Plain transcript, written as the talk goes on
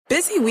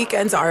Busy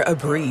weekends are a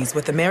breeze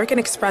with American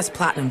Express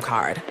Platinum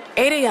Card.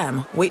 8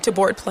 a.m., wait to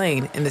board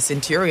plane in the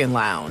Centurion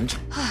Lounge.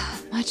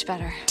 Much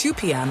better. 2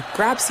 p.m.,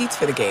 grab seats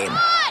for the game.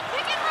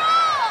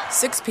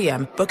 6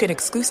 p.m., book an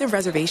exclusive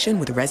reservation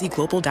with Resy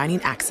Global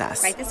Dining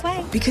Access. Right this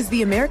way. Because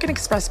the American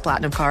Express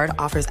Platinum Card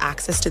offers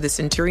access to the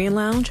Centurion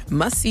Lounge,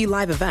 must-see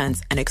live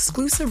events, and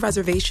exclusive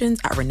reservations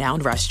at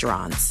renowned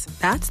restaurants.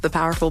 That's the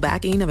powerful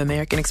backing of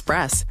American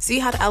Express. See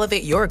how to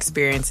elevate your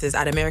experiences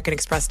at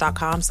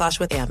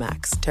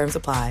americanexpress.com/withAmex. Terms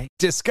apply.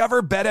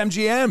 Discover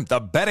BetMGM,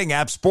 the betting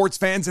app sports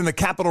fans in the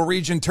capital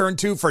region turn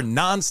to for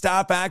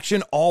nonstop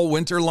action all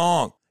winter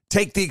long.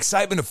 Take the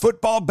excitement of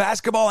football,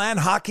 basketball, and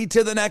hockey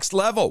to the next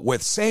level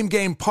with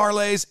same-game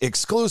parlays,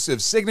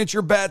 exclusive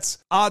signature bets,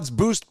 odds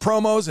boost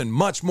promos, and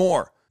much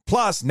more.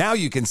 Plus, now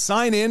you can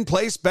sign in,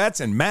 place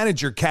bets, and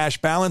manage your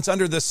cash balance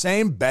under the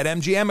same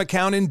BetMGM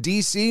account in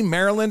D.C.,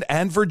 Maryland,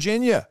 and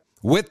Virginia.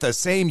 With the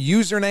same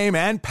username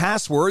and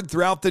password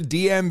throughout the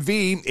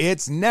DMV,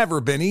 it's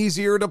never been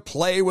easier to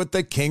play with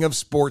the king of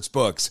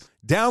sportsbooks.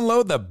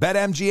 Download the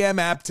BetMGM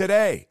app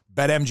today.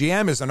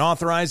 BetMGM is an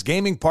authorized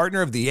gaming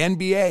partner of the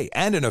NBA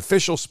and an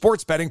official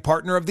sports betting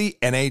partner of the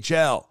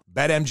NHL.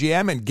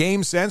 BetMGM and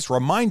GameSense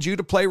remind you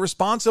to play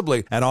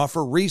responsibly and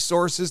offer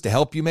resources to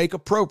help you make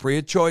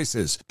appropriate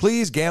choices.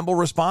 Please gamble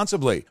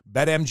responsibly.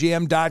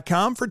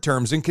 BetMGM.com for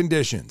terms and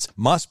conditions.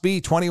 Must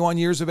be 21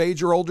 years of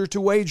age or older to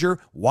wager.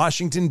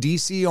 Washington,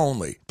 D.C.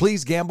 only.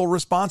 Please gamble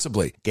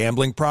responsibly.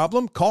 Gambling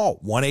problem? Call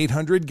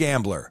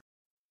 1-800-GAMBLER.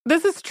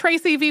 This is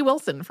Tracy V.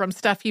 Wilson from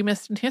Stuff You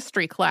Missed in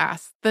History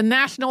class. The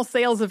national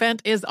sales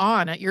event is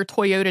on at your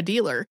Toyota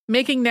dealer,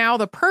 making now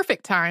the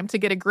perfect time to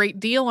get a great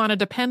deal on a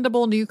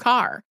dependable new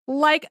car.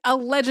 Like a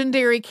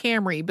legendary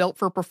Camry built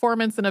for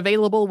performance and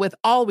available with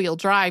all-wheel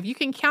drive, you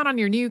can count on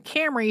your new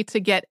Camry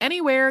to get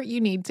anywhere you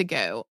need to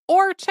go.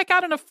 Or check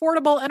out an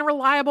affordable and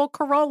reliable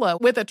Corolla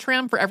with a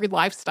trim for every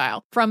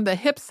lifestyle. From the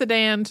hip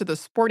sedan to the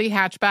sporty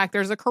hatchback,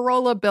 there's a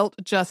Corolla built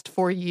just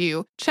for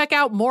you. Check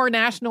out more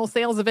national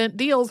sales event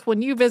deals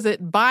when you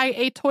visit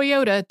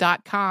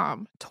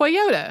buyatoyota.com.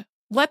 Toyota,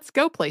 let's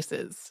go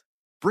places.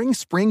 Bring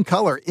spring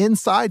color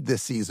inside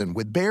this season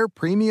with Behr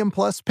Premium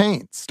Plus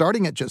paint,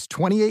 starting at just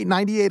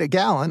 $28.98 a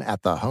gallon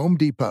at the Home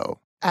Depot.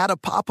 Add a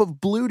pop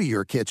of blue to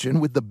your kitchen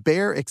with the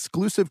Behr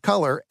exclusive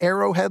color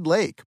Arrowhead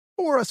Lake,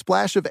 or a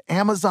splash of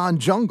Amazon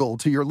Jungle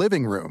to your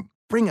living room.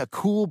 Bring a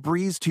cool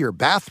breeze to your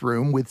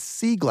bathroom with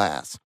Sea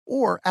Glass,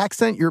 or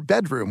accent your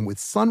bedroom with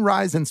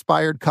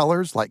sunrise-inspired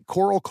colors like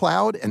Coral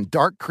Cloud and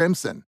Dark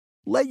Crimson.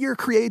 Let your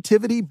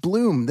creativity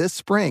bloom this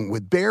spring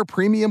with Behr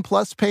Premium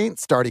Plus paint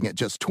starting at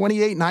just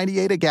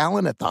 $28.98 a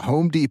gallon at the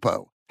Home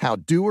Depot. How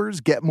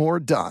doers get more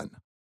done.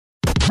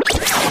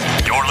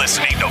 You're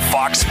listening to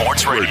Fox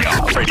Sports Radio.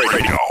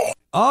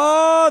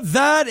 Oh,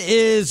 that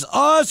is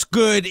us.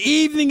 Good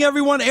evening,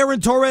 everyone.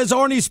 Aaron Torres,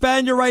 Arnie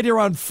Spanier right here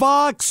on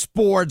Fox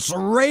Sports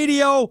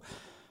Radio.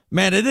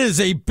 Man, it is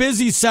a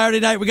busy Saturday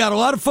night. We got a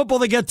lot of football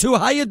to get to.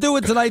 How you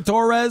doing tonight,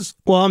 Torres?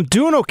 Well, I'm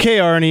doing okay,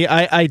 Arnie.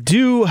 I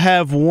do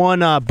have one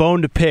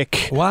bone to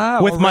pick.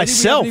 Wow, with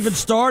myself. We haven't even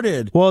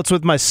started. Well, it's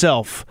with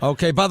myself.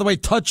 Okay. By the way,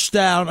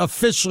 touchdown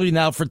officially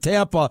now for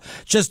Tampa.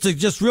 Just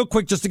real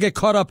quick, just to get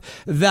caught up.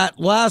 That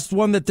last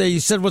one that they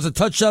said was a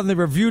touchdown, they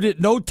reviewed it,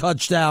 no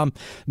touchdown.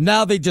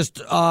 Now they just,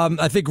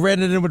 I think,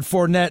 ran it in with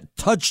Fournette.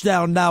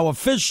 Touchdown now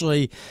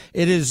officially.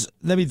 It is.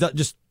 Let me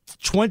just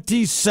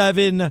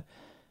 27-16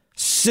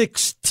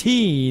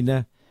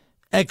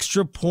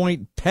 extra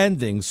point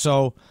pending.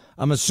 So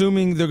I'm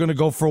assuming they're going to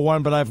go for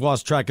one, but I've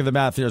lost track of the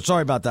math here.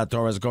 Sorry about that,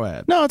 Torres. Go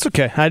ahead. No, it's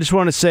okay. I just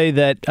want to say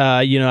that,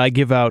 I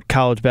give out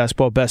college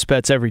basketball best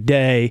bets every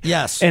day.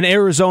 Yes. And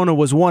Arizona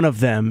was one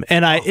of them.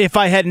 And if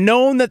I had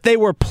known that they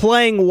were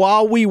playing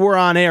while we were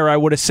on air, I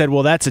would have said,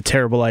 well, that's a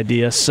terrible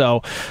idea.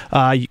 So,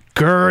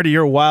 gird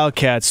your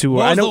Wildcats.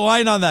 What was the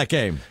line on that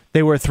game?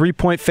 They were a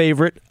 3-point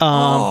favorite.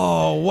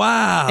 Oh,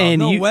 wow. And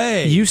no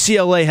way.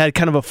 UCLA had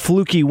kind of a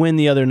fluky win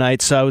the other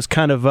night, so I was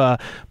kind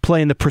of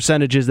playing the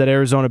percentages that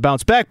Arizona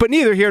bounced back. But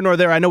neither here nor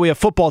there. I know we have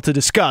football to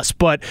discuss,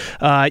 but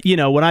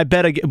when I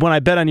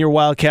bet on your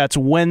Wildcats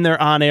when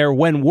they're on air,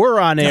 when we're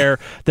on air,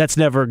 that's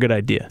never a good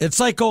idea. It's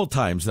like old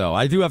times, though.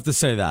 I do have to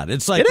say that.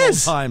 It's like old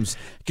times.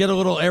 Get a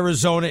little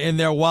Arizona in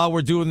there while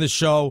we're doing the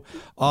show.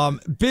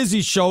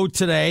 Busy show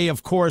today,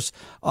 of course.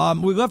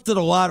 We left it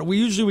a lot.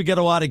 We get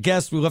a lot of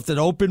guests. We left it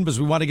open because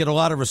we want to get a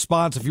lot of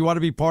response. If you want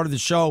to be part of the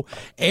show,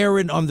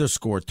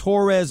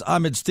 Aaron_Torres.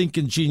 I'm at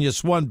Stinking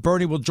Genius 1.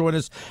 Bernie will join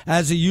us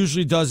as he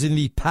usually does in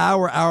the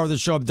power hour of the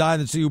show. I'm dying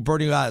to see who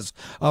Bernie has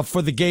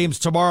for the games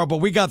tomorrow. But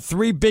we got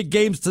 3 big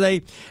games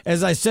today.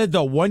 As I said,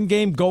 though, one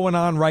game going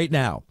on right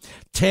now.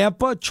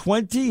 Tampa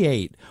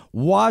 28,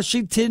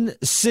 Washington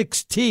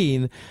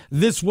 16.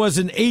 This was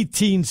an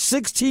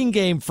 18-16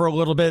 game for a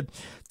little bit.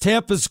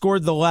 Tampa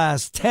scored the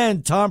last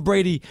 10. Tom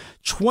Brady,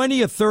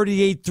 20 of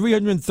 38,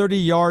 330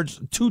 yards,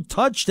 2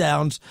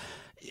 touchdowns.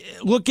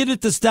 Looking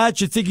at the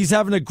stats, you think he's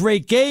having a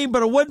great game,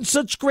 but it wasn't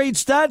such great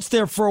stats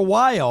there for a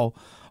while.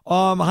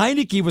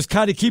 Heineke was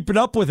kind of keeping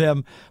up with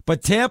him,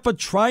 but Tampa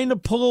trying to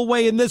pull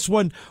away in this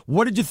one.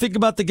 What did you think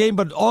about the game?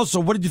 But also,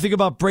 what did you think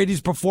about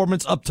Brady's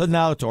performance up to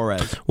now,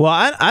 Torres? Well,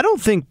 I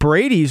don't think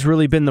Brady's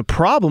really been the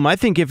problem. I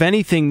think, if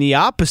anything, the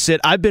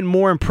opposite. I've been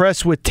more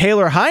impressed with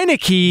Taylor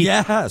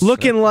Heineke,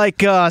 looking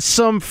like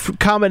some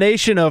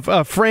combination of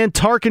Fran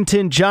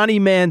Tarkenton, Johnny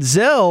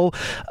Manziel,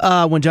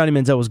 when Johnny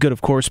Manziel was good,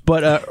 of course.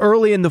 But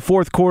early in the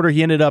fourth quarter,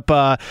 he ended up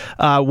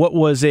what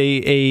was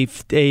a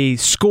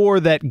score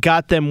that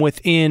got them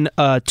within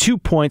 2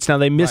 points. Now,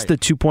 they missed the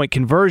 2-point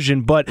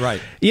conversion, but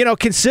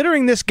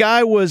considering this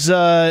guy was,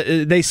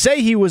 they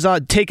say he was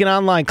taking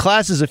online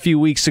classes a few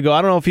weeks ago.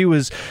 I don't know if he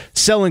was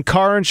selling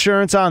car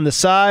insurance on the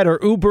side or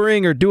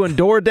Ubering or doing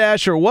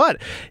DoorDash or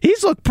what.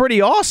 He's looked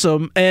pretty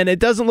awesome, and it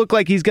doesn't look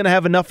like he's going to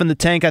have enough in the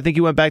tank. I think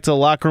he went back to the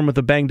locker room with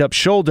a banged up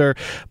shoulder,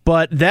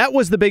 but that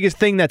was the biggest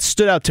thing that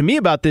stood out to me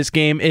about this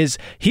game is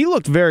he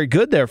looked very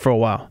good there for a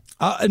while.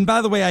 And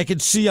by the way, I can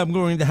see I'm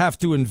going to have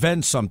to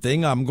invent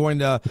something. I'm going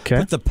to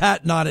put the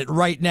patent on it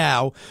right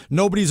now.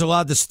 Nobody's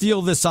allowed to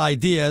steal this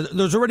idea.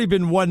 There's already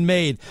been one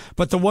made,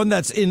 but the one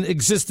that's in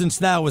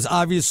existence now is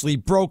obviously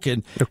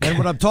broken. Okay. And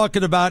what I'm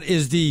talking about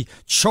is the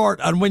chart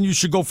on when you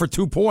should go for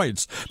 2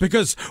 points.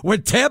 Because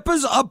when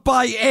Tampa's up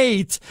by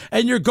 8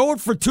 and you're going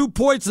for 2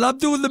 points, and I'm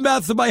doing the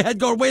math in my head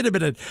going, wait a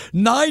minute,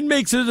 9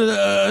 makes it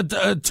a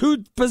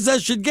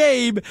 2-possession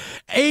game.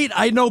 8,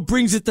 I know,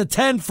 brings it to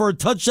 10 for a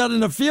touchdown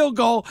and a field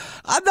goal.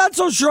 I'm not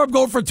so sure I'm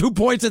going for 2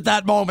 points at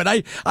that moment.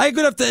 I'm going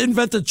to have to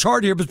invent a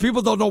chart here because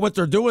people don't know what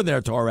they're doing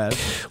there, Torres.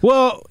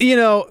 Well,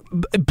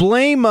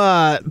 blame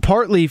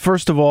partly,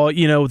 first of all,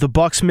 the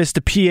Bucs missed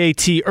a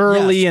PAT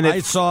early. Yes, and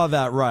I saw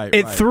that, right.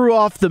 It threw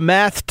off the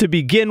math to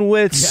begin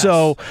with,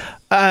 so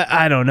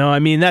I don't know. I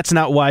mean, that's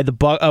not why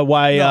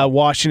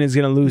Washington is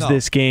going to lose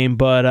this game.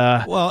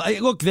 But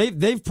look,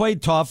 they've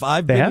played tough.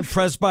 I've been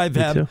impressed by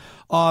them.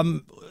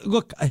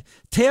 Look,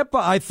 Tampa,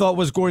 I thought,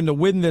 was going to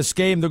win this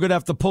game. They're going to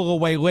have to pull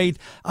away late.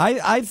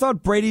 I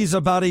thought Brady's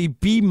about a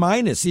B-,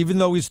 even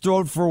though he's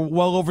thrown for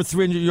well over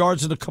 300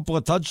 yards and a couple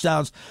of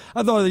touchdowns.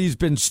 I thought he's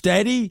been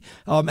steady,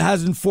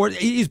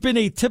 he's been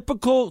a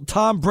typical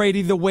Tom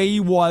Brady the way he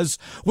was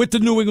with the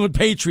New England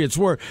Patriots,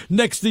 where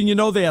next thing you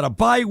know, they had a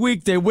bye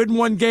week, they win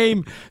one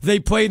game, they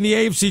play in the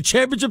AFC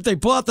Championship, they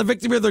pull out the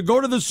victory, they go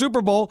to the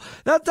Super Bowl.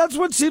 That's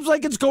what seems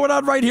like it's going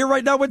on right here,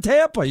 right now with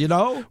Tampa,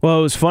 Well,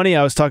 it was funny.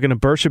 I was talking to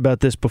Birch about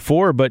this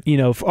before, but,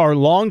 our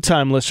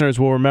longtime listeners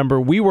will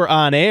remember we were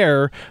on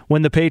air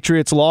when the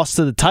Patriots lost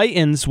to the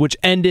Titans, which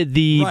ended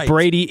the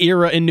Brady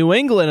era in New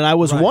England. And I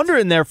was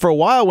wondering there for a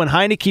while when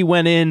Heineke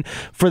went in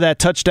for that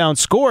touchdown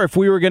score if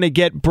we were going to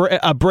get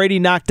Brady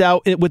knocked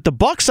out with the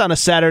Bucs on a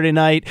Saturday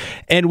night,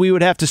 and we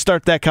would have to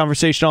start that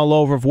conversation all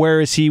over of where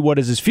is he, what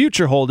does his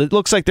future hold. It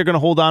looks like they're going to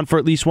hold on for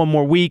at least one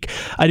more week.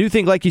 I do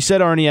think, like you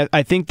said, Arnie,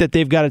 I think that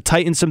they've got to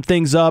tighten some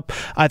things up.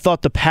 I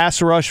thought the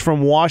pass rush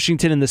from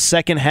Washington in the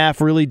second half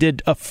really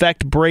did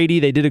affect Brady.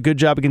 They did a good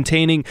job of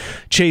containing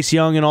Chase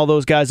Young and all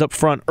those guys up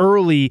front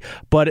early,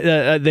 but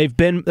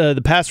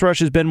the pass rush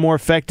has been more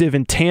effective,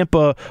 and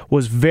Tampa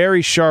was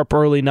very sharp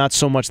early, not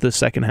so much the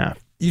second half.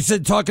 You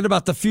said talking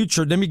about the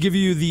future. Let me give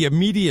you the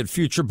immediate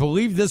future.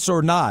 Believe this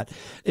or not,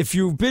 if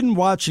you've been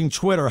watching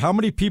Twitter, how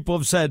many people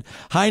have said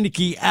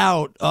Heineke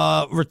out,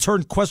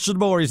 returned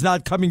questionable, or he's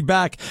not coming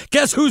back?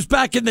 Guess who's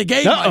back in the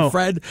game, my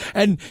friend?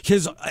 And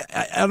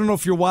I don't know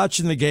if you're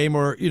watching the game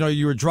or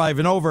you were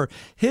driving over.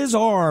 His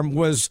arm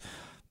was.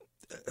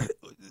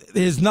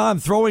 His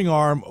non-throwing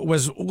arm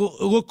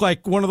looked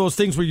like one of those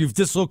things where you've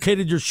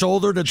dislocated your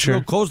shoulder that's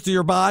real close to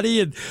your body,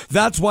 and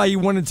that's why he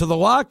went into the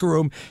locker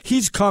room.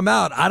 He's come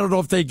out. I don't know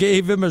if they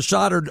gave him a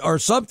shot or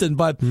something,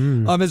 but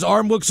his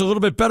arm looks a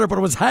little bit better, but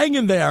it was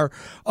hanging there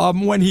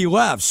when he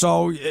left.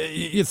 So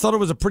you thought it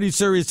was a pretty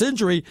serious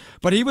injury,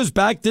 but he was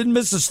back, didn't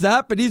miss a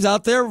snap, and he's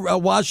out there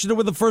Washington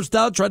with the first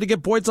down, trying to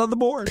get points on the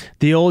board.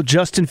 The old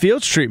Justin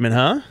Fields treatment,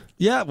 huh?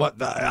 Yeah, well,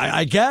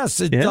 I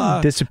guess it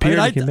disappeared.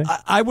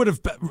 I would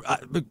have,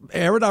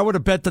 Aaron. I would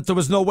have bet that there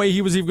was no way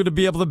he was even going to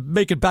be able to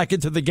make it back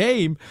into the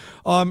game,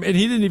 and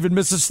he didn't even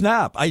miss a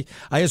snap. I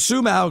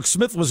assume Alex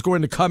Smith was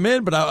going to come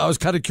in, but I was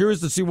kind of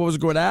curious to see what was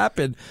going to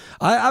happen.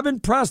 I'm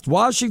impressed.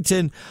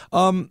 Washington.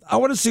 I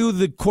want to see who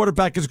the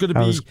quarterback is going to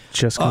be. I was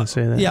just going to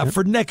say that. Yeah,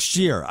 for next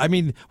year. I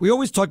mean, we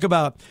always talk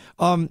about,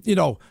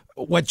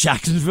 what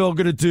Jacksonville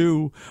going to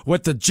do,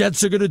 what the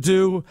Jets are going to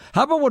do.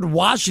 How about what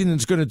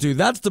Washington's going to do?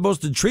 That's the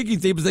most intriguing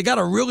thing, because they got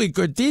a really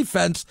good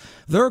defense.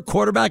 They're a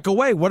quarterback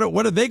away. What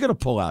are they going to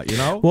pull out,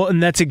 Well,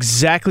 and that's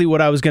exactly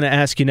what I was going to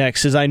ask you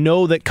next, is I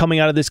know that coming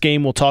out of this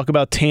game, we'll talk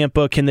about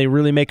Tampa. Can they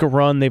really make a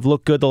run? They've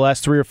looked good the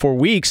last 3 or 4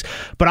 weeks.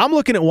 But I'm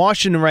looking at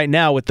Washington right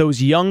now with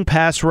those young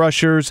pass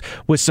rushers,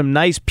 with some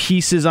nice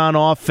pieces on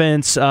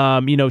offense,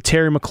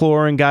 Terry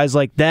McLaurin, guys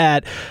like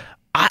that.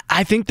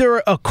 I think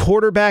they're a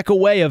quarterback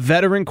away, a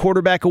veteran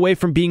quarterback away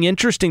from being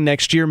interesting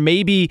next year.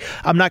 Maybe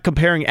I'm not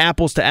comparing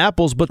apples to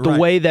apples, but the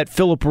way that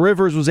Phillip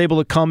Rivers was able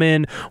to come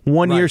in,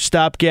 1 year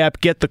stopgap,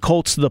 get the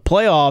Colts to the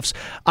playoffs.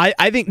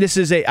 I think this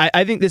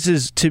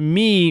is to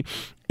me,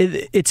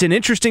 it's an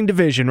interesting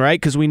division, right?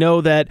 Because we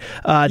know that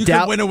you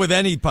can win it with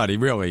anybody,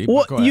 really.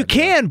 Well, you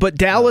can, but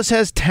Dallas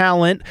has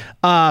talent.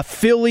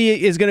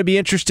 Philly is going to be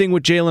interesting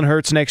with Jalen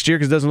Hurts next year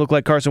because it doesn't look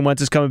like Carson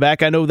Wentz is coming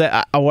back. I know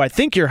that. I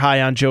think you're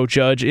high on Joe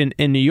Judge in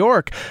New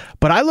York,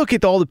 but I look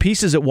at all the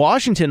pieces at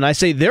Washington and I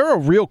say they're a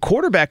real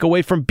quarterback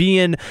away from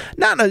being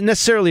not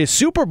necessarily a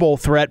Super Bowl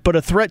threat, but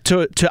a threat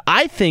to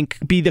I think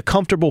be the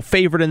comfortable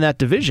favorite in that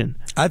division.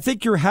 I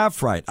think you're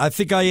half right. I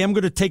think I am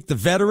going to take the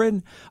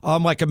veteran,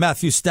 like a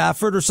Matthew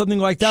Stafford or something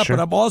like that, Sure.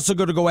 but I'm also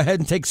going to go ahead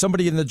and take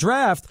somebody in the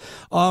draft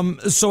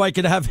so I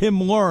can have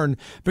him learn,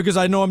 because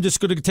I know I'm just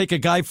going to take a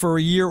guy for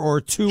a year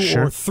or two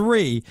Sure. or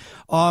three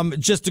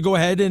just to go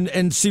ahead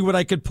and see what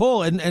I could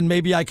pull, and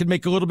maybe I could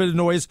make a little bit of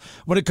noise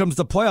when it comes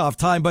to playoff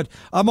time. But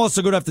I'm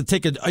also going to have to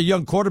take a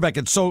young quarterback.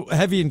 It's so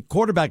heavy in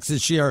quarterbacks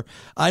this year.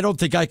 I don't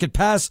think I could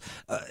pass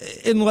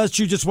unless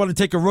you just want to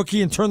take a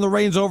rookie and turn the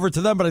reins over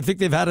to them, but I think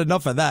they've had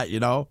enough of that, you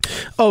know?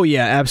 Oh,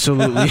 yeah,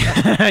 absolutely.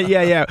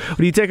 yeah.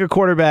 When you take a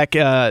quarterback,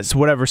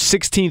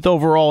 16th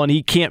overall, and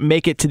he can't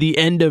make it to the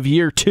end of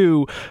year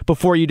 2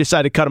 before you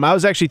decide to cut him. I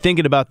was actually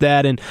thinking about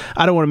that, and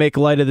I don't want to make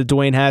light of the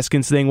Dwayne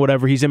Haskins thing,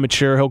 whatever. He's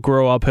immature. He'll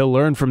grow up. He'll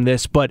learn from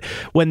this. But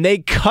when they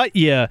cut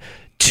you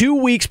 2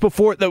 weeks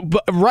before,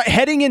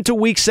 heading into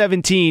week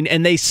 17,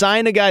 and they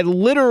sign a guy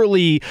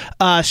literally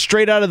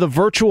straight out of the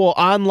virtual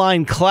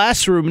online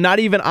classroom, not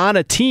even on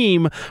a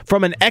team,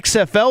 from an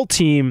XFL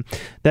team,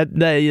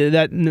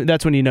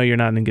 that's when you know you're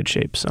not in good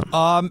shape. So,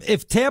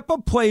 if Tampa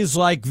plays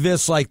like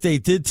this, like they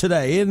did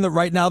today, and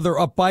right now they're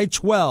up by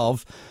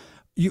 12,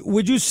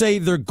 would you say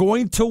they're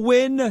going to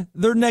win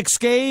their next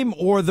game,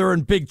 or they're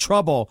in big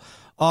trouble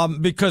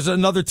because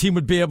another team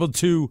would be able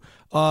to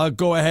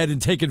go ahead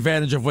and take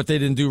advantage of what they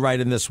didn't do right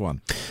in this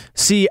one?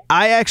 See,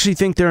 I actually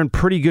think they're in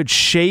pretty good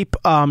shape.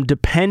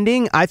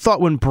 Depending, I thought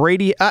when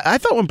Brady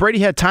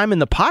had time in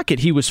the pocket,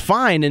 he was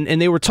fine,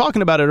 and they were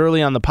talking about it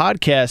early on the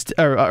broadcast,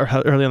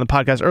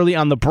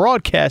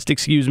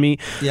 excuse me,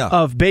 yeah.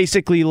 Of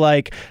basically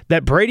like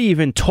that Brady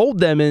even told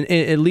them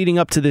in leading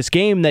up to this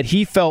game that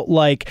he felt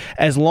like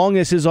as long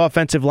as his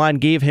offensive line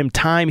gave him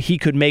time, he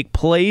could make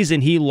plays,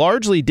 and he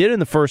largely did in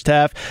the first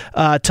half.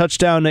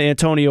 Touchdown to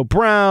Antonio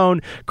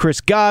Brown,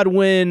 Chris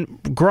Godwin,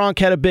 Gronk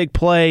had a big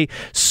play.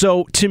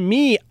 So to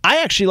me,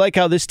 I actually like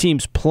how this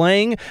team's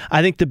playing.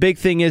 I think the big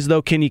thing is,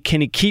 though, can you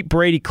keep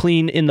Brady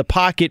clean in the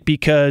pocket,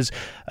 because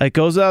it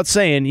goes without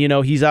saying,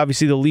 he's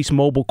obviously the least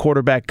mobile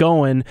quarterback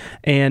going,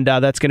 and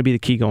that's going to be the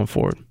key going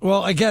forward.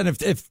 Well, again,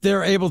 if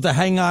they're able to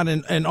hang on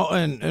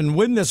and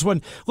win this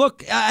one,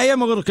 look, I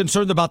am a little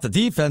concerned about the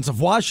defense. If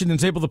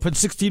Washington's able to put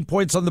 16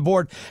 points on the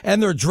board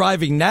and they're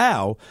driving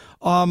now,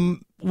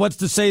 what's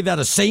to say that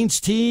a Saints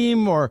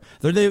team, or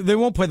they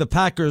won't play the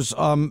Packers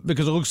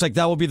because it looks like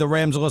that will be the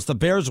Rams unless the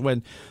Bears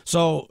win.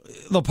 So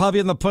they'll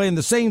probably end up playing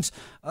the Saints.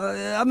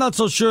 I'm not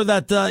so sure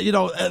that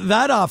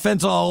that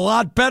offense is a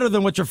lot better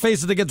than what you're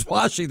facing against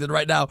Washington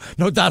right now.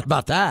 No doubt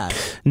about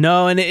that.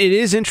 No, and it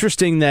is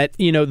interesting that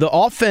the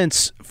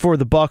offense for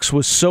the Bucs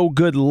was so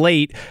good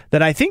late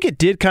that I think it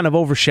did kind of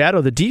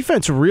overshadow. The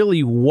defense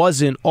really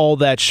wasn't all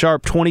that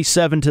sharp.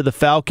 27 to the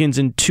Falcons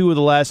in 2 of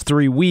the last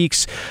 3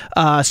 weeks.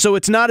 So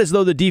it's not as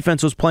though the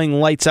defense was playing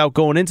lights out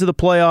going into the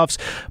playoffs.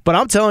 But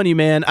I'm telling you,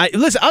 man,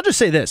 listen, I'll just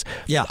say this.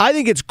 Yeah. I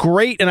think it's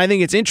great, and I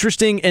think it's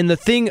interesting. And the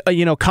thing,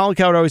 Colin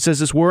Cowherd always says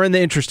this, we're in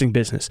the interesting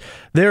business.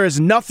 There is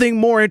nothing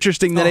more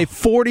interesting than a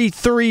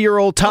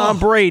 43-year-old Tom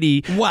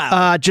Brady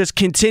just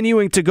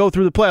continuing to go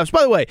through the playoffs.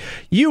 By the way,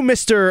 you,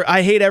 Mr.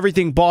 I Hate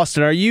Everything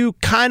Boston, are you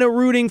kind of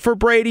rooting for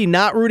Brady,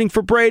 not rooting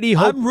for Brady?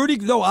 I'm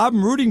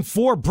rooting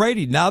for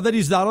Brady. Now that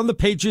he's not on the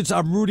Patriots,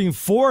 I'm rooting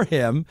for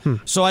him,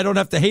 so I don't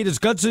have to hate his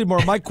guts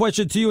anymore. My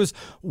question to you is,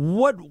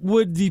 what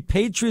would the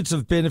Patriots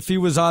have been if he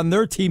was on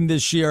their team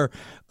this year?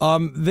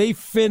 They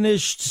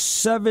finished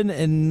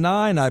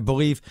 7-9, I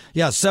believe.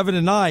 Yeah,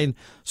 7-9.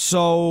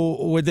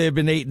 So would they have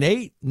been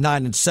 8-8,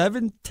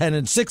 9-7,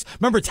 10-6?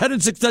 Remember,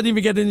 10-6 doesn't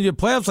even get into the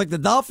playoffs like the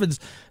Dolphins.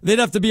 They'd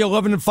have to be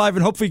 11-5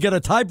 and hopefully get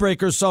a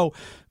tiebreaker. So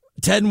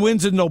 10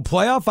 wins and no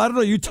playoff. I don't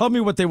know. You tell me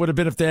what they would have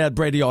been if they had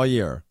Brady all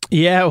year.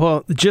 Yeah,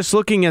 well, just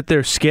looking at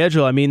their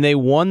schedule, I mean, they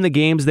won the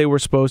games they were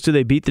supposed to.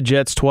 They beat the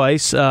Jets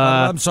twice.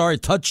 I'm sorry,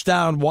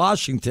 touchdown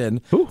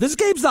Washington. Ooh. This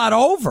game's not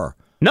over.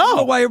 No. I don't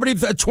know why everybody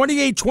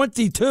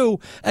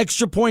 28-22,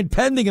 extra point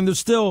pending, and there's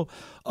still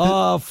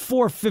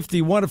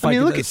 4:51. If I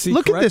mean,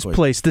 look at this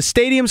place. The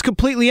stadium's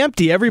completely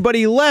empty.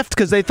 Everybody left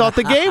because they thought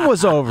the game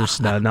was over.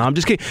 No, I'm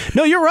just kidding.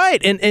 No, you're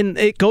right, and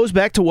it goes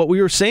back to what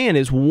we were saying.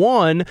 Is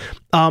one,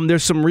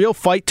 there's some real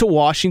fight to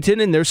Washington,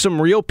 and there's some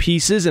real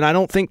pieces, and I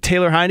don't think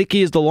Taylor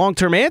Heineke is the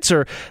long-term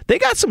answer. They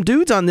got some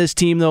dudes on this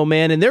team, though,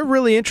 man, and they're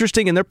really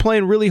interesting, and they're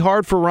playing really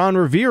hard for Ron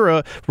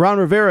Rivera,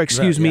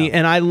 excuse me,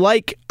 and I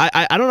like.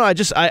 I don't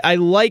know. I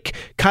like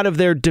kind of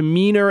their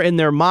demeanor and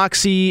their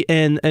moxie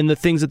and the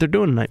things that they're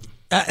doing tonight.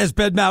 As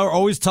Ben Maurer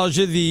always tells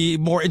you, the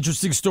more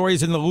interesting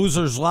stories in the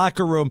loser's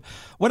locker room.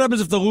 What happens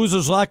if the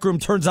loser's locker room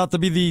turns out to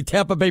be the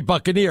Tampa Bay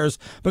Buccaneers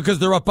because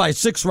they're up by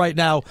 6 right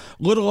now,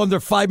 little under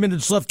 5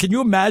 minutes left? Can you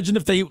imagine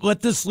if they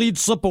let this lead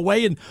slip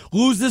away and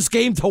lose this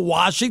game to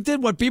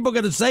Washington? What people are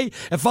going to say?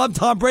 If I'm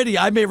Tom Brady,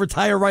 I may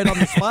retire right on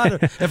the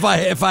spot if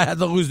I had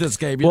to lose this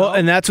game. You know?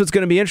 And that's what's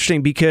going to be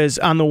interesting because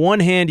on the one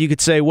hand, you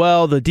could say,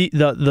 well, the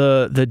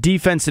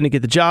defense didn't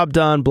get the job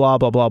done, blah,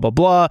 blah, blah, blah,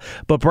 blah.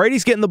 But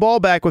Brady's getting the ball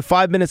back with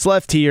 5 minutes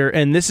left here,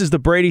 and this is the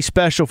Brady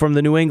special from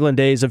the New England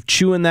days of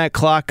chewing that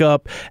clock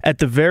up, at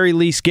the very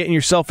least getting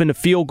yourself into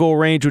field goal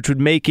range, which would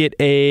make it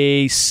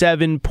a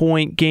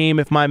 7-point game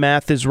if my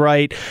math is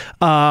right,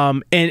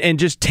 and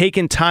just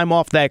taking time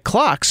off that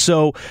clock.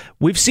 So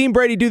we've seen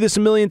Brady do this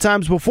a million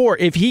times before.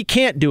 If he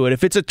can't do it,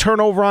 if it's a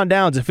turnover on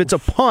downs, if it's a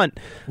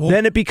punt,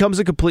 then it becomes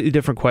a completely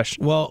different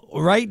question. Well,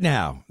 right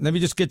now, let me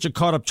just get you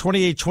caught up.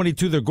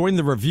 28-22, they're going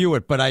to review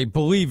it, but I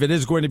believe it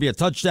is going to be a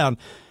touchdown.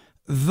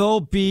 They'll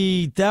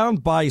be down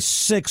by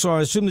 6, or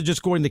I assume they're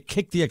just going to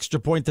kick the extra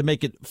point to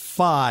make it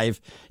 5.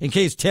 In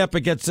case Tampa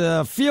gets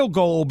a field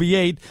goal, it'll be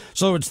 8,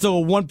 so it's still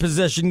a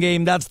one-possession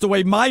game. That's the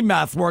way my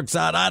math works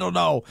out. I don't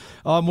know.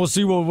 We'll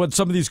see what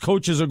some of these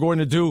coaches are going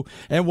to do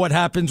and what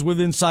happens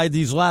with inside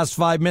these last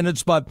 5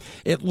 minutes, but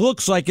it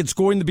looks like it's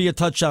going to be a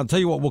touchdown. Tell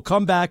you what, we'll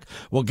come back.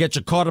 We'll get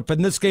you caught up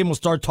in this game. We'll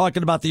start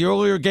talking about the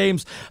earlier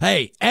games.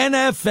 Hey,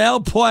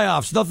 NFL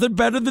playoffs. Nothing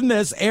better than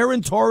this.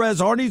 Aaron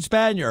Torres, Arnie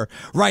Spanier,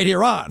 right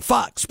here on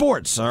Fox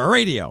Sports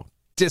Radio.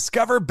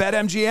 Discover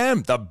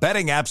BetMGM, the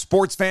betting app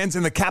sports fans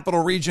in the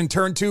capital region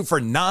turn to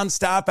for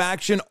nonstop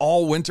action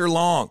all winter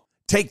long.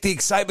 Take the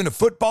excitement of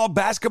football,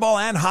 basketball,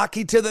 and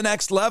hockey to the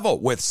next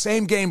level with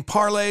same-game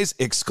parlays,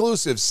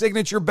 exclusive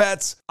signature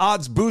bets,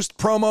 odds boost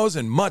promos,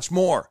 and much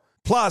more.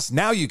 Plus,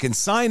 now you can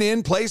sign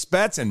in, place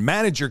bets, and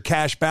manage your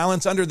cash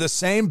balance under the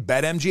same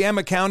BetMGM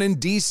account in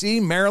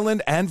D.C.,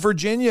 Maryland, and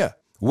Virginia.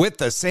 With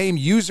the same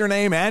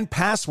username and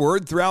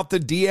password throughout the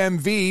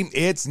DMV,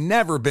 it's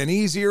never been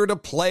easier to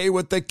play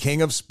with the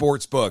king of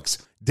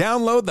sportsbooks.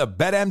 Download the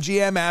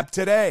BetMGM app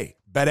today.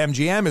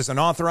 BetMGM is an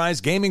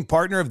authorized gaming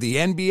partner of the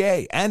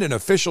NBA and an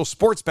official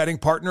sports betting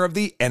partner of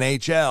the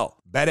NHL.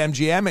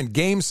 BetMGM and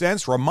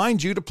GameSense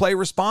remind you to play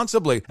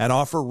responsibly and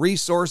offer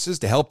resources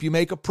to help you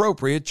make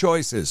appropriate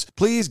choices.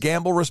 Please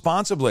gamble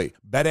responsibly.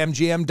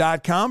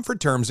 BetMGM.com for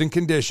terms and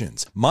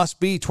conditions. Must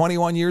be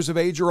 21 years of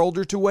age or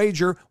older to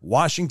wager.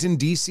 Washington,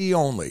 D.C.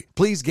 only.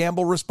 Please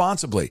gamble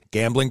responsibly.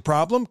 Gambling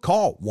problem?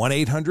 Call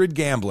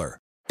 1-800-GAMBLER.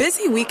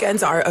 Busy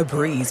weekends are a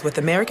breeze with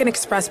American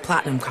Express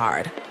Platinum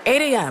Card.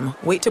 8 a.m.,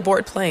 wait to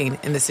board plane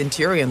in the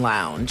Centurion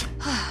Lounge.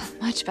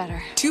 Much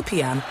better. 2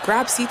 p.m.,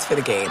 grab seats for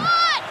the game.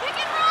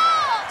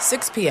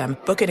 6 p.m.,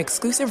 book an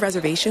exclusive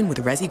reservation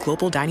with Resi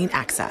Global Dining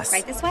Access.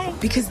 Right this way.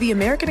 Because the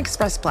American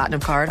Express Platinum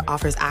Card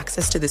offers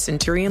access to the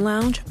Centurion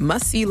Lounge,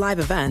 must-see live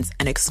events,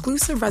 and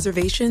exclusive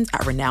reservations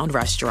at renowned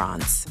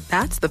restaurants.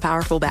 That's the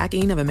powerful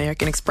backing of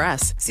American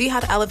Express. See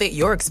how to elevate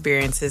your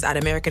experiences at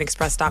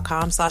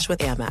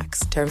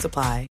americanexpress.com/with-Amex. Terms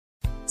apply.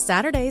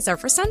 Saturdays are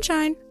for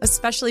sunshine,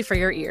 especially for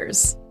your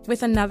ears.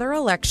 With another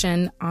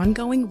election,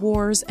 ongoing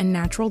wars, and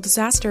natural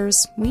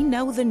disasters, we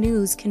know the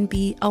news can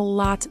be a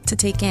lot to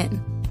take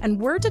in. And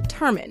we're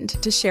determined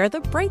to share the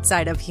bright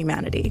side of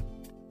humanity.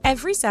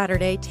 Every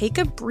Saturday, take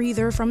a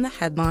breather from the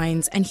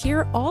headlines and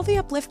hear all the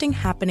uplifting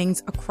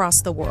happenings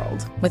across the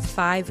world with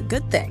 5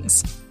 Good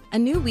Things, a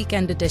new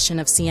weekend edition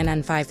of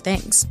CNN 5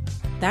 Things.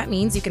 That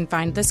means you can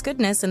find this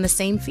goodness in the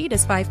same feed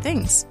as 5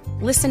 Things.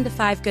 Listen to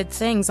 5 Good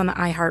Things on the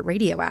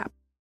iHeartRadio app.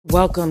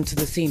 Welcome to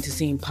the Scene to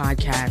Scene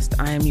podcast.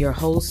 I am your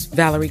host,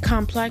 Valerie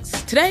Complex.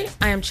 Today,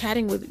 I am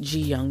chatting with Ji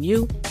Young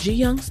Yu. Ji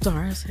Young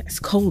stars as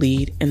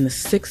co-lead in the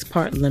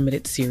 6-part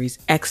limited series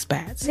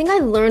Expats. I think I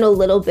learn a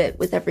little bit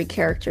with every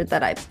character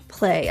that I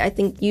play. I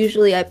think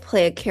usually I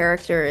play a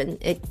character and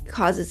it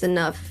causes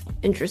enough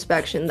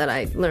introspection that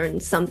I learn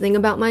something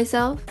about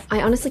myself.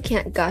 I honestly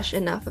can't gush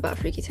enough about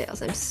Freaky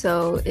Tales. I'm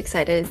so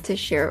excited to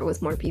share it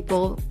with more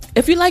people.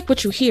 If you like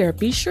what you hear,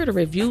 be sure to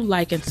review,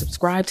 like, and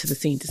subscribe to the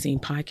Scene to Scene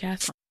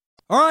podcast.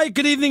 All right,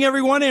 good evening,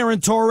 everyone.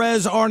 Aaron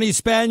Torres, Arnie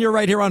Spanier,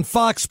 right here on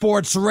Fox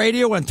Sports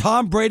Radio, and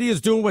Tom Brady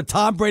is doing what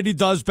Tom Brady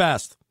does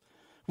best.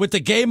 With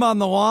the game on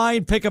the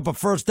line, pick up a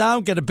first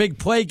down, get a big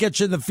play, get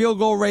you in the field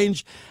goal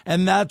range,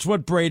 and that's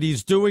what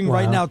Brady's doing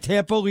right now.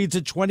 Tampa leads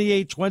at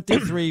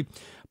 28-23,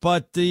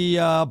 but the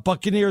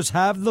Buccaneers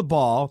have the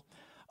ball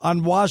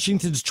on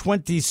Washington's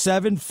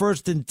 27,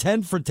 1st and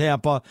 10 for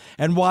Tampa,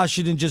 and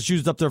Washington just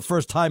used up their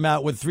first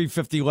timeout with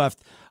 3:50 left,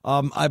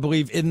 I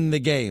believe, in the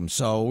game.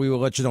 So we will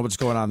let you know what's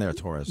going on there,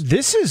 Torres.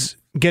 This is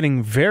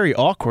getting very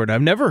awkward.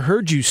 I've never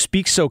heard you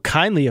speak so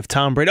kindly of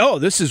Tom Brady. Oh,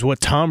 this is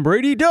what Tom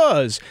Brady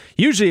does.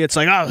 Usually it's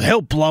like, oh,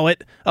 he'll blow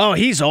it. Oh,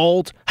 he's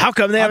old. How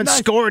come they haven't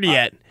scored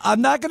yet?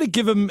 I'm not going to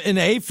give him an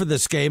A for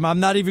this game. I'm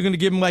not even going to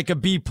give him like a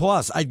B+.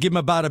 I'd give him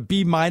about a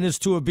B-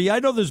 to a B. I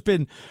know there's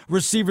been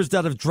receivers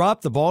that have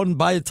dropped the ball, and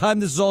by the time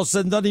this is all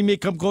said and done, he may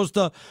come close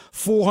to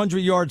 400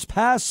 yards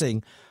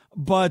passing.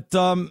 But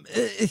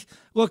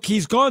look,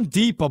 he's gone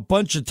deep a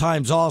bunch of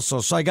times also,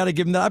 so I got to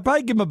give him that. I'd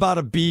probably give him about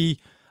a B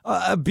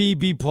a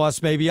B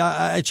plus maybe.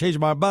 I changed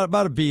my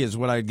about a B is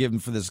what I'd give him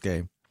for this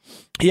game.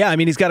 Yeah, I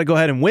mean, he's got to go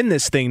ahead and win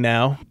this thing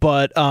now.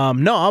 But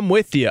no, I'm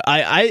with you.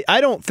 I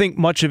don't think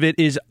much of it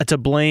is to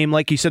blame.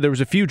 Like you said, there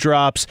was a few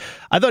drops.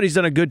 I thought he's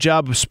done a good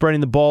job of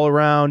spreading the ball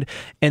around.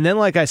 And then,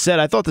 like I said,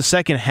 I thought the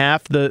second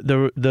half,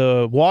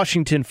 the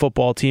Washington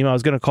football team, I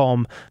was going to call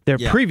them their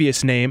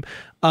previous name,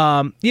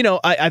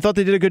 I thought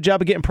they did a good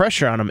job of getting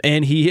pressure on him.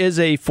 And he is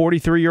a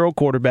 43-year-old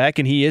quarterback,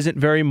 and he isn't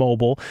very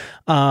mobile.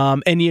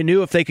 And you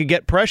knew if they could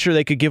get pressure,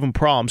 they could give him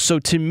problems. So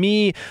to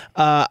me,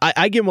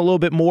 I give him a little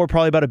bit more,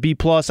 probably about a B+.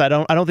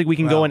 I don't think we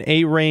can go in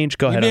A range.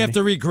 Go ahead. You may have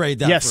to regrade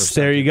that. Yes, for a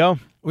second. there you go.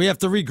 We have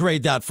to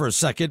regrade that for a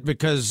second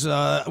because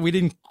we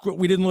didn't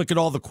look at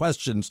all the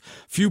questions.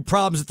 Few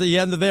problems at the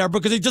end of there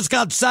because he just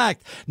got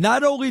sacked.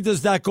 Not only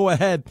does that go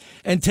ahead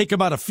and take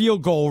him out of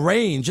field goal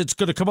range, it's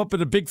going to come up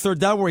in a big third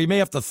down where he may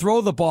have to throw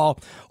the ball.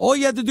 All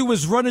you had to do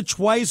was run it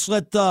twice,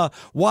 let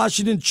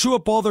Washington chew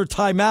up all their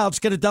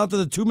timeouts, get it down to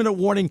the 2-minute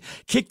warning,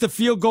 kick the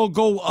field goal,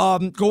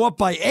 go up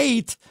by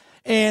 8.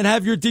 And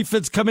have your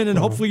defense come in and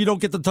hopefully you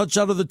don't get the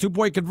touchdown of the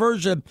 2-point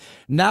conversion.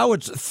 Now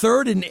it's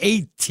 3rd and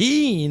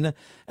 18,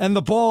 and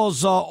the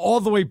ball's all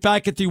the way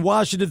back at the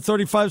Washington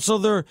 35, so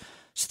they're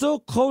still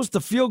close to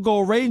field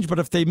goal range, but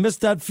if they miss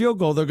that field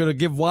goal, they're going to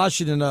give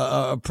Washington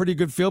a pretty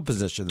good field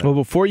position there. Well,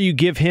 before you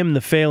give him the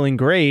failing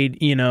grade,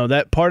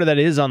 that part of that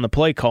is on the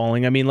play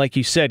calling. I mean, like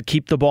you said,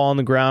 keep the ball on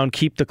the ground,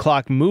 keep the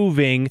clock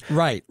moving.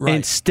 Right.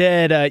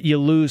 Instead, you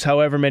lose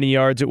however many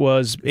yards it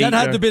was. That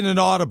had to have been an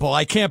audible.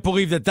 I can't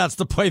believe that's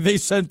the play they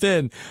sent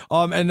in,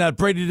 and that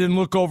Brady didn't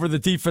look over the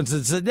defense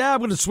and said, I'm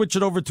going to switch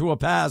it over to a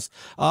pass.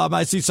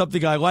 I see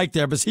something I like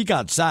there, but he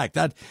got sacked.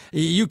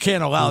 You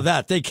can't allow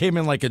that. They came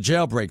in like a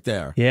jailbreak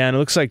there. Yeah, and it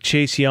looks like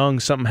Chase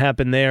Young, something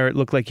happened there. It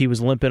looked like he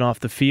was limping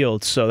off the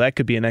field, so that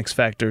could be an X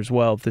factor as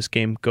well if this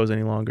game goes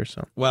any longer.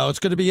 So, well, it's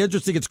going to be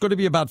interesting. It's going to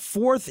be about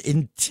 4th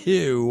and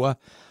 2.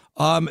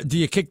 Do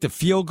you kick the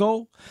field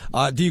goal?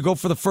 Do you go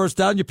for the first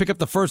down? You pick up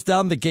the first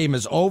down. The game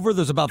is over.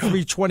 There's about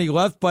 3:20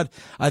 left, but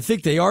I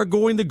think they are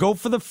going to go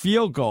for the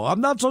field goal.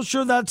 I'm not so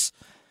sure that's.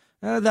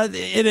 That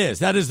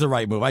is the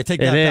right move. I take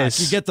that back.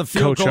 You get the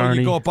field goal, and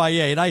you go up by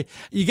 8.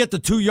 You get the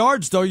 2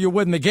 yards though, you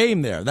win the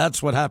game there.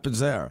 That's what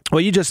happens there.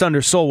 Well, you just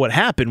undersold what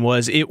happened.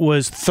 It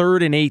was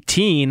 3rd and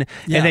 18,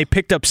 and they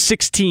picked up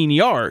 16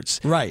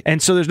 yards. Right.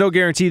 And so there's no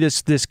guarantee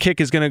this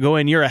kick is going to go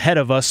in. You're ahead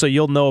of us, so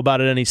you'll know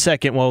about it any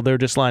second. Well, they're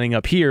just lining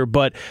up here,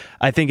 but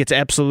I think it's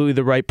absolutely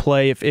the right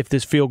play. If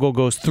this field goal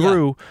goes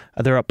through,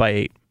 they're up by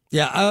 8.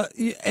 Yeah,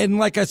 and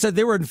like I said,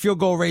 they were in field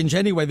goal range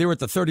anyway. They were at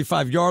the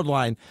 35-yard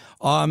line.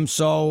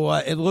 So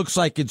it looks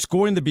like it's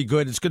going to be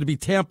good. It's going to be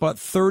Tampa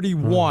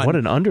 31. What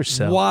an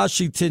undersell.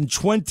 Washington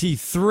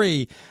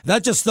 23.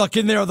 That just stuck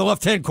in there on the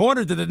left-hand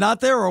corner, did it not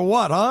there, or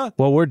what, huh?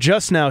 Well, we're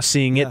just now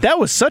seeing it. That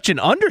was such an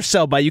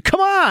undersell by you. Come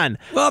on.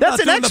 Well,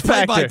 that's an X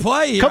factor.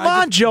 Come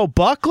on, Joe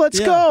Buck. Let's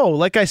go.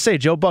 Like I say,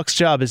 Joe Buck's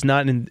job is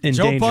not in Joe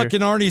danger. Joe Buck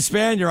and Arnie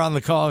Spanier on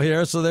the call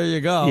here, so there you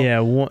go.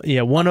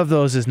 Yeah, one of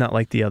those is not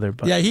like the other.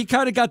 But. Yeah, he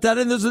kind of got that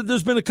in.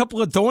 There's been a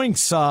couple of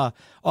doinks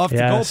off the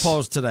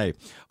goalpost today.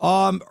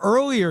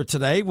 Earlier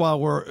today, while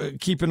we're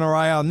keeping our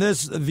eye on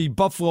this, the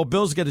Buffalo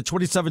Bills get a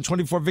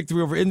 27-24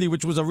 victory over Indy,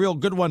 which was a real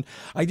good one.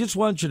 I just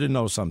want you to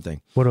know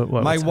something.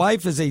 My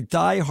wife is a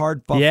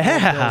diehard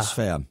Buffalo Bills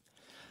fan.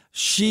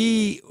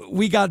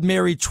 We got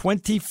married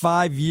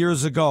 25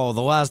 years ago,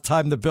 the last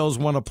time the Bills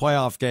won a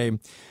playoff game.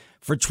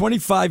 For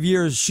 25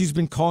 years, she's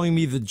been calling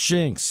me the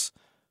Jinx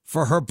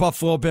for her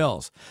Buffalo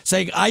Bills,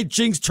 saying I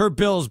jinxed her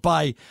Bills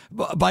by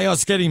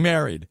us getting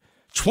married.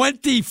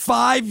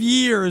 25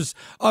 years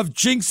of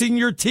jinxing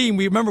your team.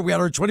 We had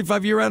our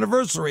 25-year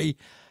anniversary.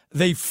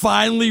 They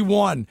finally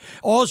won.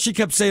 All she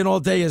kept saying all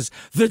day is,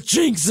 the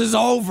jinx is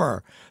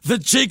over. The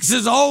jinx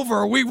is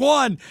over. We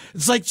won.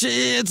 It's like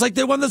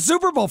they won the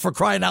Super Bowl, for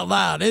crying out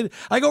loud.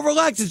 I go,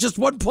 relax. It's just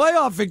one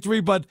playoff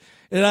victory, but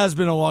it has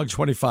been a long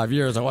 25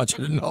 years. I want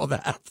you to know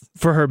that.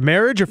 For her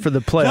marriage or for the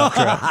playoff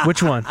draft?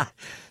 Which one?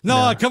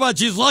 No, come on.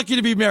 She's lucky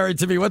to be married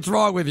to me. What's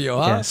wrong with you,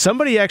 huh? Yeah,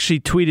 somebody actually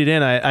tweeted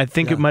in, I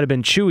think it might have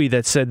been Chewy,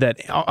 that said that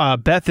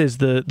Beth is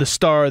the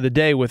star of the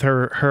day with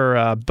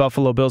her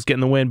Buffalo Bills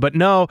getting the win. But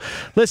no,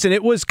 listen,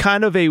 it was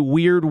kind of a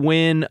weird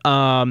win.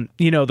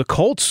 The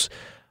Colts,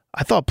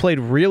 I thought, played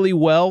really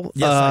well.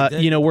 Yes, I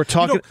did. We're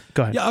talking.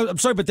 Go ahead. Yeah, I'm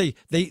sorry, but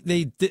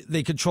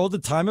they controlled the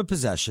time of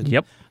possession.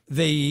 Yep.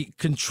 They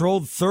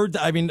controlled third.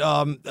 I mean,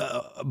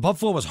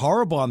 Buffalo was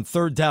horrible on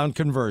third down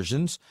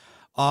conversions.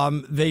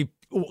 They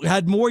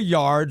had more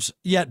yards,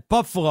 yet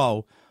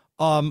Buffalo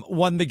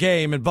won the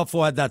game, and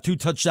Buffalo had that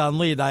 2-touchdown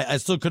lead. I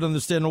still couldn't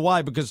understand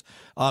why, because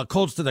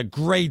Colts did a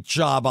great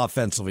job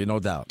offensively, no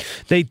doubt.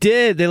 They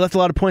did. They left a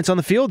lot of points on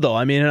the field, though.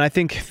 I mean, and I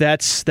think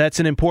that's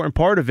an important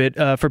part of it.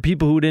 For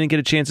people who didn't get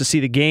a chance to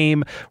see the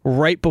game,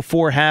 right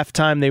before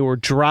halftime, they were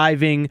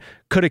driving,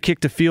 could have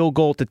kicked a field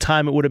goal. At the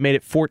time, it would have made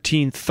it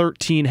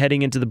 14-13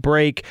 heading into the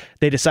break.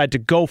 They decided to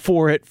go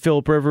for it.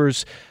 Phillip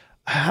Rivers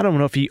I don't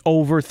know if he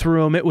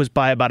overthrew him. It was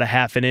by about a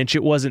half an inch.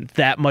 It wasn't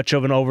that much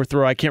of an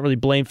overthrow. I can't really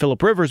blame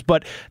Phillip Rivers,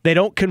 but they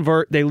don't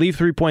convert. They leave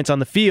 3 points on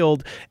the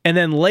field. And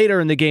then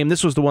later in the game,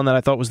 this was the one that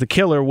I thought was the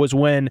killer, was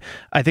when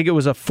I think it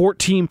was a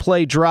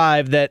 14-play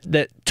drive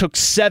that took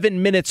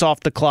 7 minutes off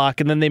the clock,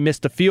 and then they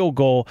missed a field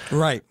goal.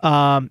 Right.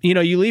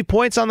 You leave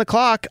points on the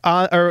clock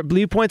or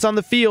leave points on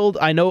the field.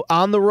 I know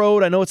on the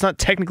road. I know it's not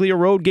technically a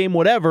road game,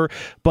 whatever,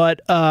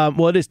 but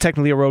it is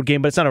technically a road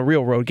game, but it's not a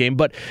real road game.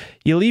 But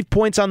you leave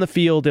points on the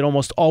field, it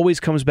almost always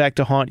comes back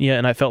to haunt you,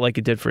 and I felt like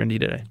it did for Indy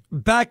today.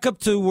 Back up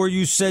to where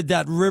you said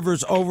that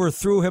Rivers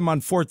overthrew him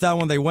on 4th down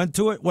when they went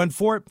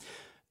for it.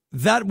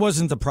 That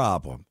wasn't the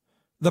problem.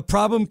 The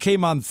problem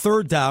came on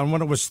 3rd down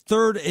when it was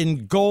 3rd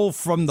and goal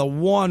from the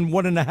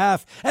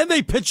 1.5, and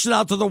they pitched it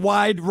out to the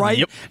wide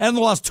right and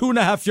lost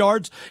 2.5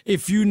 yards.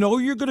 If you know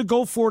you're going to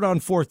go for it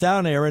on 4th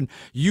down, Aaron,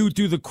 you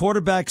do the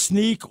quarterback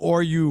sneak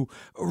or you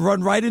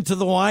run right into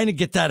the line and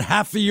get that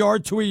half a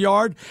yard to a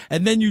yard,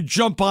 and then you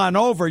jump on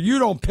over. You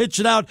don't pitch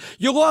it out.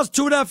 You lost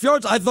 2.5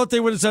 yards. I thought they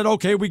would have said,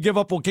 okay, we give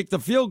up, we'll kick the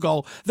field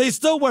goal. They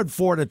still went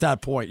for it at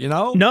that point, you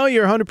know? No,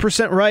 you're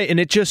 100% right, and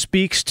it just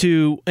speaks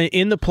to,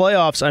 in the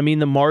playoffs, I mean,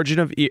 the margin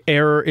of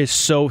error is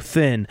so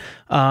thin.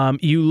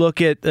 You look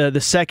at the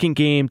second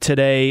game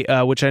today,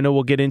 which I know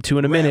we'll get into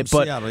in a minute,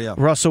 but Seattle,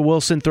 Russell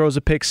Wilson throws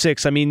a pick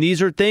 6. I mean,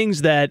 these are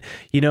things that,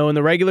 in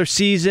the regular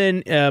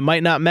season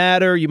might not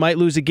matter. You might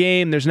lose a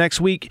game. There's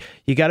next week.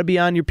 You got to be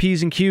on your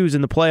P's and Q's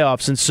in the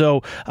playoffs. And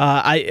so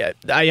I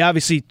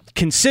obviously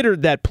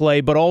considered that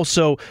play, but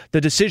also the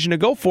decision to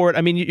go for it.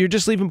 I mean, you're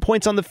just leaving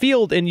points on the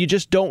field, and you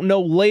just don't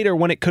know later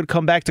when it could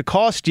come back to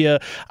cost you.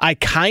 I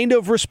kind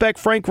of respect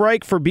Frank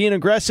Reich for being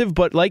aggressive,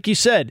 but like you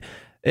said,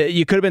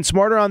 you could have been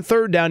smarter on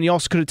 3rd down. You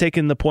also could have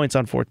taken the points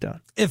on 4th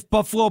down. If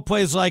Buffalo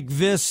plays like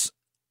this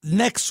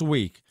next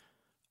week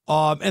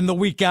and the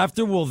week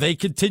after, will they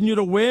continue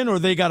to win, or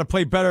they got to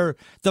play better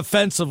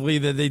defensively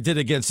than they did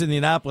against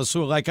Indianapolis,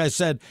 who, like I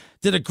said,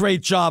 did a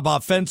great job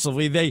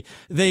offensively?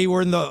 They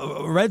were in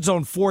the red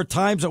zone 4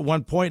 times at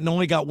one point and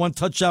only got 1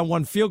 touchdown,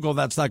 1 field goal.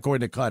 That's not going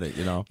to cut it,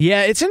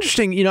 Yeah, it's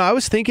interesting. I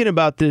was thinking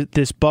about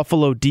this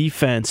Buffalo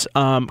defense.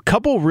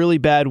 Couple really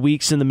bad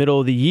weeks in the middle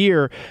of the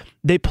year.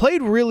 They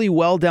played really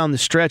well down the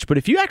stretch, but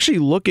if you actually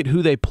look at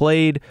who they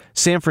played,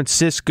 San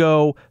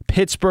Francisco,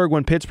 Pittsburgh,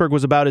 when Pittsburgh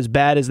was about as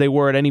bad as they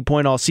were at any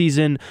point all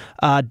season,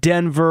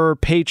 Denver,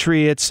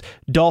 Patriots,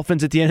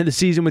 Dolphins at the end of the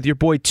season with your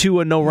boy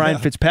Tua, no Ryan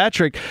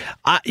Fitzpatrick.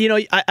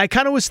 I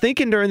kind of was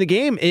thinking during the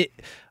game,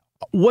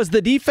 was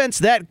the defense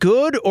that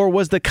good, or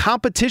was the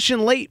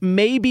competition late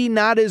maybe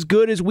not as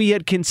good as we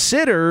had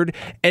considered,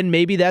 and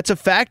maybe that's a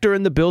factor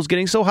in the Bills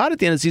getting so hot at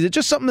the end of the season?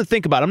 Just something to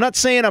think about. I'm not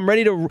saying I'm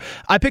ready to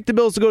 – I picked the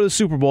Bills to go to the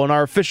Super Bowl in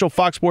our official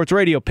Fox Sports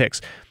Radio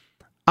picks.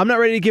 I'm not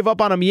ready to give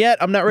up on them yet.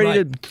 I'm not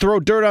ready to throw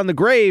dirt on the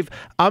grave.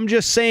 I'm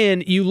just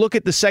saying, you look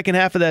at the second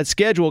half of that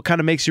schedule, it kind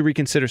of makes you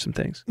reconsider some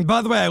things.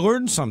 By the way, I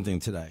learned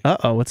something today.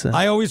 Uh-oh, what's that?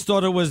 I always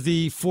thought it was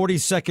the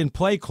 40-second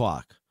play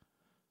clock.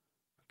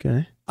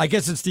 Okay. I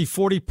guess it's the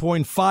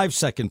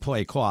 40.5-second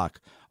play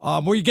clock,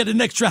 where you get an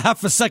extra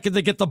half a second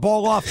to get the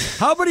ball off.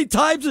 How many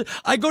times?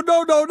 I go,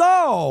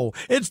 no.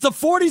 It's the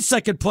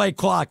 40-second play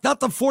clock, not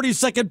the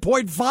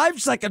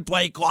 40.5-second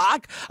play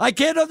clock. I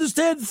can't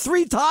understand.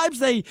 3 times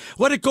they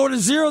let it go to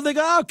 0. They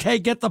go, okay,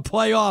 get the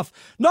play off.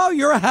 No,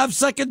 you're a half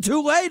second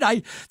too late.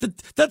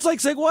 That's like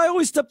saying, well, I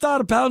only stepped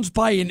out of bounds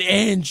by an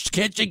inch.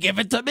 Can't you give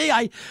it to me?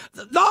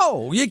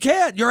 No, you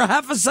can't. You're a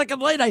half a second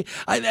late.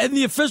 And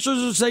the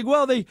officials are saying,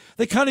 well, they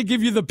kind of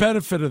give you the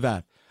benefit of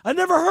that. I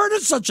never heard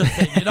of such a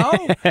thing,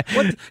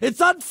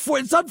 It's not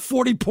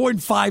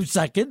 40.5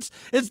 seconds.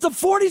 It's the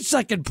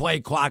 40-second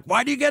play clock.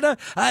 Why do you get an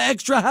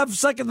extra half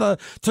second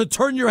to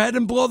turn your head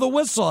and blow the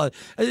whistle?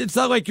 It's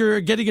not like you're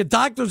getting a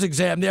doctor's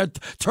exam there.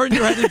 Turn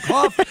your head and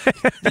cough.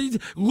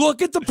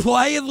 Look at the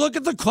play and look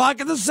at the clock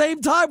at the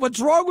same time.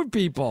 What's wrong with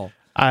people?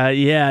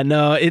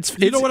 It's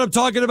you know what I'm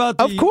talking about?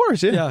 Of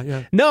course,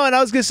 yeah. No, and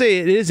I was going to say,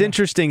 it is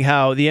interesting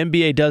how the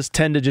NBA does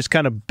tend to just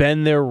kind of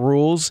bend their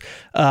rules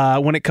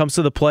when it comes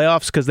to the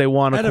playoffs, because they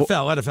want to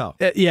NFL. NFL.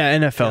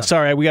 Yeah.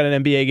 Sorry, we got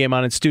an NBA game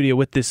on in studio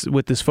with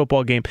this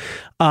football game.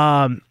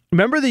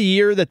 Remember the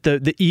year that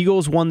the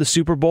Eagles won the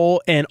Super Bowl,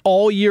 and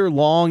all year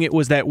long it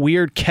was that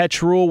weird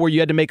catch rule where you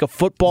had to make a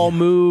football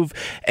move,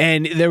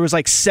 and there was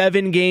like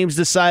 7 games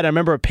decided. I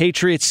remember a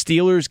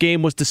Patriots-Steelers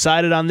game was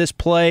decided on this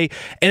play,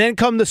 and then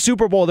come the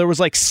Super Bowl, there was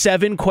like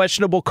 7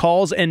 questionable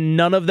calls, and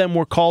none of them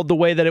were called the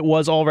way that it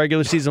was all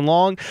regular season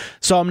long.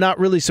 So I'm not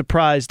really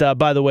surprised,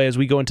 by the way, as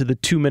we go into the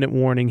 2-minute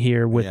warning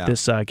here with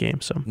this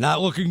game. So not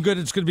looking good.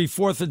 It's going to be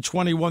 4th and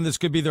 21. This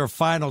could be their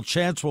final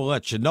chance. We'll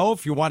let you know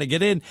if you want to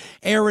get in.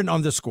 Aaron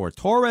 _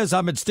 Torres,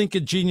 I'm at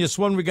Stinking Genius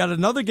 1. We got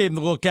another game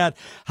to look at.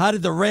 How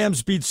did the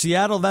Rams beat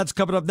Seattle? That's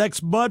coming up next.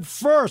 But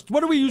first,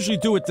 what do we usually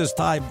do at this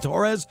time,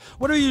 Torres?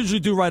 What do we usually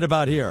do right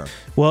about here?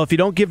 Well, if you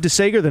don't give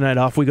DeSager the night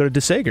off, we go to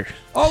DeSager.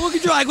 Oh, look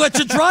at you. I let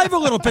you drive a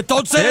little bit.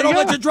 Don't say I don't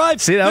let you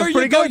drive. See, that was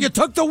pretty good. You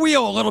took the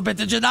wheel a little bit,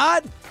 did you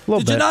not?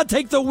 Did you not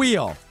take the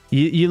wheel?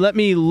 You let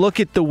me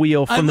look at the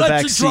wheel from the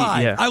back seat.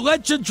 Yeah. I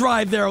let you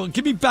drive there.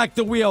 Give me back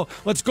the wheel.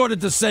 Let's go to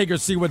DeSager,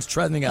 see what's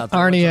trending out there.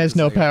 Arnie has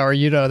no power.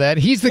 You know that.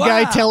 He's the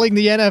guy telling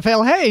the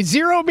NFL, hey,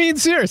 0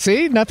 means 0.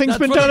 See? Nothing's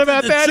been done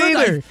about that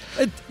either.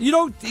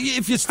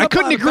 If you step I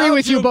couldn't agree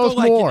with you both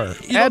more.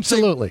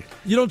 Absolutely.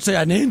 You don't say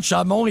an inch.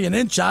 I'm only an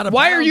inch out of bounds.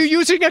 Why are you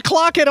using a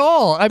clock at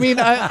all? I mean,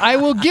 I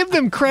will give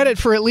them credit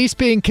for at least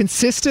being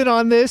consistent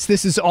on this.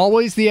 This is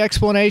always the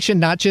explanation,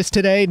 not just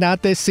today,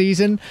 not this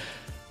season.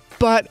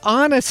 But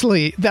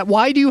honestly,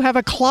 why do you have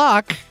a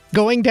clock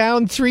going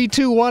down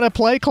 3-2-1, a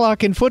play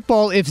clock in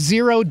football if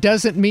 0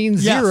 doesn't mean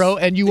 0,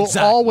 and you will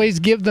always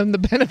give them the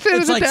benefit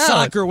of the doubt? It's like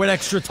soccer with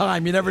extra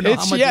time. You never know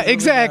how much. Yeah,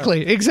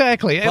 exactly.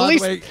 At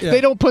least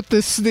they don't put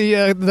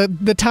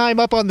the time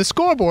up on the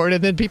scoreboard,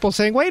 and then people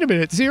saying, "Wait a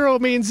minute, 0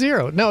 means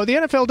 0." No, the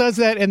NFL does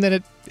that, and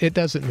then it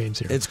doesn't mean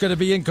 0. It's going to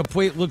be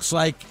incomplete. Looks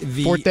like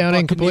the fourth down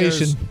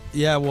incompletion.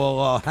 Yeah,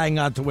 will hang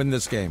on to win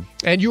this game.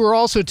 And you were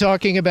also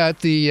talking about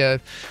the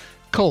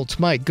Colts.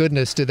 My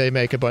goodness, did they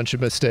make a bunch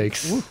of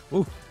mistakes?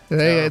 Ooh.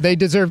 They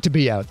deserve to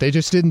be out. They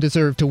just didn't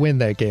deserve to win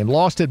that game.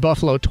 Lost at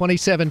Buffalo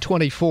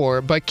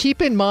 27-24. But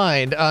keep in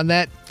mind on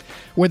that,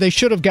 where they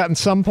should have gotten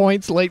some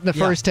points late in the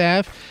first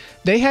half,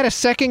 they had a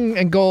 2nd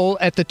and goal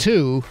at the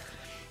 2.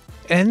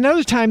 And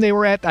another time they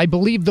were at, I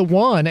believe, the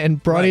 1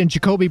 and brought in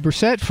Jacoby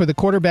Brissett for the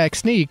quarterback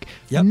sneak.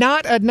 Yep.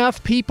 Not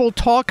enough people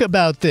talk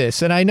about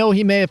this. And I know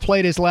he may have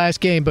played his last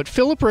game, but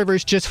Phillip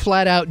Rivers just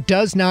flat out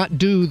does not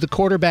do the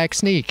quarterback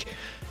sneak.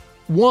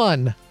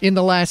 1 in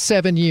the last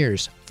 7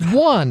 years.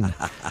 1.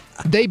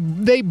 They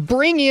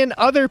bring in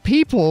other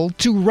people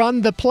to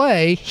run the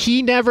play.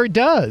 He never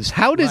does.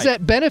 How does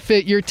that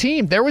benefit your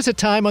team? There was a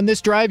time on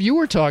this drive you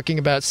were talking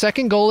about,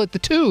 2nd goal at the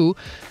 2.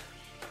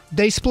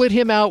 They split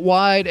him out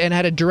wide and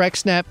had a direct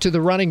snap to the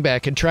running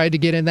back and tried to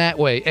get in that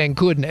way and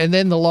couldn't. And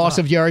then the loss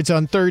of yards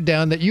on 3rd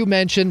down that you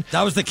mentioned.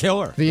 That was the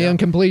killer. The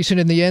incompletion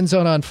in the end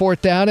zone on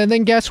 4th down. And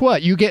then guess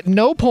what? You get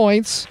no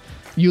points.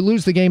 You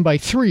lose the game by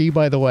 3,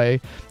 by the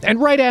way.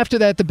 And right after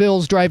that, the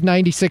Bills drive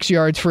 96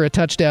 yards for a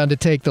touchdown to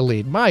take the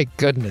lead. My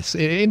goodness.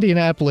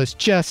 Indianapolis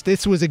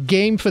this was a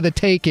game for the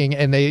taking,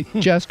 and they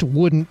just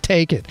wouldn't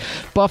take it.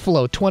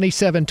 Buffalo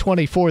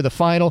 27-24, the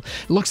final.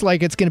 Looks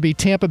like it's going to be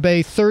Tampa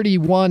Bay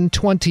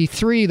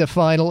 31-23, the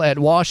final at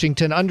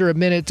Washington. Under a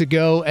minute to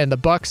go, and the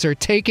Bucs are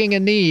taking a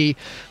knee.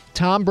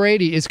 Tom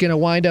Brady is going to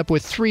wind up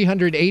with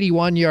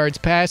 381 yards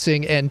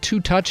passing and 2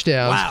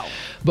 touchdowns. Wow.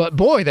 But,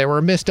 boy, there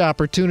were missed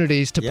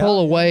opportunities to pull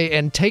away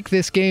and take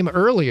this game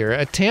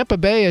earlier. Tampa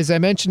Bay, as I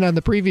mentioned on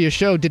the previous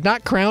show, did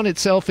not crown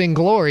itself in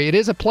glory. It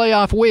is a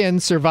playoff win,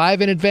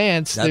 survive in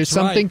advance. There's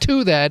something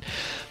to that.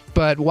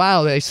 But,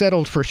 wow, they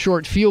settled for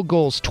short field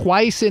goals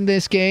twice in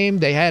this game.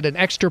 They had an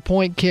extra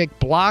point kick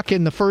block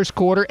in the first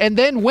quarter and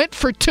then went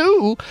for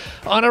 2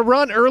 on a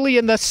run early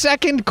in the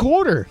second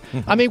quarter.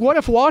 I mean, what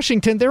if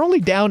Washington, they're only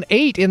down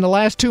 8 in the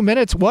last 2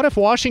 minutes. What if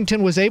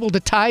Washington was able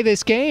to tie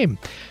this game?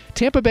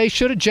 Tampa Bay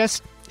should have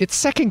just, it's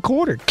second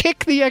quarter,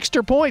 kick the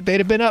extra point. They'd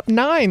have been up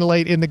 9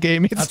 late in the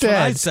game instead. That's what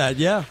I said,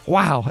 yeah.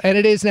 Wow. And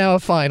it is now a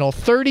final.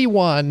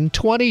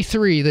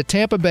 31-23. The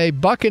Tampa Bay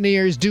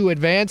Buccaneers do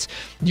advance.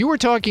 You were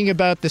talking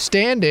about the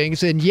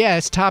standings, and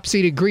yes,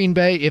 top-seeded Green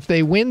Bay, if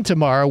they win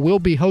tomorrow, will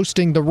be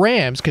hosting the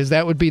Rams, because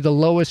that would be the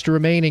lowest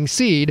remaining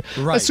seed,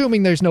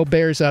 assuming there's no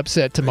Bears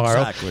upset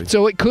tomorrow. Exactly.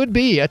 So it could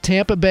be a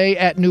Tampa Bay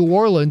at New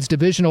Orleans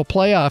divisional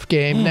playoff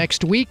game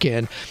next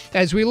weekend.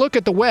 As we look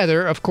at the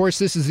weather, of course,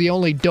 this is the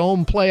only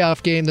dome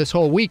playoff game this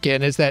whole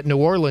weekend, is that New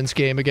Orleans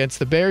game against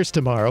the Bears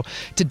tomorrow.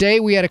 Today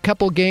we had a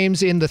couple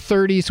games in the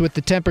 30s with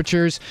the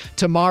temperatures.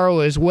 Tomorrow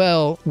as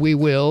well we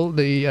will.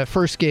 The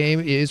first game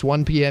is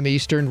 1 p.m.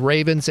 Eastern,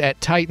 Ravens at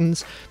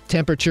Titans,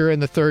 temperature in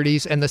the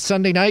 30s. And the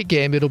Sunday night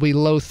game, it'll be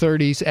low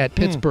 30s at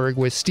Pittsburgh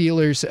with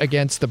Steelers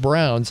against the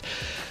Browns.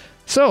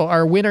 So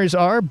our winners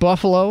are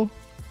Buffalo,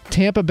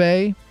 Tampa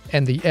Bay,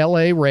 and the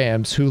L.A.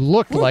 Rams, who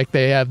look like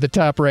they have the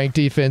top-ranked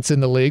defense in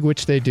the league,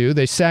 which they do.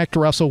 They sacked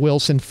Russell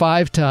Wilson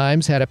 5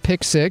 times, had a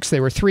pick 6. They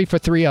were 3 for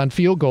 3 on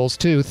field goals,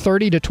 too.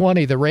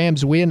 30-20, the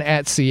Rams win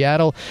at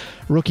Seattle.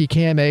 Rookie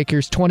Cam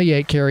Akers,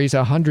 28 carries,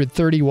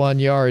 131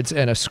 yards,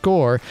 and a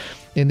score.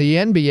 In the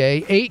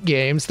NBA, 8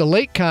 games. The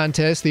late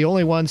contest, the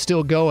only one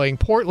still going.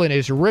 Portland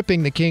is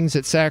ripping the Kings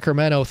at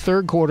Sacramento.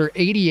 Third quarter,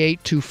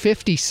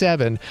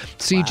 88-57.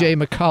 C.J.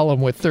 McCollum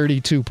with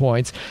 32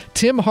 points.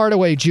 Tim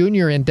Hardaway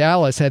Jr. in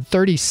Dallas had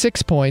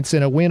 36 points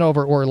in a win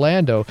over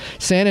Orlando.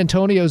 San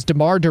Antonio's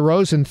DeMar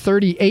DeRozan,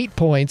 38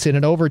 points in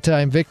an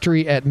overtime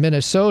victory at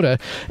Minnesota.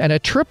 And a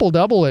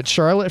triple-double at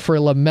Charlotte for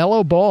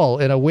LaMelo Ball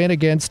in a win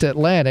against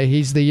Atlanta.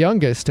 He's the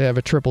youngest to have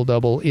a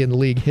triple-double in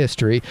league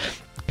history.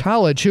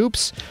 College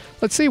hoops.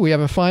 Let's see, we have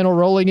a final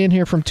rolling in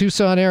here from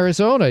Tucson,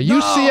 Arizona.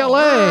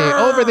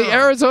 UCLA over the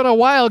Arizona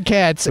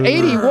Wildcats,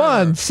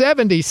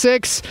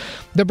 81-76.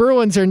 The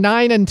Bruins are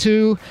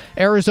 9-2.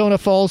 Arizona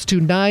falls to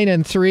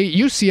 9-3.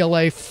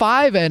 UCLA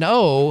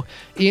 5-0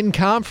 in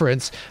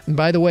conference. And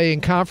by the way,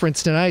 in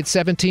conference tonight,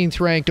 17th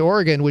ranked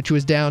Oregon, which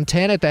was down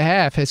 10 at the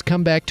half, has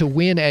come back to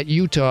win at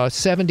Utah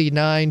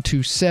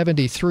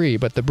 79-73.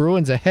 But the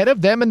Bruins ahead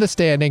of them in the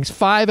standings,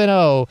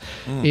 5-0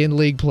 in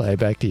league play.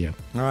 Back to you.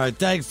 All right,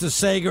 thanks to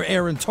Sager,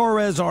 Aaron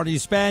Torres, Artie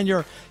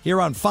Spanier here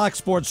on Fox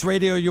Sports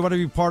Radio. You want to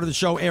be part of the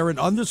show,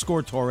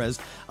 Aaron_Torres.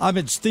 I'm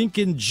at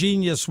Stinking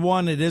Genius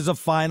 1. It is a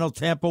final.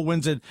 Tampa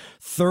wins it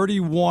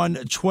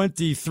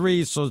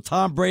 31-23. So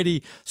Tom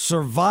Brady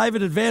survive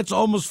and advance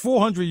almost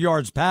 400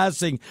 yards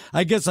passing.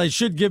 I guess I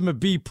should give him a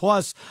B+.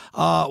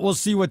 We'll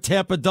see what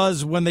Tampa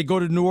does when they go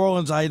to New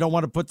Orleans. I don't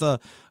want to put the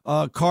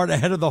cart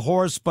ahead of the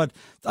horse, but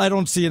I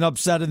don't see an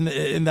upset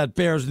in that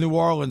Bears-New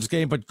Orleans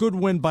game. But good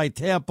win by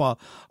Tampa.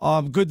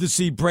 Good to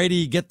see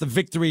Brady get the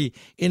victory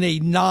in a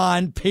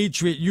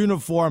non-Patriot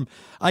uniform.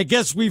 I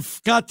guess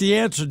we've got the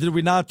answer, did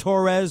we not,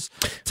 Torres?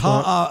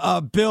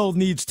 Bill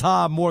needs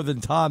Tom more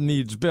than Tom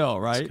needs Bill,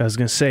 right? I was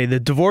going to say, the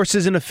divorce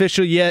isn't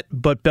official yet,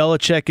 but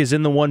Belichick is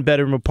in the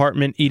one-bedroom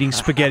apartment eating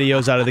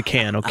SpaghettiOs out of the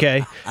can,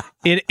 okay?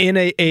 In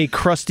a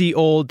crusty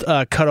old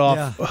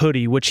cut-off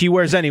hoodie, which he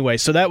wears anyway,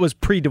 so that was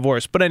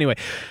pre-divorce. But anyway,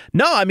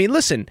 no, I mean,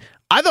 listen,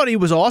 I thought he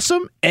was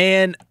awesome,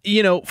 and,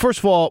 first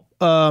of all,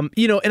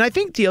 and I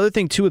think the other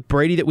thing, too, with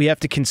Brady that we have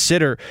to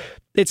consider,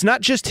 it's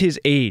not just his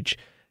age.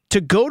 To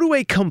go to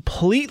a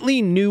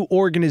completely new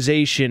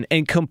organization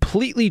and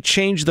completely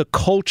change the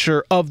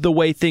culture of the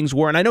way things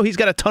were. And I know he's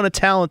got a ton of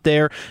talent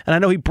there, and I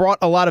know he brought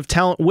a lot of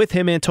talent with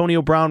him,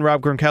 Antonio Brown,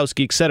 Rob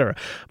Gronkowski, etc.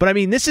 But I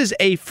mean, this is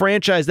a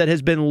franchise that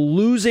has been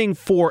losing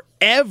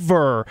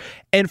forever.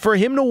 And for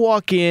him to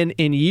walk in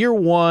year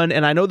one,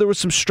 and I know there was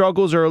some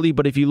struggles early,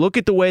 but if you look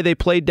at the way they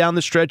played down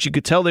the stretch, you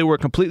could tell they were a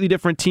completely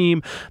different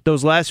team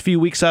those last few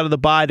weeks out of the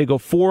bye to go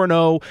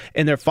 4-0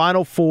 in their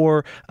final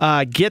four,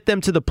 get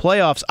them to the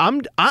playoffs.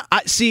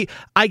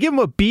 I give him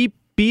a B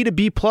to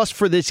B+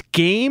 for this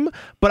game,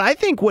 but I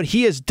think what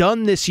he has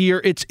done this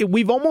year,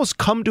 we've almost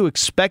come to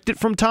expect it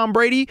from Tom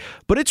Brady,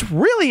 but it's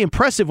really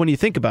impressive when you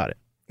think about it.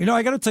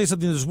 I got to tell you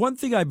something. There's one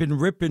thing I've been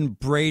ripping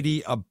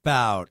Brady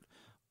about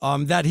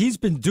that he's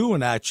been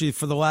doing actually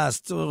for the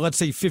last, let's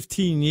say,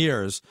 15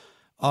 years,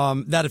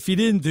 that if he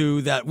didn't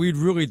do that, we'd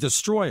really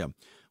destroy him.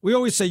 We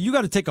always say, you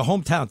got to take a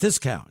hometown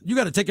discount. You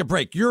got to take a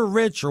break. You're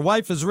rich. Your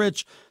wife is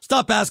rich.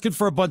 Stop asking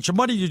for a bunch of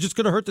money. You're just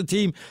going to hurt the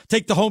team.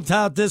 Take the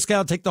hometown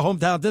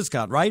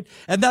discount, right?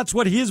 And that's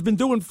what he has been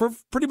doing for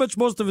pretty much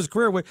most of his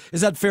career.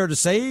 Is that fair to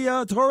say,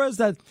 Torres,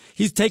 that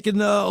he's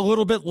taken a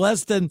little bit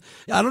less than,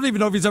 I don't even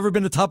know if he's ever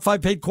been a top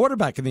 5 paid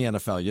quarterback in the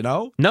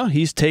NFL, No,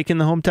 he's taken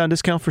the hometown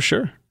discount for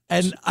sure.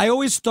 And I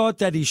always thought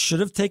that he should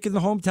have taken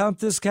the hometown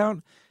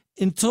discount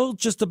until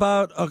just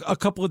about a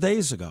couple of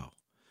days ago.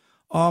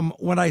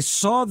 When I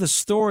saw the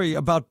story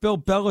about Bill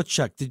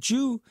Belichick, did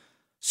you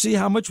see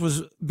how much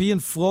was being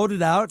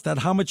floated out, that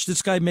how much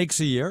this guy makes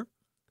a year?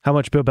 How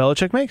much Bill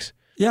Belichick makes?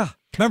 Yeah.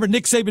 Remember,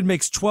 Nick Saban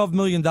makes $12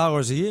 million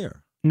a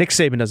year. Nick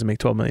Saban doesn't make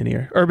 $12 million a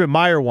year. Urban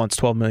Meyer wants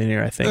 $12 million a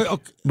year, I think. I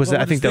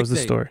think that was the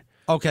story.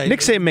 Okay.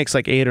 Nick Saban makes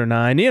like 8 or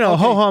 9.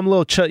 Ho-hum,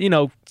 little,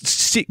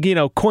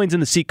 coins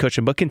in the seat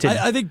cushion, but continue.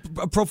 I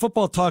think Pro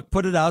Football Talk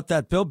put it out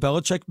that Bill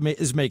Belichick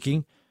is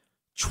making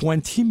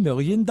 $20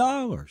 million.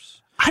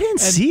 I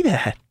didn't see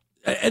that.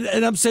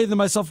 And I'm saying to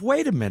myself,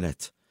 wait a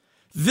minute.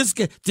 This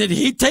guy, did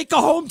he take a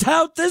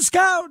hometown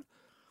discount?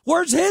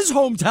 Where's his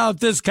hometown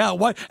discount?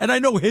 Why? And I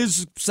know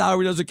his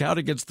salary doesn't count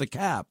against the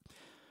cap.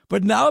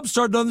 But now I'm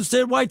starting to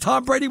understand why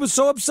Tom Brady was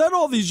so upset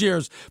all these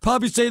years.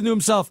 Probably saying to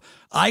himself,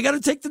 I got to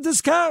take the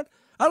discount?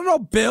 I don't know,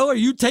 Bill, are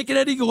you taking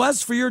any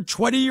less for your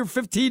 20 or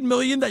 15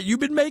 million that you've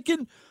been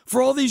making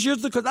for all these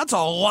years? Because that's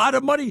a lot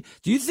of money.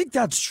 Do you think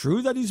that's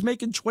true that he's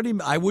making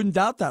 20? I wouldn't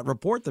doubt that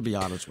report, to be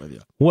honest with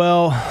you.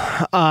 Well,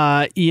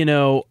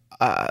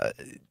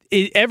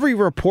 every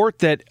report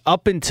that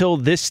up until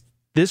this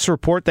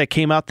report that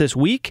came out this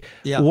week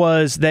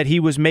was that he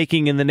was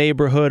making in the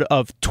neighborhood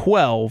of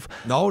 12.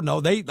 No,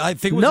 I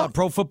think it was on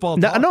Pro Football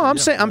Talk. No,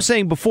 I'm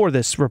saying before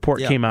this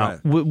report came out,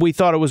 right. We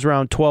thought it was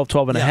around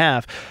 12 and a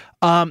half.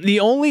 The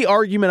only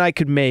argument I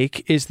could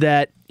make is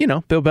that,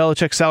 Bill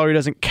Belichick's salary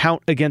doesn't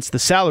count against the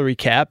salary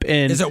cap.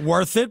 And is it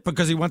worth it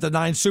because he went to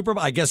 9 Super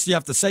Bowls? I guess you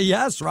have to say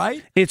yes,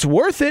 right? It's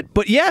worth it,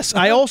 but yes,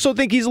 I also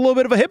think he's a little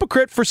bit of a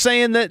hypocrite for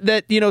saying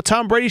that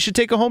Tom Brady should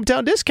take a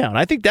hometown discount.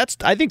 I think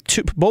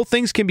both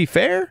things can be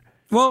fair.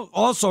 Well,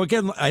 also,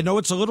 again, I know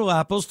it's a little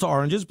apples to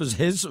oranges because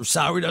his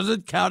salary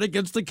doesn't count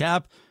against the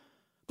cap,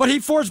 but he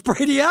forced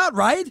Brady out,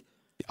 right?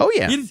 Oh,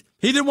 yeah.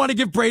 He didn't want to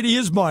give Brady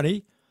his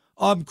money.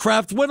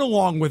 Kraft went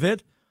along with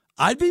it.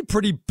 I'd be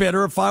pretty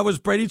bitter if I was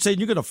Brady saying,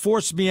 you're going to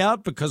force me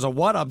out because of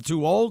what? I'm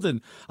too old and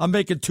I'm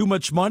making too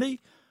much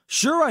money.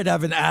 Sure, I'd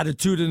have an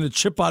attitude and a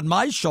chip on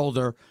my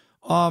shoulder.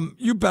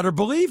 You better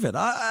believe it.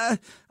 I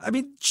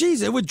mean,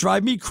 geez, it would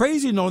drive me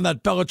crazy knowing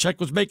that Belichick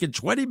was making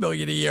 $20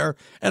 million a year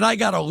and I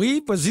got to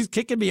leave because he's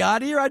kicking me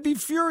out of here. I'd be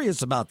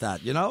furious about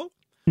that,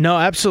 No,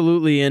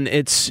 absolutely. And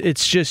it's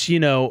just,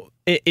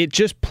 it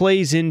just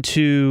plays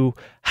into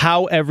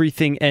how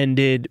everything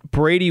ended.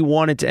 Brady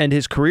wanted to end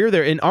his career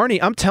there. And Arnie,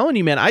 I'm telling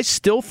you, man, I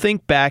still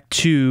think back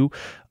to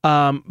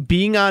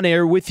being on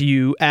air with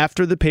you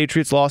after the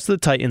Patriots lost to the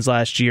Titans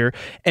last year,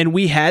 and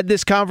we had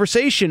this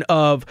conversation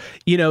of,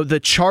 the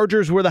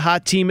Chargers were the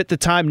hot team at the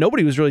time.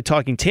 Nobody was really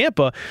talking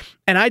Tampa,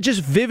 and I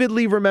just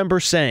vividly remember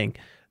saying,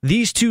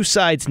 these two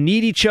sides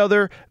need each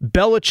other.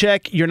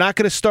 Belichick, you're not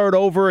going to start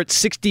over at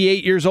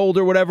 68 years old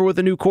or whatever with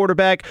a new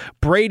quarterback.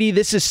 Brady,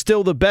 this is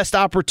still the best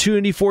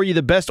opportunity for you,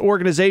 the best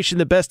organization,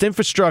 the best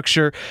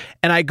infrastructure.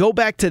 And I go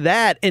back to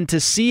that and to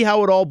see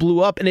how it all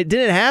blew up, and it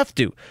didn't have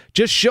to.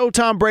 Just show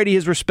Tom Brady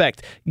his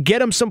respect.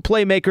 Get him some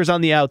playmakers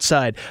on the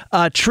outside.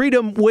 Treat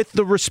him with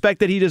the respect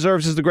that he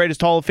deserves as the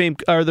greatest Hall of Fame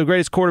or the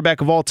greatest quarterback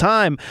of all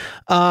time.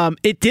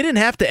 It didn't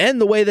have to end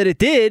the way that it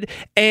did.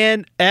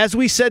 And as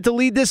we said to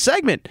lead this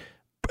segment,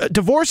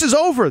 divorce is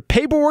over.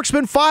 Paperwork's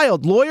been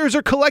filed. Lawyers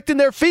are collecting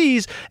their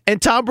fees,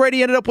 and Tom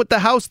Brady ended up with the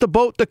house, the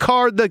boat, the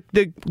car,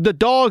 the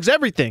dogs,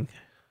 everything.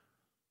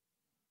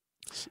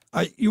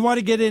 You want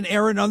to get in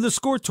Aaron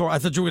 _ Torres? I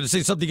thought you were going to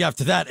say something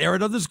after that.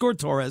 Aaron _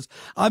 Torres.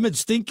 I'm at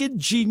Stinking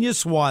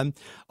Genius 1.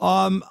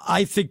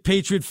 I think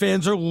Patriot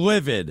fans are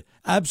livid,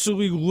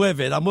 absolutely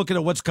livid. I'm looking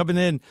at what's coming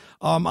in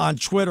on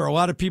Twitter. A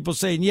lot of people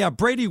saying, yeah,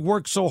 Brady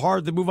worked so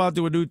hard to move on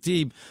to a new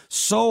team.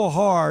 So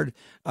hard.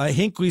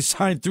 Hinckley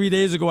signed 3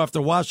 days ago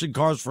after washing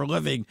cars for a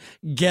living.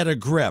 Get a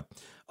grip.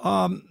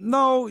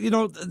 No,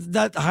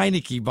 that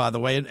Heineke, by the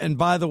way, and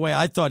by the way,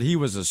 I thought he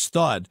was a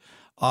stud.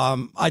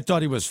 I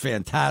thought he was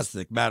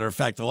fantastic. Matter of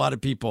fact, a lot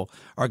of people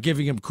are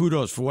giving him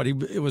kudos for what he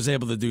was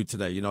able to do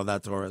today. You know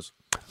that, Torres?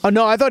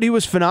 No, I thought he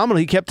was phenomenal.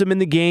 He kept him in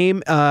the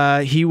game.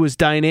 He was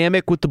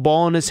dynamic with the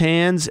ball in his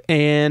hands,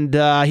 and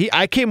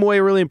I came away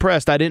really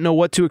impressed. I didn't know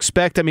what to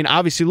expect. I mean,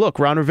 obviously, look,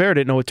 Ron Rivera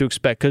didn't know what to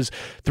expect because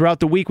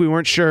throughout the week we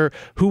weren't sure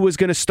who was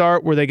going to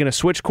start. Were they going to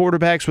switch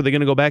quarterbacks? Were they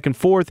going to go back and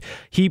forth?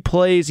 He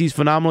plays. He's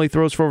phenomenal. He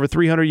throws for over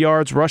 300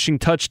 yards, rushing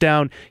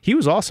touchdown. He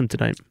was awesome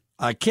tonight.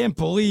 I can't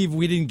believe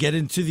we didn't get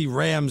into the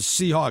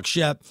Rams-Seahawks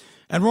yet,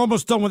 and we're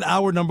almost done with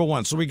hour number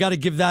one, so we got to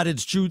give that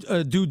its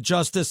due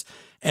justice.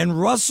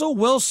 And Russell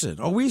Wilson,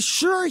 are we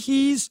sure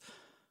he's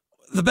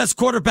the best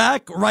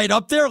quarterback right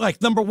up there, like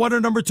number one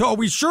or number two? Are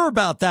we sure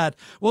about that?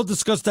 We'll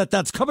discuss that.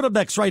 That's coming up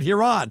next right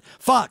here on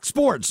Fox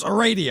Sports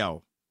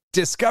Radio.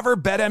 Discover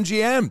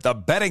BetMGM, the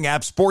betting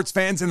app sports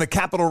fans in the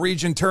capital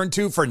region turn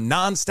to for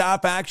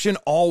nonstop action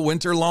all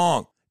winter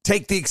long.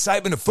 Take the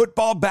excitement of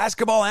football,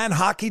 basketball, and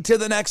hockey to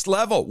the next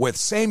level with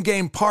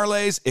same-game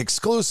parlays,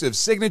 exclusive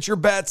signature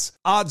bets,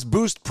 odds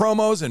boost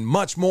promos, and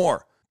much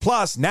more.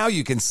 Plus, now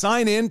you can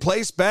sign in,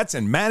 place bets,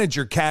 and manage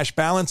your cash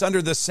balance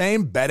under the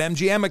same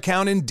BetMGM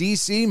account in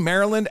D.C.,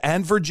 Maryland,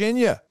 and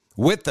Virginia.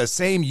 With the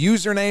same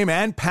username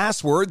and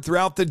password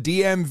throughout the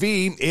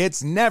DMV,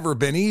 it's never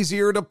been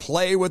easier to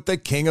play with the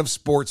king of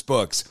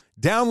sportsbooks.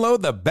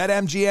 Download the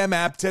BetMGM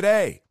app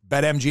today.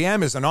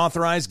 BetMGM is an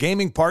authorized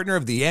gaming partner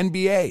of the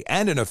NBA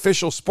and an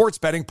official sports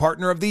betting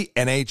partner of the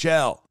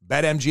NHL.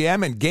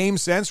 BetMGM and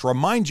GameSense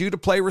remind you to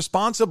play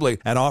responsibly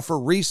and offer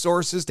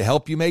resources to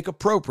help you make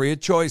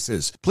appropriate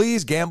choices.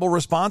 Please gamble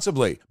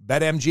responsibly.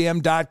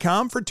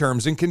 BetMGM.com for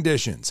terms and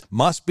conditions.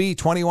 Must be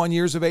 21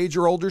 years of age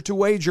or older to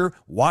wager.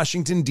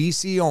 Washington,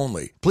 D.C.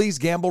 only. Please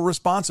gamble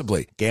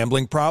responsibly.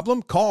 Gambling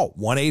problem? Call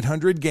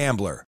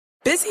 1-800-GAMBLER.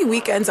 Busy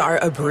weekends are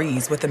a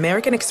breeze with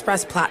American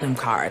Express Platinum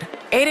Card.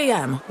 8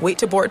 a.m., wait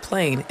to board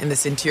plane in the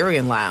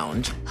Centurion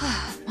Lounge.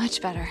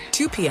 Much better.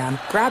 2 p.m.,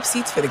 grab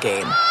seats for the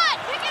game.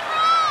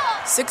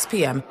 6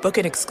 p.m., book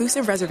an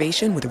exclusive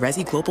reservation with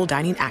Resi Global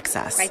Dining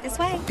Access. Right this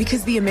way.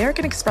 Because the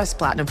American Express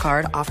Platinum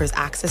Card offers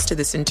access to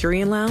the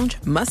Centurion Lounge,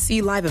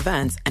 must-see live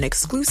events, and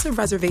exclusive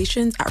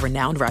reservations at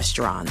renowned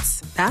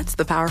restaurants. That's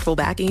the powerful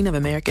backing of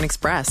American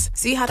Express.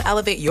 See how to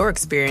elevate your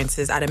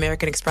experiences at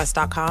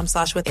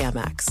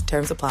americanexpress.com/withAmex.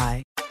 Terms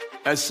apply.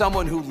 As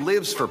someone who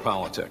lives for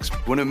politics,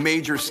 when a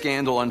major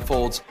scandal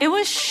unfolds, it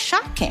was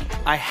shocking.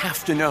 I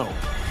have to know,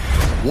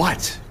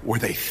 what were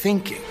they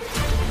thinking?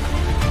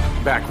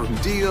 Backroom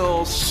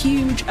deals.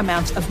 Huge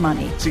amounts of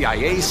money.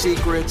 CIA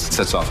secrets.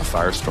 Sets off a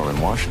firestorm in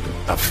Washington.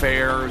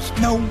 Affairs.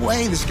 No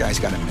way this guy's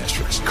got a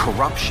mistress.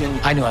 Corruption.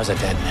 I knew I was a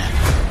dead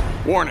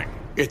man. Warning,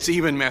 it's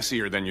even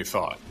messier than you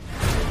thought.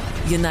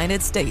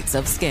 United States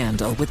of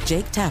Scandal with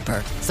Jake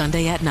Tapper,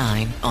 Sunday at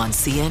 9 on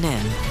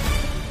CNN.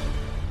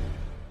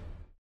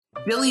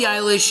 Billie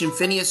Eilish and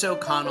Phineas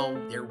O'Connell,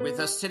 they're with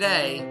us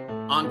today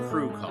on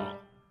Crew Call.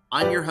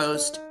 I'm your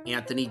host,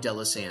 Anthony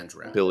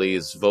D'Alessandro.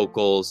 Billie's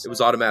vocals, it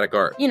was automatic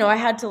art. You know, I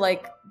had to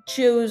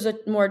choose a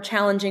more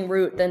challenging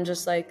route than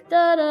just da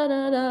da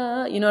da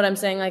da. You know what I'm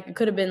saying? It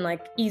could have been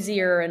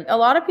easier. And a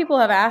lot of people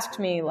have asked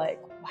me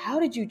how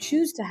did you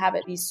choose to have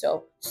it be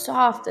so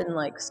soft and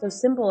so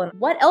simple? And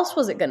what else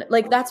was it gonna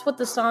that's what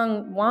the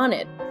song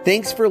wanted.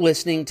 Thanks for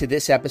listening to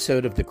this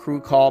episode of the Crew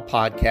Call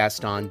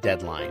podcast on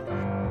Deadline.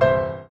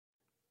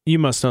 You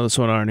must know this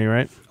one, Arnie,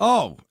 right?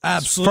 Oh,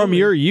 absolutely. From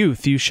your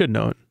youth, you should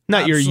know it.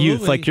 Not absolutely. Your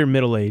youth, your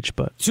middle age,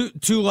 but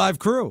two Live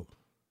Crew.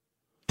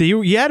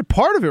 You had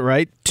part of it,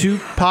 right?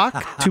 Tupac.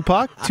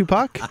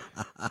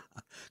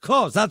 Close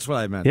close. That's what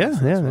I meant.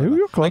 Yeah,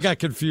 you were close. I got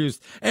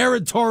confused.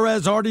 Aaron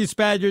Torres, Artie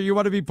Spanier, you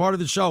want to be part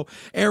of the show.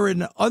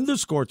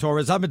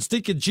 Aaron_Torres. I'm in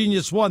Stinking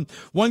Genius 1.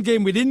 One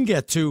game we didn't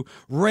get to,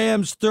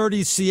 Rams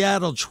 30,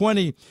 Seattle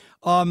 20.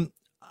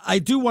 I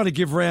do want to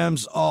give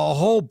Rams a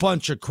whole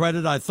bunch of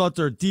credit. I thought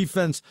their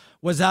defense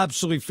was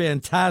absolutely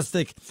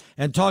fantastic.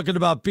 And talking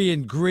about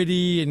being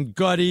gritty and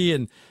gutty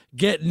and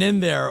getting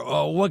in there,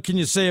 what can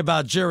you say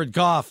about Jared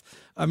Goff?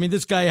 I mean,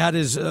 this guy had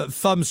his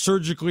thumb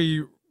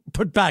surgically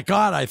put back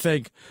on, I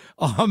think.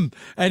 And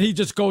he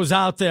just goes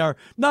out there.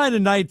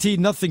 9-19,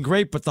 nothing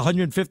great, but the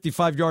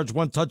 155 yards,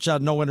 1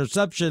 touchdown, no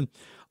interception.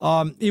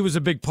 He was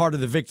a big part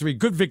of the victory.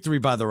 Good victory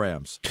by the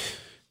Rams.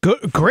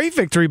 Great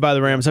victory by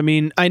the Rams. I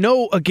mean, I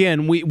know,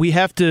 again, we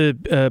have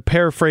to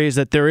paraphrase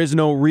that there is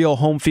no real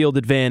home field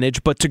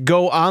advantage, but to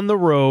go on the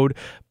road,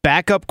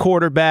 backup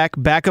quarterback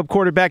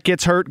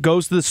gets hurt,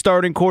 goes to the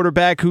starting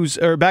quarterback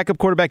backup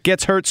quarterback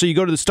gets hurt, so you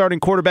go to the starting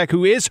quarterback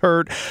who is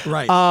hurt.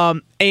 Right.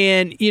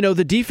 And,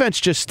 the defense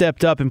just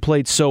stepped up and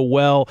played so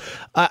well.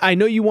 I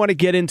know you want to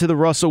get into the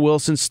Russell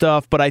Wilson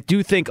stuff, but I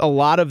do think a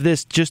lot of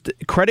this, just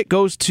credit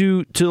goes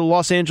to the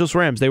Los Angeles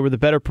Rams. They were the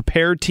better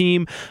prepared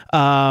team.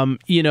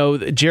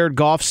 Jared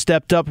Goff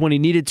stepped up when he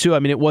needed to. I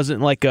mean, it wasn't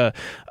like a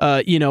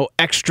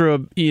extra,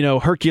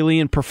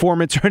 Herculean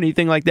performance or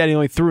anything like that. He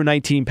only threw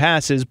 19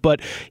 passes, but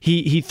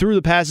he threw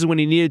the passes when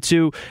he needed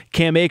to.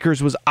 Cam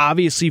Akers was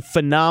obviously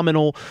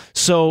phenomenal.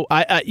 So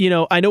I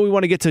know we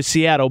want to get to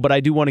Seattle, but I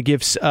do want to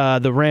give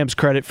the Rams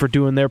credit for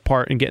doing their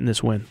part in getting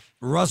this win.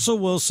 Russell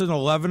Wilson,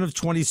 11 of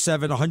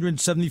 27,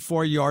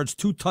 174 yards,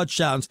 2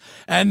 touchdowns,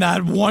 and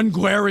that one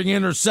glaring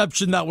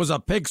interception that was a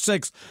pick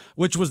six,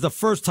 which was the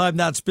first time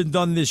that's been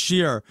done this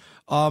year,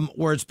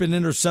 where it's been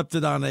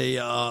intercepted on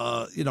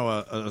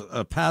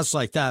a pass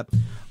like that.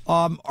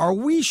 Are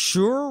we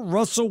sure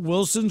Russell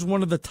Wilson's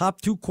one of the top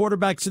 2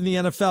 quarterbacks in the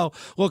NFL?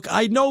 Look,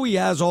 I know he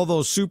has all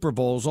those Super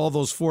Bowls, all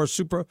those 4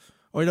 Super.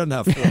 Oh, he doesn't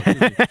have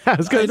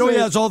 4. I know he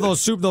has all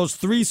those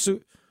 3.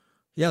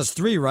 He has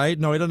 3, right?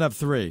 No, he doesn't have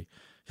 3.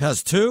 He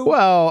has 2?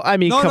 Well, I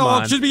mean, come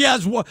on. Excuse me, he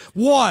has 1.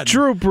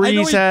 Drew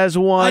Brees has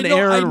 1.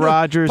 Aaron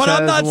Rodgers has 1.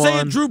 But I'm not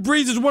saying Drew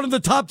Brees is one of the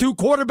top 2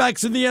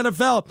 quarterbacks in the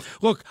NFL.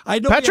 Look, I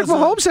know Patrick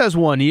Mahomes has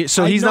 1,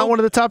 so he's not one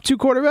of the top 2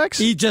 quarterbacks?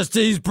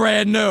 He's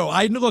brand new.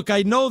 I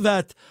know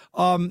that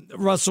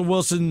Russell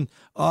Wilson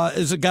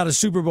has got a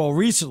Super Bowl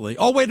recently.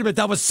 Oh, wait a minute.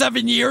 That was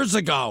 7 years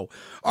ago.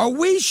 Are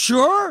we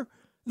sure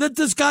that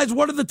this guy's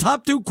one of the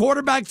top 2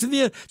 quarterbacks in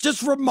the...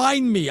 Just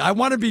remind me. I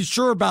want to be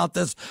sure about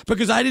this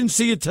because I didn't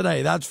see it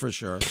today. That's for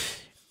sure.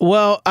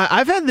 Well,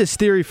 I've had this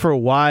theory for a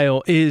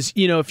while is,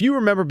 if you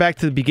remember back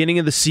to the beginning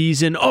of the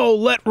season,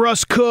 let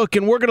Russ cook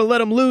and we're going to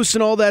let him loose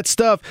and all that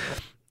stuff.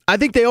 I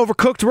think they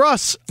overcooked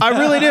Russ. I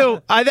really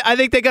do. I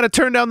think they got to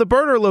turn down the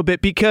burner a little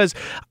bit because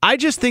I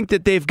just think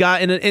that they've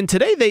got, and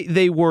today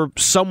they were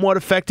somewhat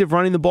effective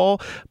running the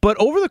ball, but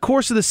over the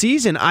course of the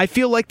season, I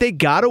feel like they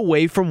got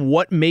away from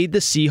what made the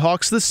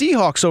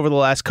Seahawks over the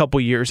last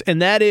couple years,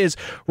 and that is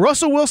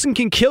Russell Wilson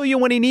can kill you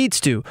when he needs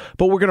to,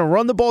 but we're going to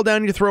run the ball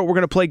down your throat. We're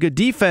going to play good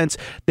defense.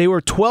 They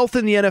were 12th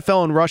in the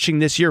NFL in rushing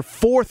this year,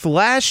 4th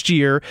last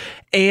year,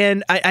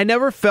 and I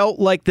never felt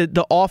like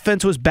the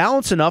offense was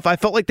balanced enough. I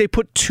felt like they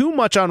put too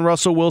much on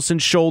Russell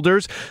Wilson's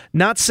shoulders.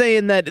 Not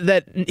saying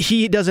that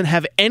he doesn't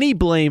have any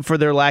blame for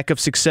their lack of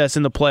success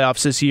in the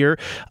playoffs this year,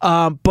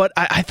 but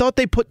I thought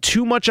they put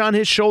too much on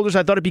his shoulders.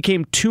 I thought it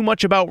became too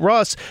much about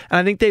Russ, and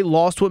I think they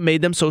lost what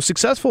made them so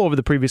successful over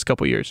the previous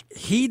couple years.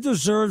 He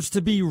deserves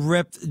to be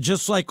ripped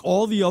just like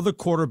all the other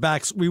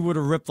quarterbacks we would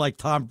have ripped, like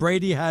Tom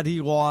Brady had he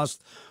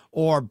lost,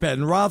 or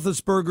Ben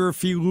Roethlisberger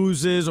if he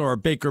loses, or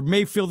Baker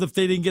Mayfield if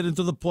they didn't get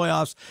into the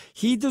playoffs.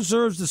 He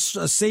deserves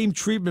the same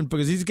treatment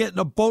because he's getting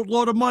a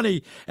boatload of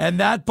money, and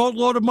that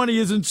boatload of money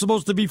isn't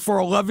supposed to be for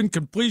 11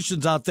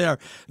 completions out there.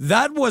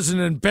 That was an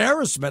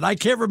embarrassment. I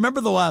can't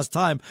remember the last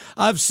time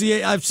I've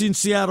seen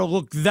Seattle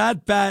look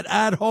that bad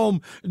at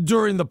home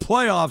during the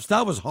playoffs.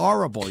 That was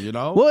horrible,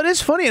 Well, it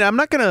is funny, and I'm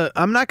not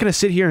gonna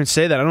sit here and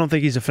say that I don't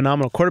think he's a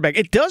phenomenal quarterback.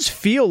 It does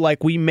feel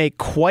like we make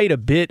quite a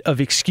bit of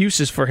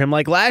excuses for him.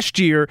 Like last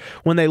year,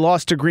 when they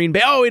lost to Green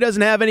Bay, he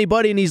doesn't have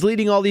anybody and he's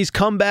leading all these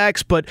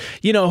comebacks, but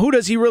who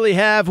does he really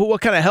have? What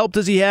kind of help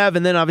does he have?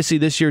 And then obviously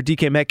this year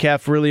DK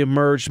Metcalf really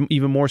emerged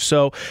even more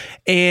so.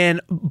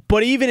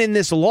 But even in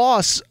this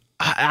loss,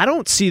 I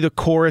don't see the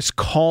chorus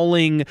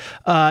calling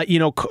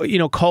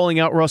calling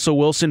out Russell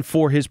Wilson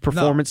for his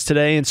performance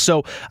today. And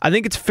so I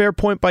think it's a fair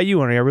point by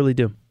you, Henry. I really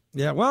do.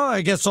 Yeah, well,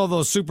 I guess all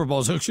those Super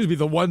Bowls,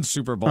 the one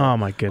Super Bowl. Oh,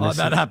 my goodness.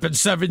 That happened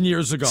 7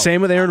 years ago.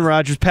 Same with Aaron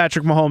Rodgers,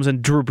 Patrick Mahomes,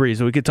 and Drew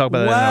Brees. We could talk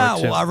about that in an hour,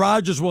 too. Wow,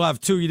 Rodgers will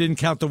have 2. You didn't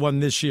count the one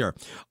this year.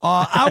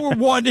 Hour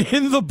 1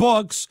 in the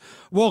books.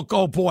 Well,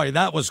 oh, boy,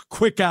 that was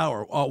quick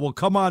hour. We'll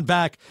come on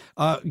back,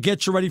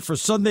 get you ready for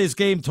Sunday's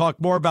game, talk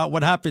more about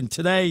what happened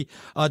today.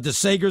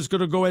 DeSager's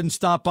going to go ahead and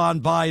stop on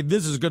by.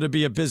 This is going to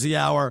be a busy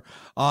hour.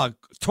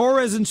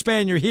 Torres and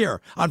Spanier here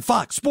on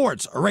Fox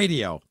Sports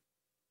Radio.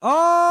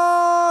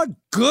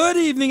 Good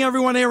evening,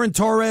 everyone. Aaron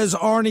Torres,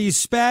 Arnie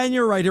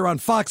Spanier, right here on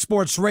Fox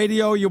Sports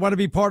Radio. You want to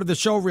be part of the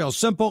show? Real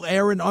simple.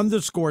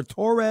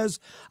 Aaron_Torres.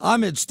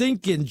 I'm at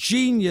Stinkin'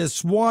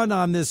 Genius 1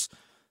 on this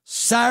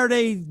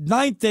Saturday,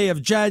 9th day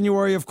of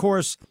January, of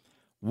course.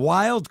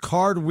 Wild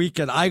card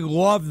weekend. I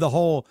love the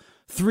whole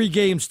 3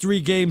 games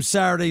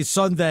Saturday,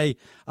 Sunday.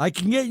 I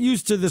can get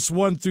used to this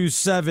 1 through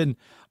 7.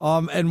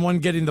 And one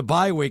getting the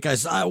bye week.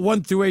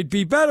 1 through 8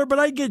 be better, but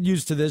I get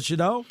used to this, you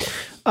know.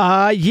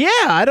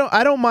 Yeah, I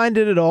don't mind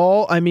it at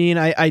all. I mean,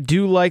 I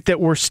do like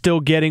that we're still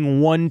getting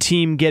one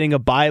team getting a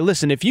bye.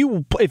 Listen, if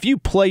you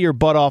play your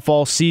butt off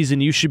all season,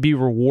 you should be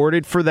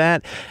rewarded for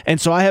that. And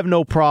so I have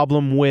no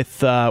problem with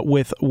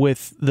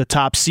the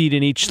top seed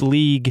in each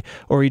league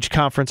or each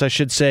conference, I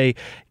should say,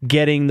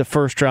 getting the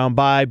first round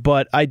bye.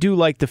 But I do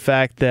like the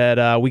fact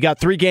that we got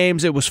 3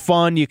 games. It was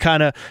fun. You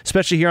kind of,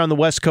 especially here on the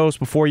West Coast,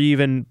 before you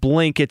even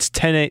blink, it's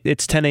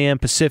 10 a.m.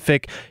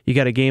 Pacific. You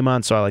got a game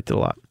on, so I liked it a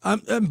lot.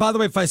 And by the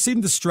way, if I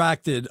seem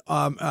distracted,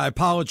 I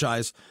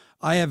apologize.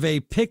 I have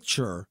a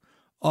picture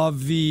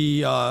of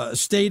the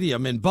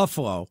stadium in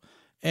Buffalo,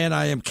 and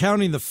I am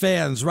counting the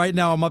fans. Right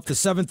now, I'm up to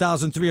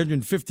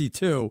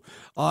 7,352.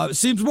 It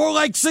seems more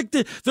like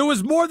 60. There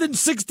was more than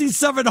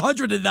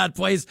 6,700 in that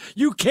place.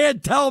 You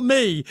can't tell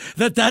me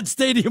that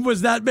stadium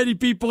was that many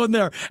people in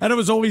there, and it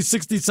was only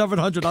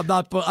 6,700. I'm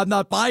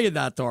not buying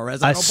that,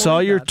 Torres. I saw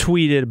your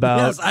tweet about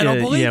yes, I don't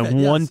believe it.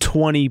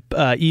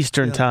 1:20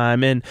 Eastern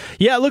time, and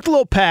yeah, it looked a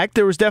little packed.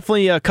 There was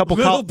definitely a couple.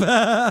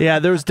 Yeah,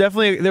 there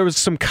was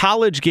some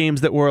college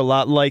games that were a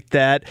lot like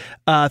that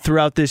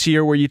throughout this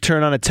year, where you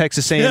turn on a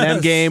Texas A&M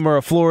game or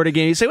a Florida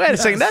game. You say, wait a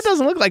second, that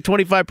doesn't look like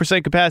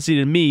 25% capacity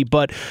to me.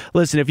 But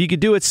listen, if you could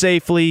do it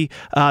safely,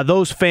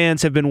 those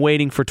fans have been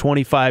waiting for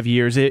 25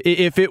 years.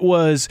 If it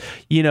was,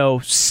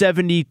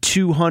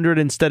 7,200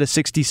 instead of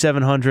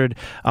 6,700,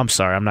 I'm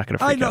sorry, I'm not going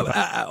to freak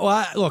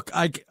out. Look,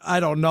 I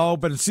don't know,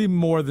 but it seemed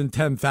more than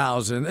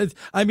 10,000.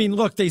 I mean,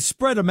 look, they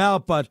spread them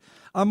out, but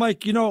I'm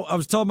like, I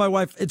was telling my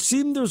wife, it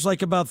seemed there's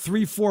like about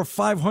 300, 400,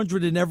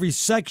 500 in every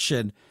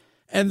section.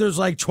 And there's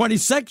like 20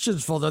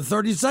 sections full, there's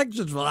 30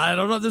 sections full. I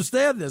don't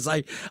understand this.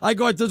 I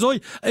go,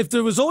 if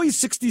there was only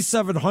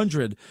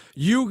 6,700,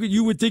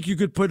 you would think you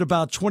could put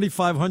about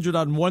 2,500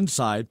 on one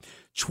side,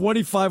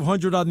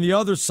 2,500 on the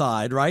other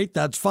side, right?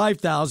 That's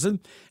 5,000,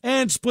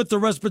 and split the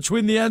rest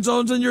between the end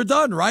zones, and you're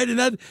done, right?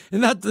 And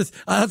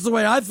that's the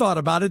way I thought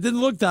about it. It didn't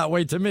look that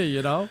way to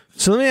me,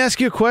 So let me ask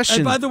you a question.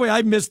 And by the way,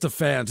 I missed the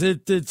fans.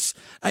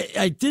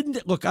 I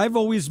didn't look. I've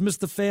always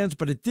missed the fans,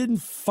 but it didn't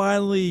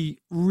finally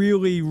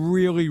really,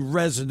 really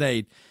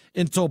resonate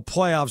until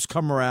playoffs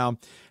come around.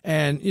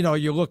 And,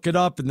 you look it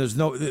up and there's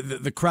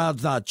the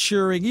crowd's not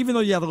cheering, even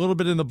though you had a little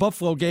bit in the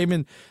Buffalo game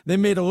and they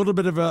made a little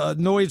bit of a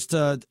noise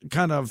to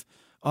kind of,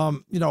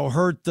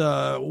 hurt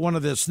one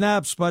of the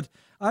snaps. But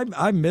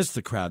I miss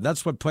the crowd.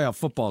 That's what playoff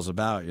football is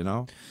about,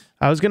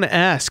 I was going to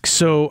ask,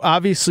 so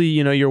obviously,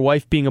 your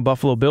wife being a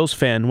Buffalo Bills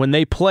fan, when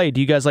they play, do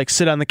you guys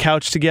sit on the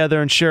couch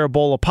together and share a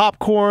bowl of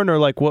popcorn, or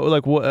what,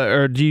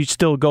 or do you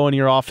still go in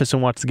your office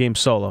and watch the game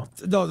solo?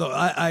 No,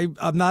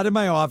 I'm not in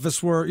my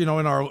office. We're, in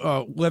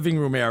our living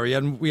room area,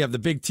 and we have the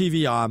big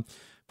TV on,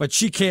 but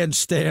she can't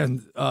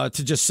stand to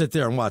just sit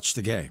there and watch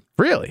the game.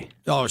 Really?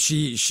 Oh, it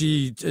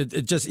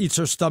just eats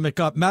her stomach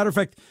up. Matter of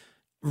fact,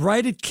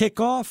 right at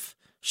kickoff,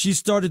 she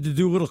started to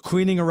do a little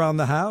cleaning around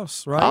the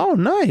house, right? Oh,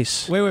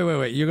 nice. Wait.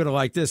 You're going to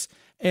like this.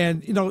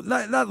 And,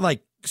 not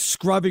like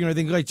scrubbing or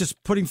anything, like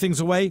just putting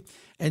things away.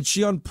 And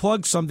she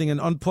unplugged something and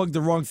unplugged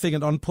the wrong thing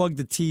and unplugged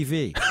the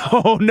TV.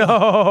 Oh, no.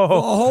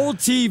 The whole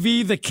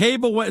TV, the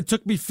cable went. It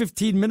took me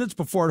 15 minutes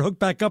before it hooked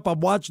back up. I'm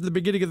watching the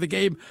beginning of the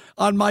game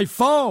on my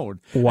phone.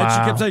 Wow. And she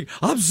kept saying,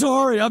 I'm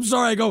sorry.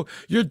 I go,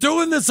 you're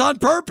doing this on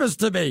purpose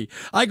to me.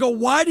 I go,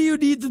 why do you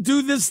need to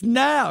do this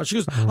now? She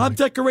goes, I'm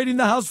decorating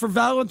the house for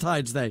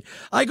Valentine's Day.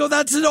 I go,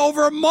 that's in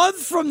over a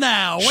month from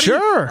now.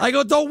 Sure. I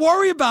go, don't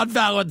worry about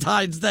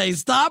Valentine's Day.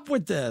 Stop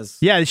with this.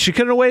 Yeah, she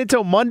couldn't have waited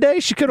until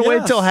Monday. She could have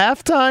waited until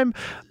halftime.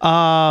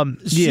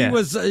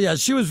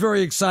 She was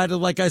very excited.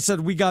 Like I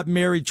said, we got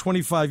married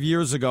 25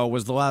 years ago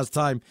was the last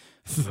time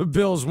the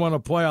Bills won a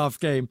playoff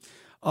game.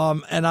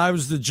 And I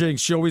was the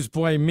jinx. She always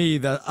blamed me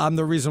that I'm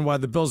the reason why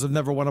the Bills have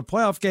never won a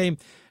playoff game.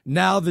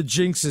 Now the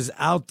jinx is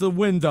out the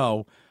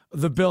window.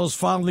 The Bills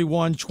finally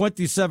won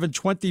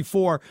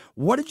 27-24.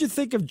 What did you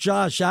think of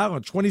Josh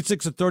Allen?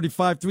 26 of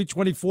 35,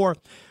 324.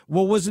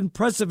 What was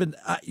impressive, and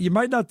you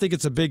might not think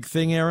it's a big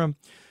thing, Aaron,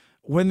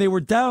 when they were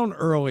down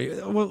early,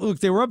 well, look,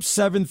 they were up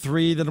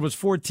 7-3, then it was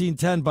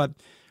 14-10, but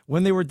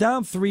when they were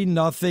down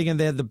 3-0 and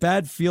they had the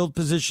bad field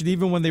position,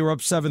 even when they were up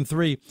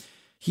 7-3,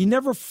 he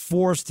never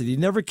forced it. He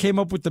never came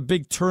up with the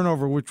big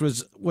turnover, which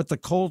was what the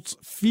Colts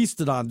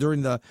feasted on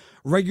during the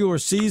regular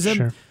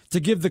season to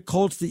give the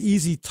Colts the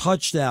easy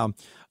touchdown.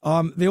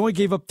 They only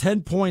gave up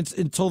 10 points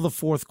until the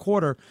fourth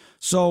quarter.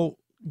 So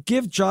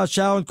give Josh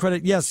Allen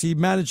credit. Yes, he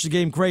managed the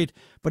game great,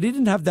 but he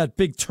didn't have that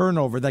big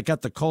turnover that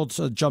got the Colts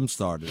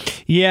jump-started.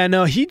 Yeah,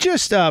 no, he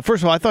just,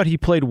 first of all, I thought he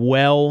played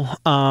well.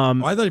 I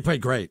thought he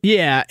played great.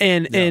 Yeah,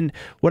 and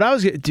what I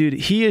was, dude,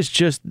 he is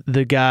just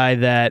the guy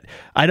that,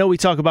 I know we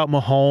talk about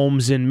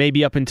Mahomes, and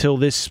maybe up until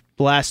this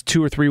last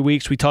 2 or 3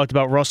 weeks, we talked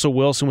about Russell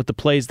Wilson with the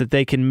plays that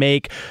they can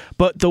make,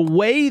 but the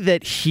way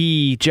that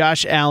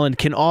Josh Allen,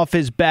 can off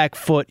his back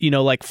foot,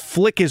 like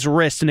flick his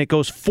wrist and it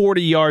goes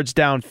 40 yards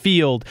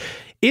downfield,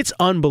 it's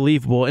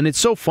unbelievable. And it's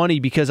so funny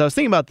because I was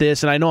thinking about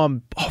this, and I know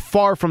I'm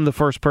far from the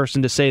first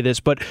person to say this,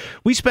 but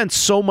we spent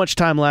so much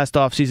time last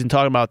offseason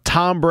talking about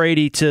Tom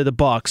Brady to the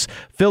Bucs,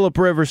 Phillip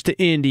Rivers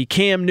to Indy,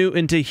 Cam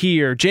Newton to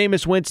here,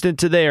 Jameis Winston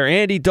to there,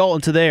 Andy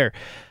Dalton to there.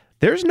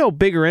 There's no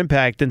bigger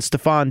impact than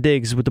Stephon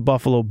Diggs with the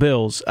Buffalo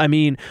Bills. I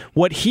mean,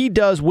 what he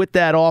does with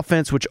that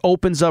offense, which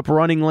opens up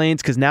running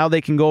lanes because now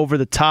they can go over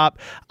the top.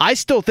 I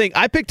still think,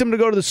 I picked them to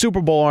go to the Super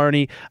Bowl,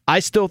 Arnie.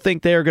 I still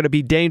think they are going to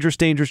be dangerous,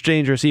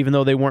 even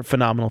though they weren't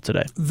phenomenal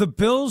today. The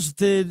Bills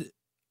did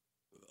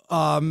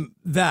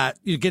that,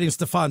 getting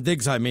Stephon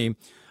Diggs,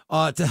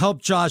 to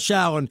help Josh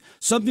Allen,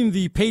 something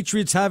the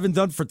Patriots haven't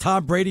done for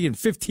Tom Brady in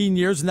 15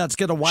 years, and that's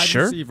get a wide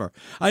receiver.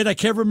 I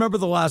can't remember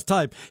the last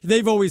time.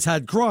 They've always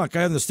had Gronk.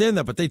 I understand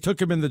that, but they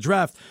took him in the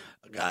draft.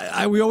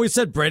 We always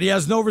said Brady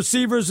has no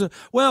receivers.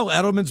 Well,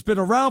 Edelman's been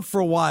around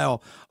for a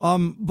while,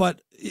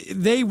 but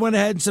they went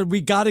ahead and said, we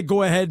got to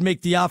go ahead and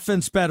make the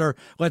offense better.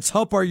 Let's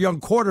help our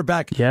young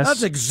quarterback. Yes.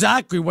 That's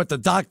exactly what the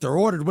doctor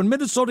ordered. When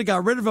Minnesota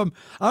got rid of him,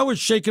 I was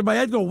shaking my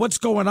head going, what's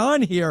going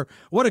on here?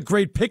 What a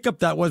great pickup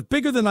that was.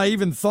 Bigger than I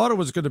even thought it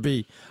was going to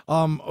be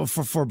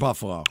for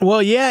Buffalo.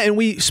 Well, yeah, and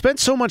we spent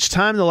so much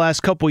time the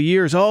last couple of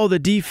years. Oh, the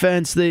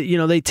defense,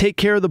 they take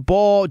care of the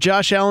ball.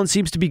 Josh Allen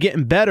seems to be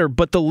getting better.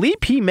 But the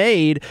leap he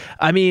made,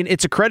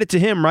 it's a credit to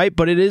him, right?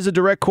 But it is a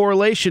direct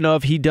correlation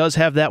of he does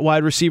have that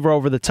wide receiver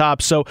over the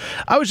top. So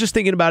I was just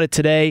thinking about it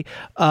today.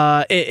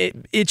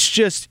 It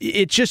just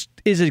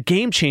is a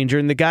game changer,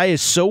 and the guy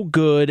is so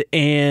good,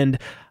 and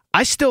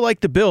I still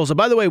like the Bills. And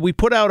by the way, we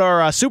put out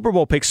our Super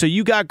Bowl picks, so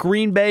you got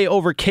Green Bay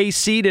over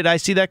KC. Did I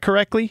see that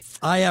correctly?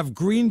 I have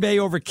Green Bay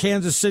over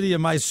Kansas City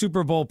in my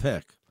Super Bowl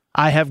pick.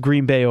 I have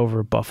Green Bay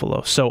over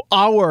Buffalo. So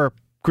our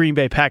Green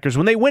Bay Packers,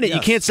 when they win it, yes.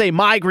 You can't say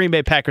my Green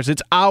Bay Packers.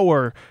 It's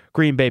our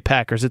Green Bay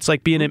Packers. It's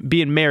like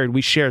being married.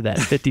 We share that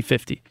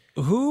 50-50.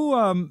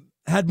 Who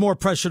had more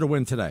pressure to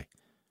win today?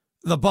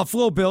 The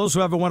Buffalo Bills, who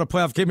haven't won a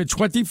playoff game in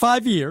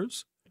 25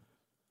 years,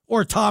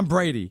 or Tom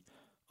Brady?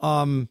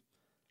 And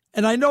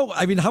I know,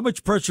 how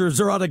much pressure is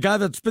there on a guy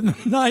that's been in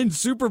 9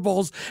 Super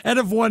Bowls and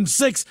have won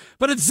 6?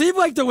 But it seemed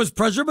like there was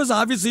pressure, because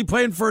obviously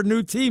playing for a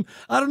new team.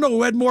 I don't know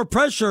who had more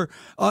pressure.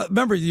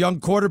 Remember, the young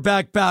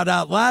quarterback bowed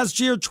out last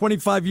year,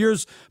 25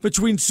 years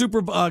between since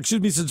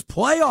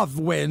playoff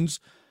wins.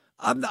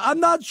 I'm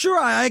not sure.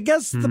 I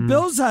guess the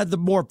Bills had the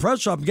more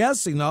pressure, I'm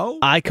guessing, no?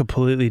 I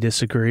completely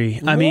disagree.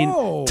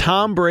 Whoa.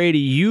 Tom Brady,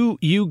 you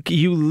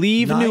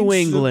leave 9 New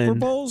England. Super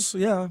Bowls?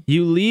 Yeah.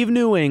 You leave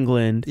New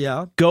England.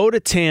 Yeah. Go to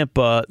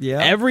Tampa. Yeah.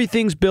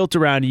 Everything's built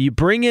around you. You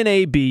bring in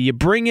AB. You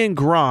bring in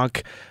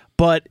Gronk.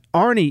 But,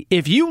 Arnie,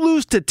 if you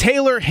lose to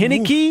Taylor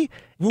Heineke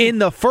in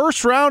the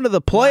first round of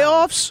the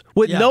playoffs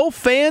with no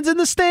fans in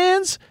the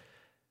stands,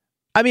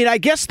 I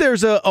guess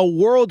there's a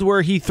world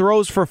where he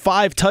throws for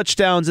 5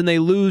 touchdowns and they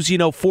lose,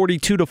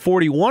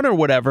 42-41 or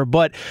whatever.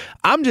 But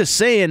I'm just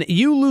saying,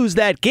 you lose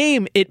that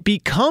game, it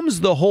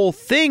becomes the whole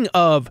thing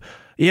of,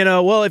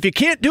 well, if you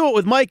can't do it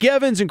with Mike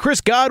Evans and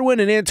Chris Godwin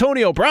and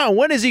Antonio Brown,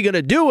 when is he going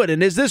to do it?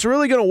 And is this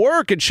really going to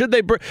work? And should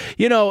they,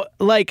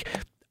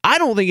 I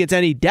don't think it's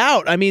any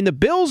doubt. The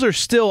Bills are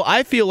still,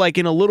 I feel like,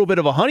 in a little bit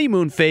of a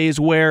honeymoon phase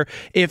where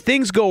if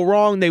things go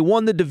wrong, they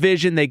won the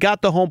division, they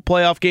got the home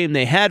playoff game,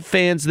 they had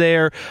fans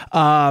there.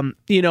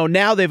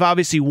 Now they've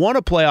obviously won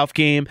a playoff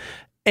game,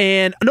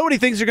 and nobody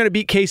thinks they're going to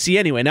beat KC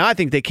anyway. Now I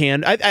think they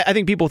can. I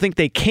think people think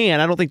they can.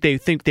 I don't think they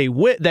think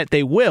that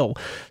they will.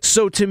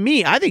 So to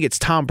me, I think it's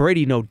Tom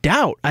Brady, no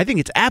doubt. I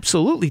think it's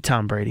absolutely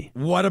Tom Brady.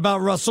 What about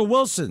Russell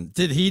Wilson?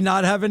 Did he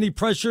not have any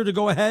pressure to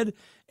go ahead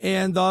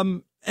and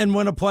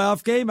win a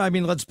playoff game?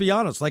 Let's be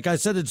honest. Like I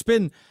said, it's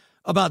been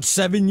about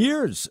 7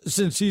 years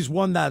since he's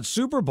won that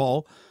Super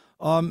Bowl.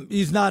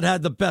 He's not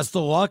had the best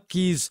of luck.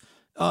 He's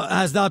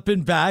has not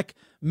been back.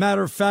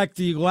 Matter of fact,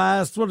 the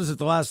last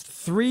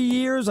 3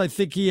 years, I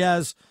think he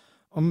has,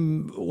 4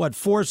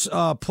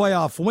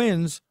 playoff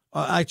wins.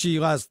 Actually,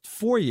 last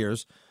 4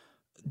 years.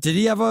 Did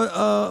he have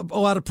a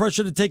lot of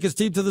pressure to take his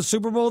team to the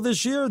Super Bowl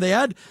this year? They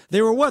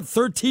were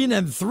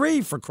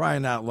 13-3 for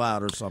crying out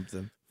loud or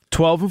something.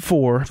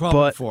 12-4,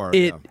 but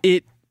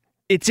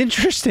it's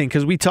interesting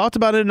because we talked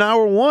about it in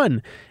hour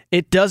one.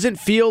 it doesn't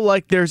feel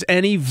like there's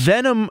any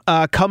venom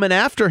coming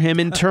after him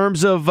in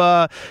terms of,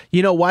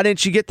 why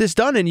didn't you get this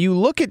done? And you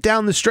look it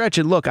down the stretch,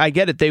 and look, I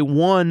get it. They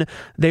won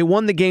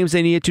the games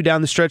they needed to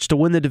down the stretch to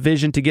win the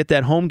division to get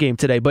that home game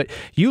today. But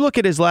you look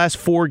at his last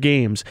 4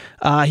 games.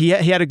 He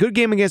had a good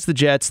game against the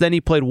Jets. Then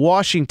he played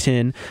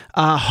Washington,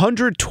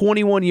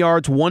 121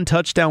 yards, 1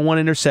 touchdown, 1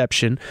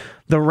 interception.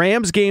 The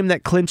Rams game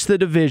that clinched the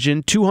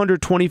division,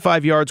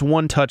 225 yards,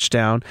 1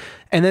 touchdown.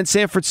 And then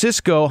San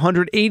Francisco,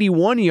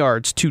 181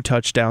 yards, 2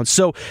 touchdowns.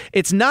 So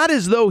it's not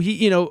as though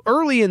he,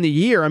 early in the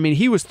year, I mean,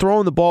 he was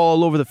throwing the ball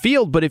all over the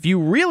field. But if you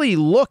really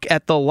look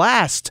at the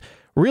last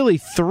really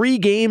 3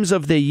 games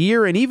of the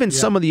year and even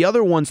some of the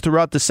other ones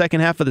throughout the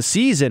second half of the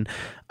season,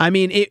 I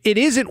mean, it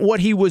isn't what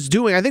he was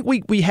doing. I think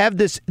we have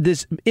this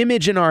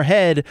image in our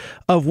head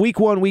of week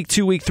 1, week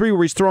 2, week 3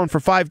 where he's throwing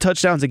for 5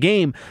 touchdowns a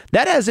game.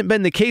 That hasn't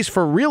been the case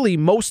for really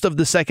most of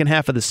the second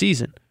half of the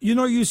season.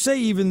 You say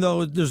even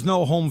though there's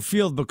no home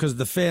field because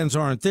the fans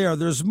aren't there,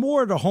 there's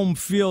more to home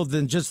field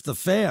than just the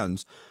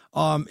fans.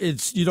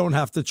 You don't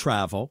have to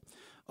travel.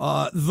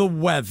 The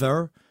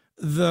weather,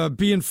 the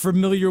being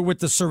familiar with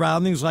the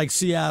surroundings like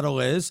Seattle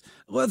is.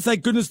 Well,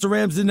 thank goodness the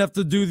Rams didn't have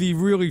to do the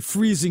really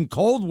freezing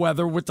cold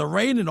weather with the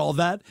rain and all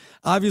that.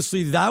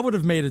 Obviously, that would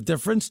have made a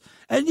difference.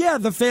 And yeah,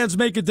 the fans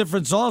make a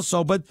difference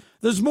also, but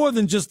there's more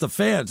than just the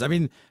fans. I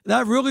mean,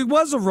 that really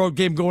was a road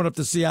game going up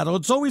to Seattle.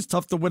 It's always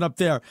tough to win up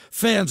there,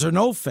 fans or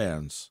no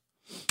fans.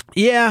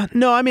 Yeah,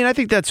 no, I mean, I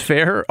think that's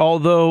fair,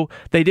 although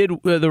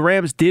the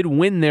Rams did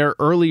win there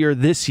earlier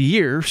this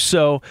year,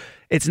 so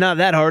it's not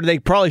that hard. They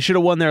probably should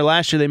have won there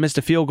last year. They missed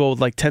a field goal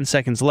with like 10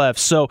 seconds left.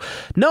 So,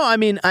 no, I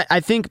mean, I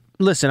think,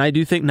 listen, I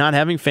do think not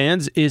having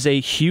fans is a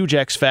huge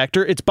X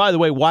factor. It's, by the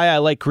way, why I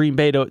like Green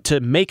Bay to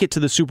make it to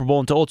the Super Bowl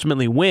and to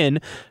ultimately win,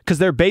 because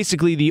they're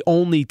basically the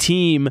only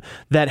team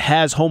that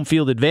has home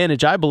field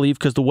advantage, I believe,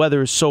 because the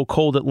weather is so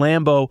cold at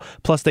Lambeau,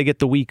 plus they get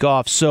the week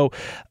off. So,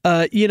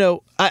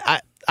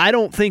 I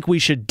don't think we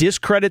should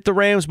discredit the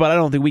Rams, but I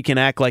don't think we can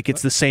act like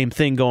it's the same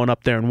thing going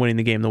up there and winning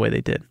the game the way they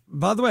did.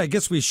 By the way, I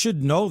guess we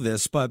should know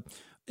this, but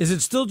is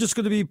it still just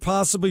going to be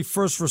possibly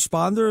first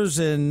responders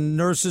and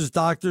nurses,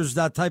 doctors,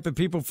 that type of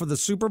people for the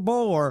Super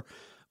Bowl, or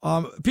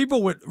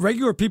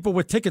regular people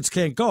with tickets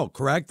can't go?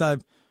 Correct?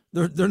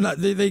 They're not.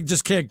 They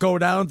just can't go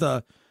down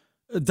the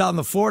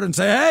floor and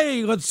say,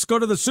 hey, let's go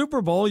to the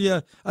Super Bowl. Yeah,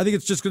 I think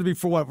it's just going to be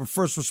for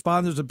first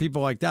responders and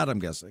people like that, I'm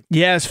guessing.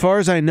 Yeah, as far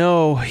as I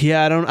know,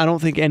 I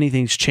don't think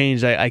anything's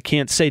changed. I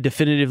can't say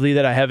definitively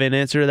that I have an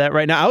answer to that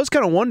right now. I was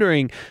kind of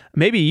wondering,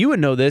 maybe you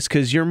would know this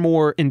because you're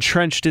more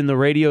entrenched in the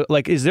radio.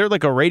 Like, is there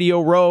like a radio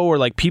row or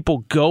like people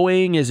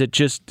going? Is it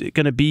just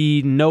going to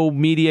be no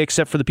media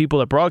except for the people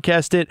that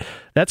broadcast it?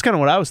 That's kind of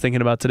what I was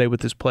thinking about today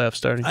with this playoff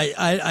starting.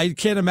 I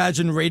can't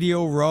imagine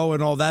radio row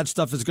and all that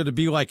stuff is going to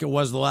be like it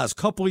was the last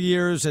couple of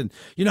years. And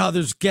you know how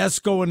there's guests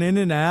going in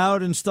and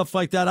out and stuff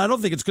like that. I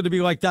don't think it's going to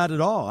be like that at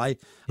all. I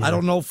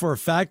don't know for a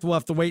fact. We'll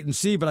have to wait and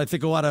see. But I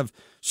think a lot of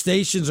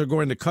stations are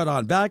going to cut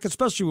on back,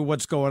 especially with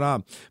what's going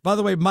on. By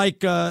the way,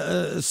 Mike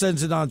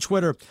sends it on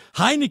Twitter.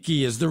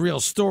 Heineke is the real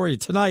story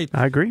tonight.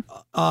 I agree.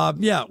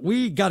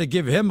 We got to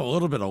give him a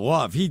little bit of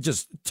love. He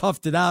just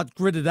toughed it out,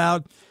 gritted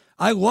out.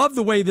 I love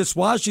the way this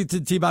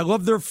Washington team, I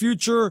love their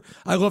future.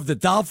 I love the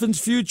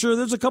Dolphins' future.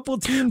 There's a couple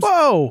of teams.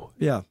 Whoa.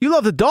 Yeah. You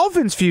love the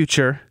Dolphins'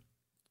 future?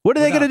 What are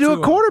they going to do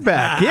at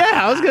quarterback? Yeah,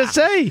 I was going to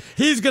say.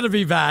 He's going to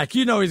be back.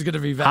 You know he's going to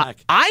be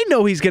back. I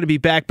know he's going to be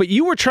back, but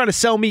you were trying to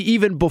sell me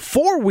even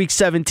before Week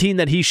 17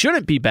 that he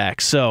shouldn't be back.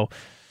 So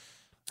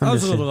I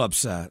was a little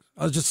upset.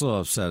 I was just a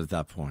little upset at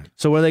that point.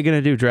 So what are they going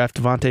to do? Draft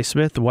Devontae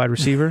Smith, the wide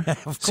receiver?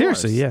 Of course.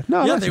 Seriously, yeah.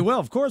 No, yeah, they will.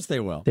 Of course they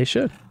will. They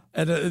should.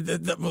 And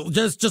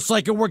just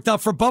like it worked out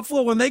for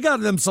Buffalo when they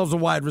got themselves a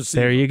wide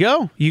receiver. There you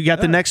go. You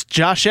got the next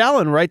Josh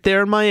Allen right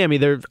there in Miami.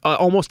 They're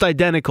almost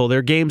identical.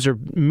 Their games are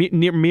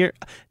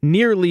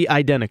nearly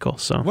identical.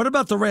 So, what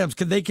about the Rams?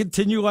 Can they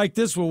continue like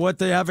this with what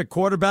they have at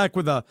quarterback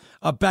with a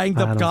banged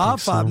up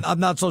Goff? So.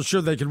 I'm not so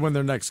sure they can win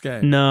their next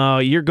game. No,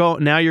 you're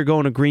going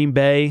to Green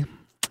Bay.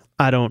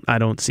 I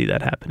don't see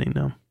that happening.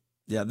 No.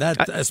 Yeah,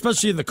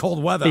 especially in the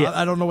cold weather. Yeah,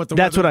 I don't know what the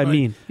that's weather what I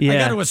mean. Yeah. I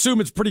got to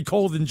assume it's pretty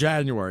cold in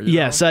January.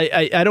 Yes,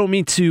 I don't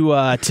mean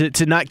to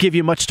not give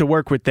you much to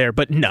work with there,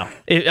 but no.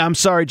 I'm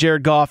sorry,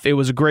 Jared Goff. It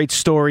was a great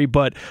story,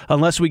 but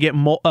unless we get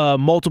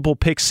multiple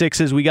pick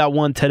sixes, we got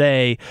one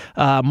today,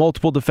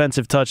 multiple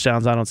defensive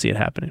touchdowns, I don't see it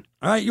happening.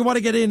 All right, you want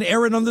to get in,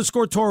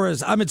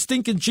 Aaron_Torres. I'm at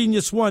Stinking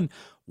Genius 1.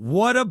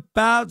 What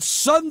about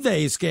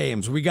Sunday's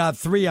games? We got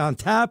 3 on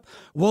tap.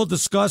 We'll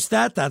discuss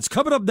that. That's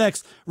coming up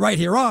next right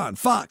here on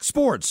Fox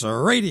Sports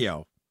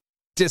Radio.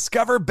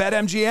 Discover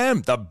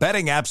BetMGM, the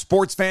betting app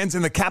sports fans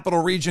in the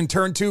capital region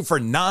turn to for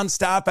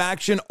nonstop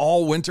action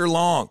all winter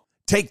long.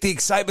 Take the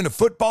excitement of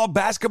football,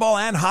 basketball,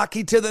 and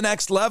hockey to the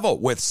next level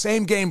with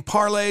same-game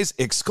parlays,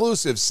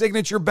 exclusive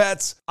signature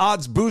bets,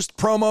 odds boost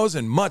promos,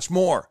 and much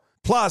more.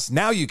 Plus,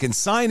 now you can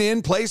sign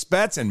in, place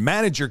bets, and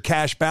manage your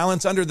cash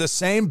balance under the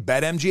same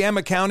BetMGM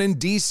account in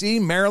D.C.,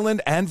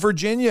 Maryland, and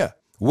Virginia.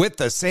 With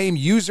the same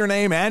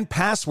username and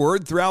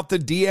password throughout the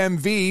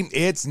DMV,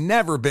 it's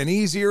never been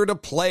easier to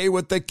play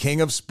with the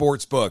king of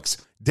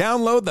sportsbooks.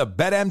 Download the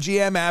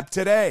BetMGM app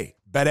today.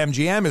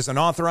 BetMGM is an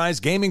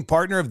authorized gaming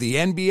partner of the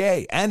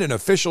NBA and an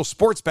official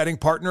sports betting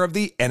partner of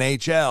the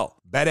NHL.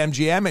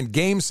 BetMGM and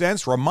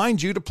GameSense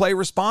remind you to play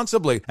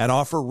responsibly and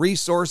offer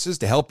resources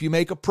to help you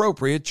make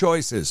appropriate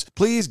choices.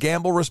 Please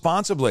gamble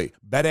responsibly.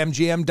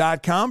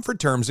 BetMGM.com for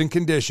terms and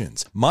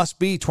conditions. Must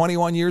be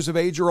 21 years of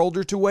age or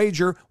older to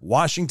wager.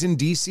 Washington,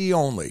 D.C.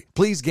 only.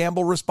 Please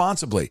gamble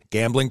responsibly.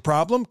 Gambling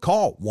problem?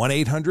 Call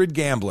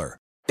 1-800-GAMBLER.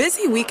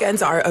 Busy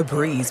weekends are a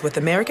breeze with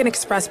American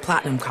Express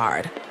Platinum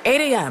Card.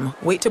 8 a.m.,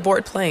 wait to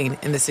board plane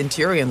in the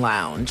Centurion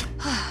Lounge.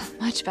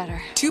 Much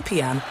better. 2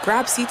 p.m.,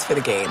 grab seats for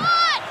the game.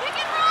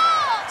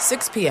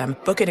 6 p.m.,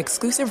 book an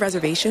exclusive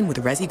reservation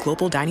with Resi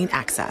Global Dining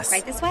Access.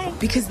 Right this way.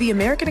 Because the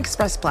American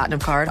Express Platinum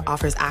Card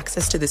offers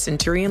access to the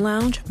Centurion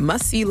Lounge,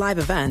 must-see live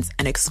events,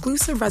 and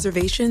exclusive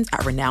reservations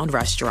at renowned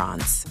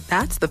restaurants.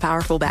 That's the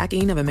powerful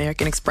backing of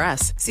American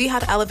Express. See how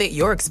to elevate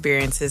your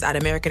experiences at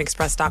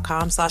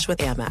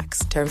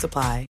americanexpress.com/withAmex. Terms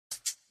apply.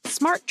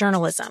 Smart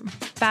journalism.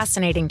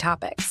 Fascinating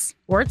topics.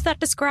 Words that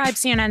describe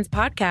CNN's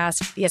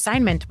podcast, The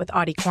Assignment with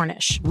Audie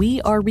Cornish.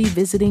 We are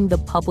revisiting the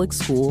public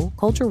school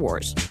culture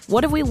wars.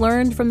 What have we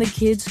learned from the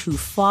kids who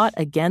fought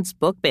against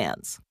book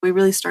bans? We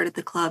really started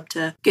the club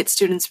to get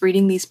students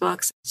reading these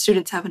books.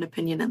 Students have an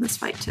opinion in this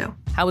fight, too.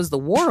 How has the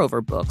war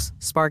over books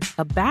sparked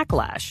a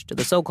backlash to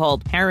the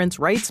so-called parents'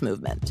 rights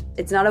movement?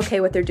 It's not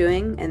okay what they're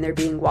doing, and they're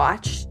being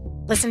watched.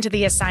 Listen to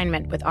The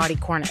Assignment with Audie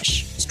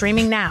Cornish.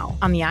 Streaming now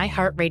on the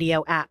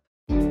iHeartRadio app.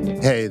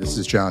 Hey, this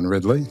is John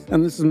Ridley.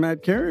 And this is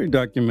Matt Carey,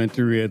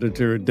 documentary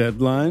editor at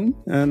Deadline.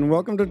 And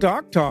welcome to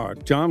Doc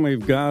Talk. John,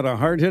 we've got a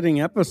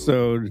hard-hitting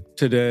episode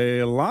today.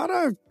 A lot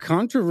of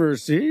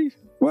controversy.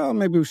 Well,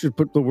 maybe we should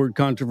put the word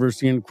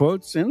controversy in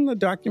quotes in the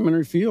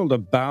documentary field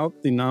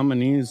about the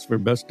nominees for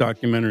Best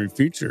Documentary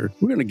Feature.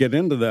 We're going to get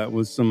into that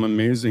with some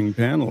amazing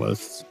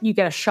panelists. You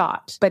get a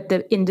shot, but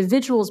the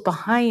individuals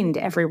behind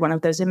every one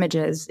of those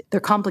images, they're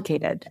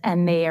complicated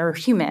and they are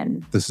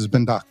human. This has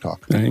been Doc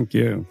Talk. Thank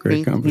you.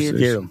 Great conversation.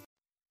 Thank you.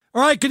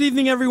 All right, good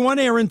evening, everyone.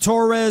 Aaron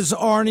Torres,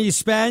 Arnie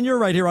Spanier,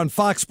 right here on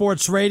Fox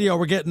Sports Radio.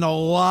 We're getting a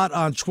lot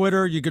on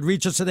Twitter. You could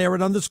reach us at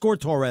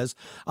Aaron_Torres.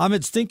 I'm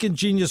at Stinking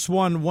Genius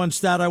One. One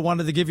stat I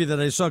wanted to give you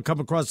that I saw come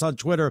across on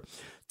Twitter.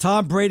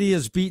 Tom Brady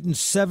has beaten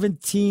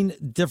 17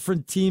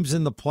 different teams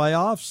in the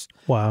playoffs.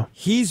 Wow.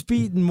 He's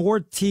beaten more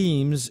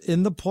teams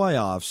in the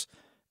playoffs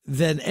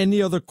than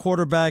any other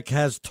quarterback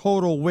has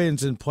total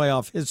wins in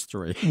playoff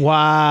history.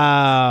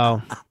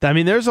 Wow. I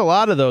mean, there's a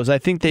lot of those. I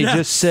think they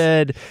just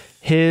said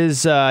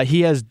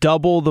he has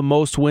double the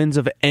most wins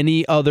of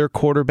any other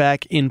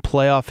quarterback in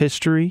playoff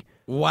history.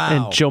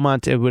 Wow.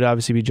 And it would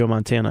obviously be Joe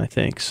Montana, I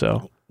think.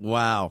 So.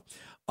 Wow.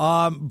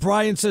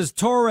 Brian says,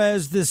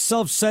 Torres, this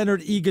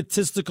self-centered,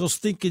 egotistical,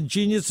 stinking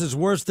genius is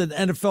worse than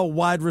NFL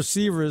wide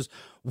receivers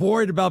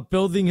worried about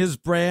building his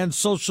brand,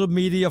 social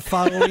media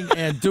following,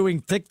 and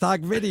doing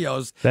TikTok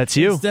videos. That's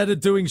you. Instead of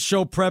doing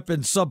show prep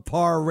and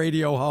subpar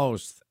radio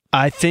host.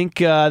 I think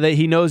that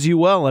he knows you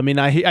well. I mean,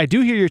 I do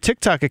hear your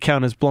TikTok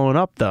account is blowing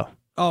up, though.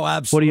 Oh,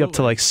 absolutely. What are you up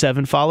to, like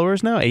 7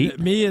 followers now? 8?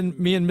 Me and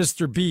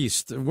Mr.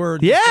 Beast.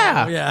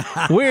 Yeah.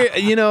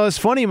 It's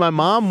funny. My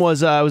mom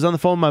was, I was on the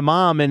phone with my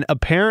mom, and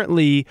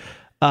apparently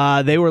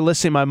they were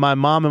listening. My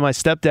mom and my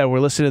stepdad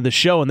were listening to the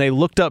show, and they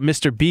looked up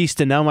Mr.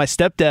 Beast, and now my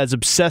stepdad's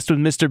obsessed with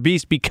Mr.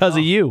 Beast because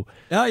of you.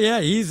 Oh, yeah.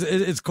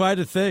 It's quite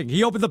a thing.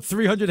 He opened up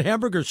 300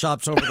 hamburger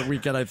shops over the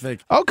weekend, I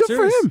think. Oh, good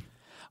for him.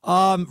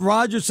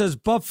 Roger says,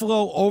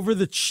 Buffalo over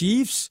the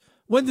Chiefs.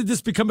 When did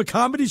this become a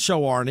comedy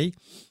show, Arnie?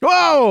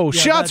 Whoa,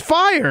 shots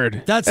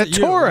fired. That's at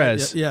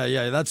Torres. Right?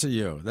 Yeah, that's at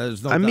you.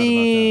 There's no doubt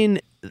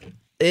about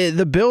that.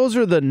 The Bills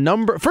are the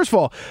number. First of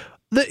all,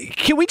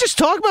 can we just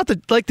talk about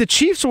the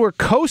Chiefs were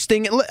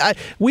coasting?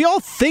 We all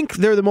think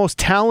they're the most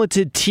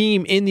talented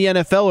team in the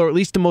NFL, or at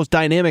least the most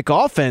dynamic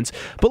offense.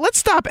 But let's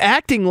stop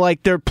acting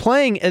like they've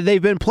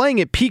been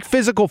playing at peak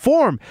physical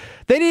form.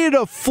 They needed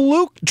a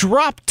fluke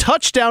drop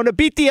touchdown to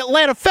beat the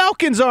Atlanta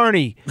Falcons,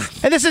 Arnie.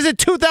 And this is in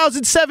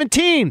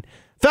 2017.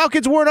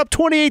 Falcons weren't up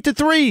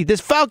 28-3. This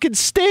Falcons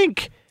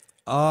stink.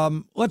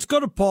 Let's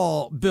go to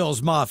Paul,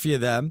 Bills Mafia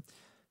then.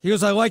 He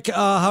goes, I like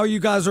how you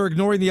guys are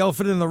ignoring the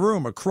elephant in the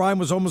room. A crime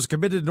was almost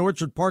committed in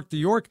Orchard Park, New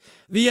York.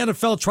 The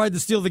NFL tried to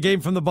steal the game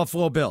from the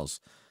Buffalo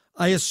Bills.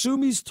 I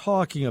assume he's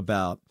talking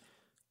about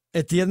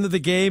at the end of the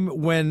game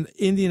when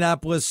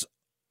Indianapolis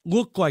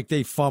looked like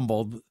they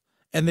fumbled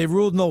and they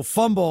ruled no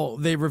fumble.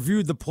 They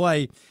reviewed the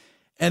play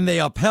and they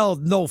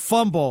upheld no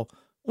fumble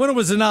when it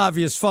was an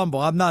obvious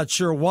fumble. I'm not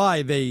sure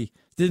why they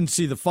didn't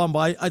see the fumble.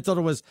 I thought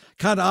it was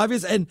kind of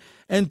obvious. And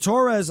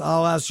Torres,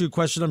 I'll ask you a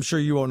question I'm sure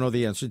you won't know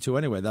the answer to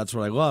anyway. That's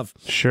what I love.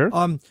 Sure.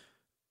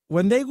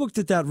 When they looked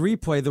at that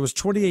replay, there was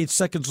 28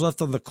 seconds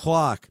left on the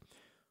clock.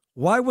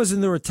 Why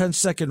wasn't there a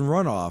 10-second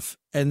runoff?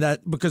 And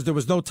that because there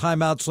was no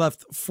timeouts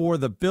left for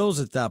the Bills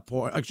at that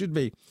point. Excuse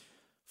me,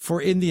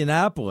 for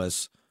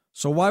Indianapolis.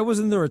 So why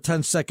wasn't there a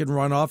 10-second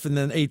runoff and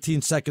then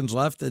 18 seconds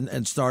left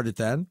and start it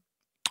then?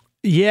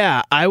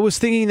 Yeah, I was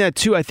thinking that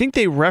too. I think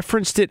they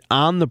referenced it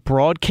on the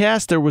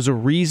broadcast. There was a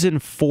reason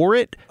for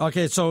it.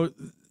 Okay, so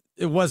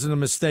it wasn't a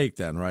mistake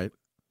then, right?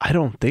 I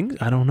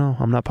don't know.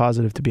 I'm not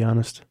positive, to be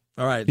honest.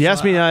 All right. You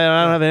asked me, I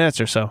don't have an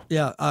answer, so.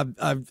 Yeah,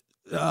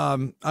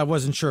 I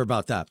wasn't sure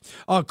about that.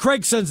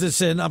 Craig sends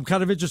this in. I'm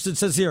kind of interested. It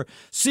says here,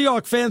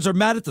 Seahawks fans are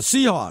mad at the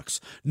Seahawks.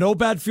 No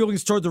bad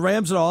feelings toward the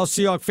Rams at all.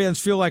 Seahawks fans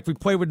feel like we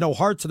played with no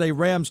heart today.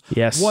 Rams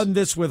won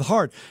this with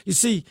heart. You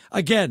see,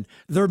 again,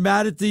 they're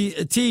mad at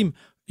the team.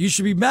 You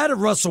should be mad at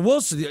Russell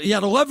Wilson. He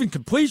had 11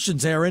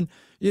 completions, Aaron.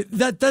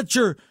 That's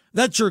your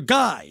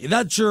guy.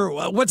 That's your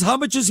how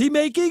much is he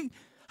making?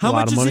 How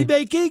much is he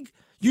making?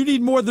 You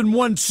need more than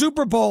one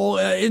Super Bowl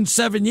in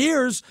 7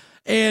 years,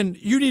 and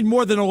you need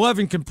more than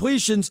 11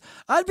 completions.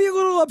 I'd be a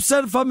little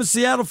upset if I'm a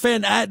Seattle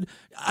fan.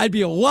 I'd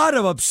be a lot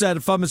of upset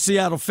if I'm a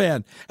Seattle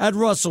fan at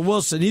Russell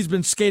Wilson. He's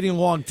been skating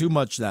along too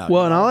much now.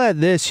 Well, and I'll add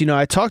this.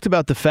 I talked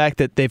about the fact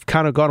that they've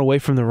kind of gone away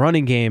from the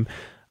running game.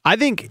 I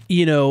think,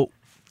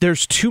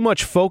 there's too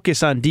much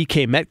focus on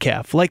DK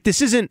Metcalf. Like,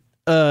 this isn't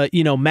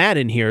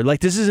Madden here.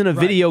 Like, this isn't a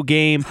video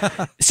game.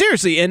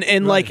 Seriously,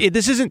 and like,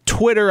 this isn't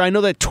Twitter. I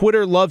know that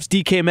Twitter loves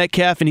DK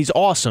Metcalf, and he's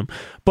awesome.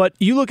 But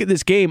you look at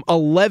this game,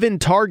 11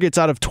 targets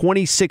out of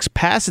 26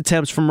 pass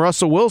attempts from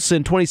Russell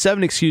Wilson,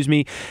 27, excuse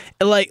me.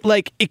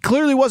 Like it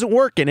clearly wasn't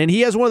working, and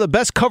he has one of the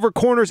best cover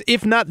corners,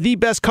 if not the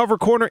best cover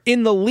corner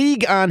in the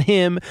league on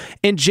him,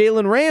 and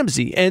Jalen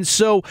Ramsey. And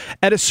so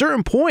at a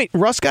certain point,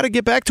 Russ got to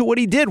get back to what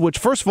he did, which,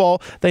 first of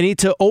all, they need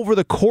to, over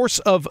the course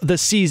of the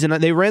season,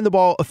 they ran the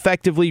ball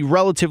effectively,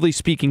 relatively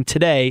speaking,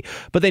 today,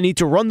 but they need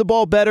to run the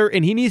ball better,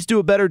 and he needs to do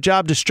a better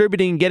job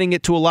distributing and getting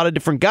it to a lot of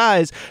different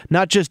guys,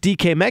 not just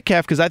DK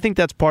Metcalf, because I think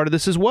that's part of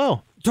this as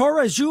well.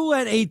 Torres, you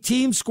let a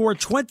team score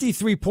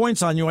 23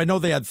 points on you. I know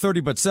they had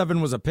 30, but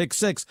 7 was a pick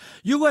six.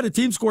 You let a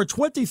team score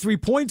 23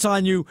 points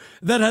on you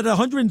that had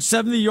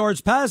 170 yards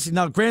passing.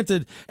 Now,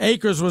 granted,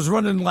 Akers was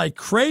running like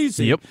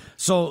crazy. Yep.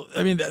 So,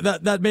 I mean,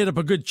 that made up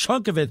a good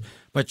chunk of it.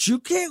 But you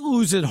can't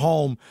lose at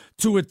home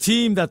to a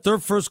team that their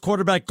first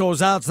quarterback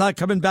goes out. It's not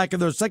coming back,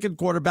 and their second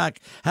quarterback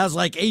has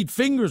like 8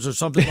 fingers or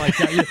something like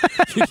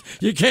that.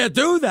 You can't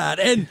do that.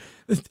 And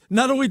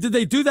not only did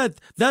they do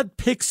that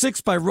pick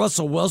six by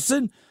Russell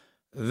Wilson,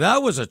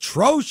 that was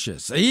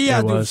atrocious. He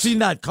had to have seen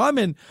that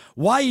coming.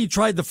 Why he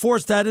tried to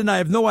force that in, I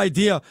have no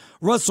idea.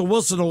 Russell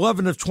Wilson,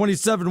 11 of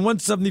 27,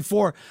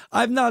 174.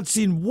 I've not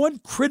seen one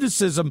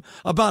criticism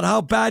about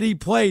how bad he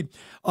played.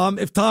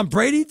 If Tom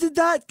Brady did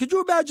that, could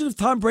you imagine if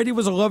Tom Brady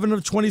was 11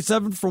 of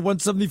 27 for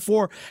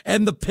 174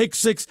 and the pick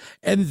six,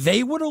 and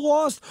they would have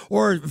lost?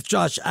 Or if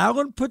Josh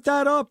Allen put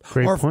that up?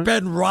 Great or point. if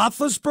Ben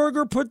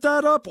Roethlisberger put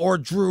that up? Or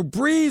Drew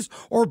Brees?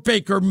 Or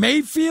Baker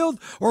Mayfield?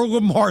 Or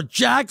Lamar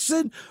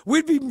Jackson?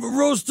 We'd be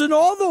roasting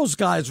all those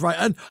guys, right?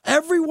 And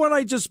everyone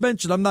I just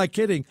mentioned, I'm not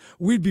kidding,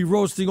 we'd be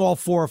roasting all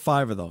 4 or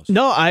 5 of those.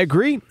 No, I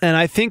agree. And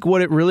I think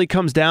what it really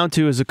comes down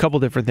to is a couple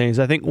different things.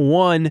 I think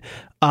one,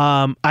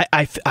 I'm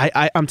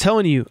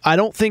telling you, I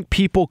don't think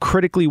people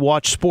critically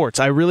watch sports.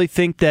 I really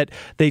think that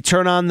they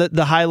turn on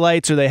the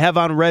highlights, or they have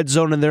on Red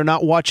Zone, and they're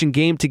not watching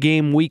game to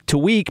game, week to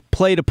week,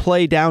 play to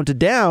play, down to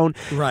down.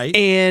 Right.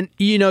 And,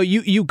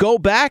 you go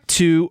back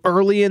to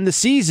early in the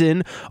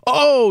season,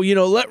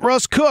 let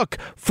Russ cook.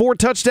 4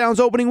 touchdowns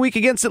opening week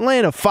against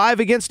Atlanta,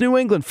 5 against New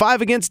England,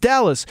 5 against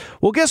Dallas.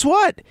 Well, guess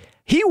what?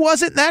 He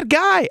wasn't that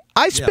guy.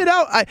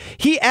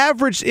 He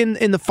averaged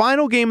in the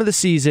final game of the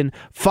season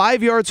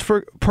 5 yards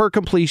per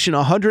completion,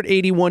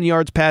 181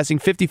 yards passing,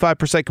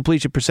 55%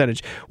 completion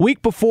percentage.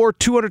 Week before,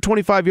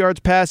 225 yards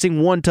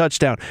passing, 1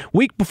 touchdown.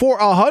 Week before,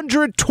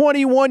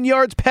 121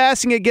 yards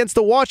passing against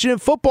the Washington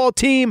football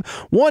team,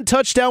 1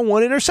 touchdown,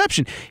 1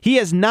 interception. He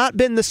has not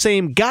been the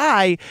same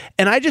guy,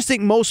 and I just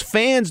think most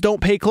fans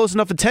don't pay close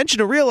enough attention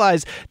to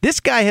realize this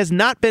guy has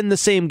not been the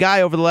same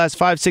guy over the last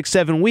 5, 6,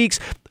 7 weeks.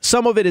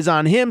 Some of it is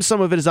on him.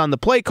 Some of it is on the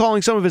play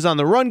calling. Some of it is on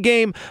the run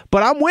game.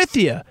 But I'm with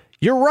you.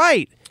 You're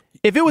right.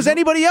 If it was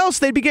anybody else,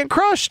 they'd be getting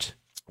crushed.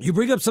 You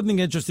bring up something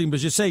interesting,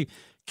 because you say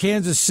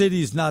Kansas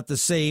City's not the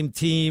same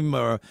team,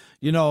 or,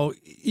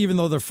 even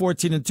though they're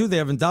 14-2, they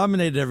haven't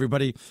dominated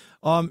everybody.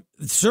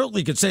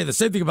 Certainly could say the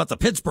same thing about the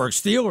Pittsburgh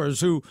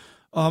Steelers, who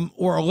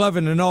were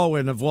 11-0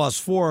 and have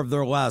lost 4 of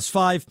their last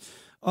 5.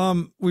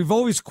 We've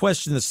always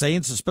questioned the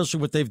Saints, especially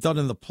what they've done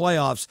in the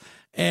playoffs.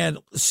 And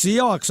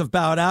Seahawks have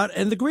bowed out.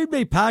 And the Green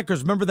Bay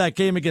Packers, remember that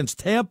game against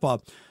Tampa?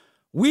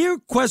 We're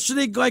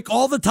questioning like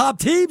all the top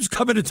teams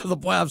coming into the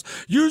playoffs.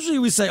 Usually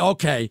we say,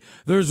 okay,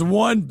 there's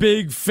one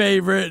big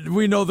favorite.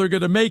 We know they're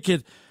going to make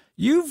it.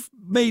 We've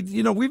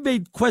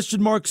made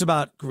question marks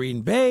about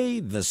Green Bay,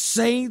 the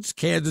Saints,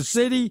 Kansas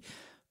City.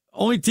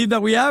 Only team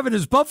that we have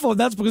is Buffalo, and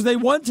that's because they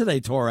won today,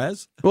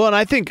 Torres. Well, and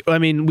I think,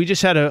 we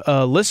just had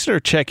a listener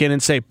check in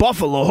and say,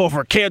 Buffalo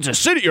over Kansas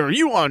City, are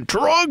you on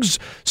drugs?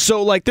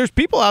 So, there's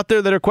people out there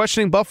that are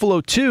questioning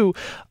Buffalo, too.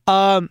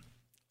 I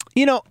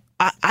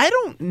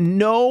don't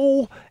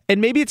know, and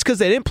maybe it's because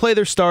they didn't play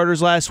their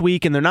starters last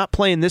week, and they're not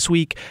playing this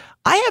week.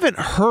 I haven't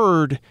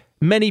heard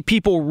many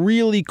people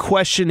really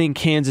questioning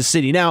Kansas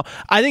City. Now,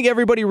 I think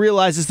everybody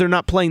realizes they're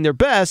not playing their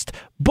best,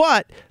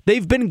 but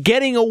they've been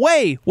getting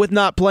away with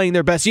not playing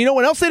their best. You know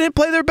when else they didn't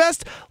play their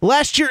best?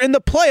 Last year in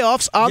the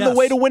playoffs on the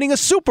way to winning a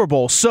Super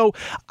Bowl. So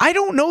I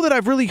don't know that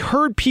I've really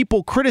heard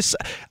people criticize.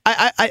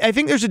 I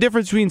think there's a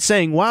difference between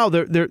saying, wow,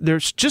 they're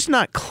just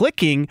not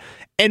clicking,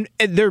 and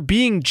they're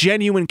being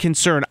genuine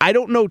concern. I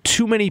don't know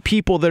too many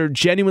people that are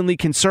genuinely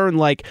concerned,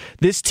 like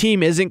this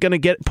team isn't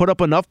going to put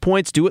up enough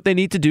points, do what they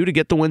need to do to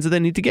get the wins that they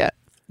need to get.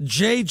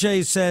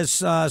 JJ says,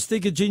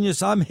 Stinker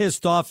Genius, I'm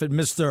hissed off at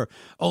Mr.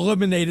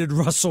 Eliminated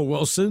Russell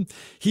Wilson.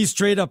 He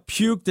straight up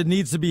puked and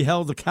needs to be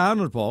held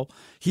accountable.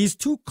 He's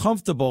too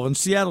comfortable, and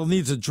Seattle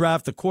needs to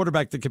draft a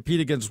quarterback to compete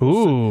against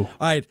Wilson. Ooh. All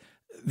right,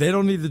 they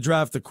don't need to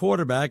draft a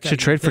quarterback. Should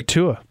trade for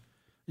Tua.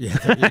 Yeah,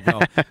 there you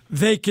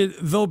go.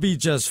 They'll be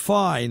just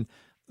fine,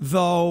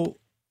 though.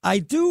 I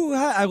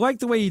like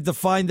the way he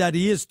defined that.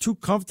 He is too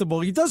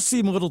comfortable. He does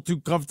seem a little too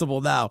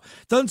comfortable now.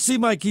 Doesn't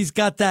seem like he's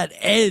got that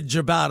edge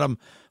about him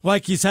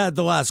like he's had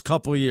the last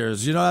couple of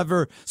years,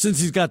 ever since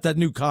he's got that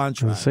new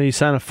contract. So you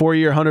signed a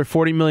 4-year,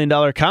 $140 million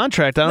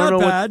contract. I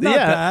don't know not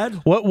bad.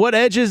 What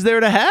edge is there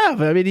to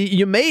have? I mean,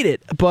 you made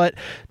it, but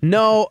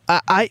no,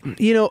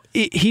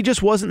 he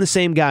just wasn't the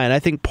same guy. And I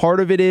think part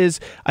of it is,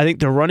 I think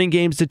the running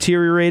game's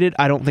deteriorated.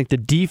 I don't think the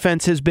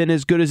defense has been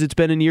as good as it's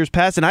been in years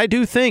past. And I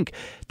do think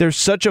there's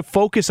such a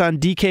focus on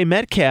DK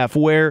Metcalf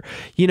where,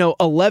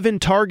 11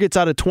 targets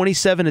out of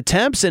 27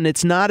 attempts. And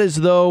it's not as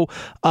though,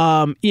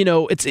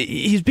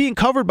 he's being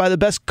covered by the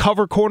best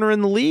cover corner in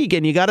the league,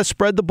 and you got to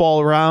spread the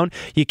ball around.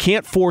 You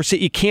can't force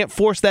it. You can't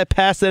force that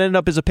pass that ended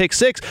up as a pick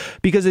six,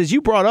 because as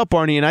you brought up,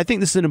 Arnie, and I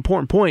think this is an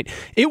important point,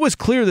 it was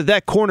clear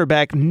that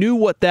cornerback knew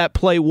what that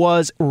play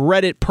was,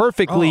 read it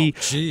perfectly,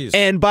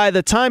 and by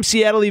the time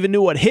Seattle even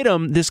knew what hit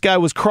him, this guy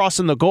was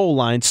crossing the goal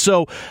line.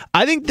 So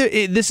I think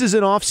this is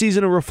an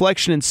offseason of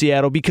reflection in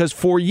Seattle, because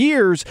for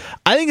years,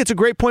 I think it's a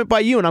great point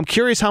by you, and I'm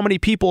curious how many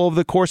people over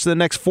the course of the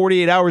next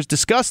 48 hours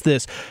discuss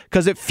this,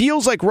 because it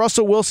feels like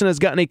Russell Wilson has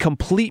gotten a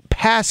complete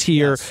pass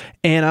here,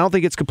 and I don't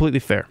think it's completely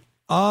fair.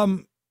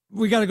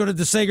 We got to go to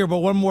DeSager, but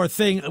one more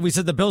thing. We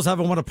said the Bills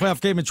haven't won a playoff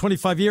game in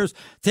 25 years.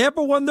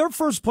 Tampa won their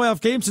first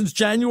playoff game since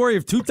January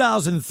of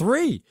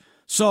 2003.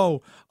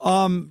 So,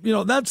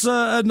 that's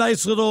a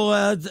nice little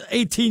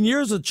 18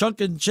 years of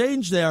chunk and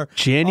change there.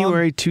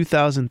 January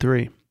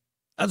 2003.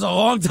 That's a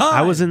long time.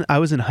 I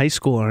was in high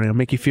school, Arnie. I'll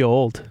make you feel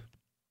old.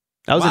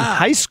 I was in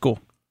high school.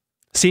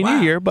 Senior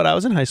year, but I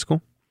was in high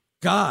school.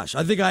 Gosh,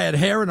 I think I had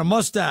hair and a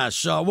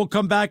mustache. We'll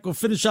come back. We'll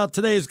finish out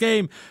today's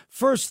game.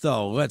 First,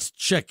 though, let's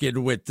check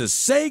in with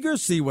DeSager,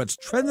 see what's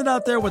trending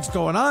out there, what's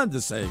going on,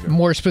 DeSager.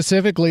 More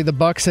specifically, the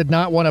Bucs had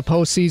not won a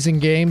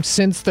postseason game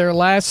since their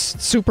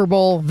last Super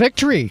Bowl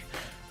victory,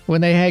 when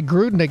they had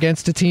Gruden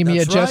against a team he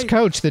had just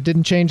coached that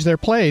didn't change their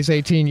plays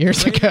 18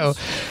 years ago.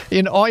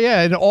 In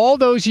all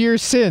those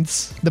years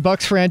since, the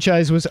Bucs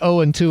franchise was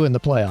 0-2 in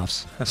the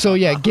playoffs. So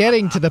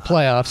getting to the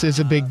playoffs is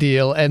a big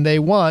deal, and they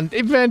won.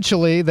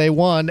 Eventually, they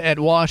won at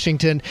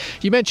Washington.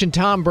 You mentioned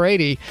Tom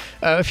Brady.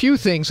 A few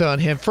things on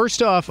him.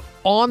 First off,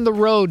 on the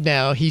road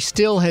now, he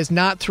still has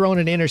not thrown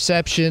an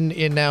interception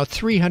in now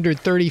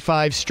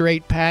 335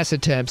 straight pass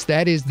attempts.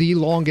 That is the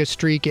longest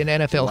streak in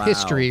NFL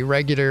history,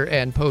 regular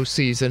and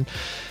postseason.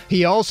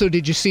 He also,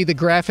 did you see the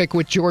graphic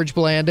with George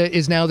Blanda,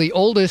 is now the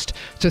oldest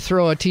to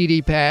throw a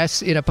TD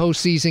pass in a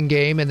postseason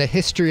game in the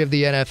history of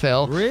the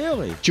NFL.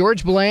 Really?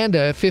 George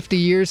Blanda, 50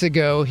 years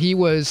ago, he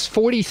was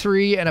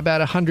 43 and about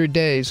 100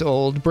 days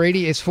old.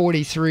 Brady is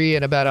 43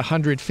 and about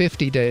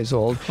 150 days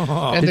old.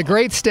 And the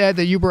great stat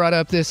that you brought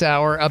up this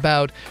hour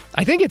about,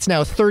 I think it's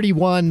now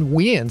 31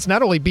 wins,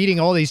 not only beating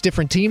all these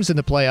different teams in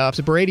the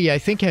playoffs, Brady, I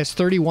think, has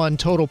 31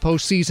 total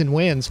postseason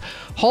wins.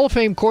 Hall of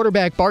Fame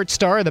quarterback Bart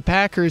Starr of the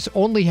Packers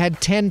only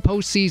had 10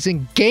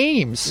 postseason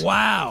games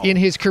in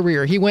his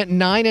career. He went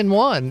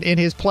 9-1 in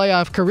his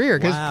playoff career,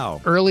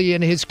 because early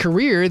in his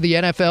career, the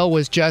NFL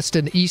was just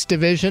an East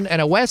Division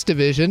and a West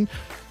Division,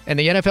 and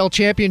the NFL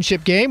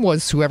championship game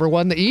was whoever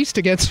won the East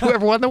against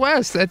whoever won the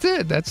West. That's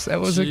it. That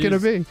was it going to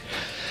be.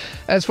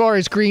 As far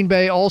as Green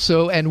Bay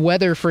also, and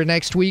weather for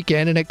next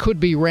weekend, and it could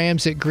be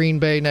Rams at Green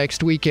Bay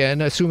next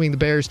weekend, assuming the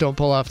Bears don't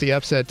pull off the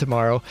upset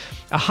tomorrow.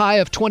 A high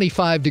of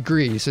 25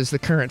 degrees is the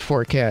current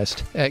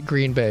forecast at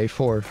Green Bay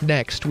for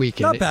next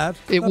weekend. Not bad.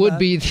 It would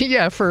be,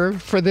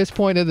 for this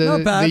point of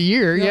the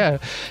year,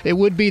 it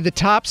would be the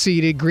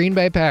top-seeded Green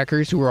Bay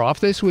Packers, who are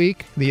off this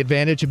week, the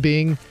advantage of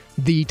being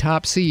the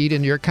top seed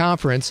in your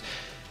conference.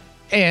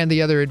 And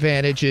the other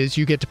advantage is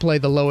you get to play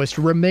the lowest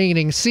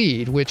remaining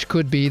seed, which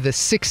could be the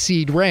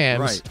 6-seed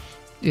Rams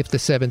if the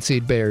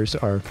 7-seed Bears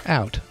are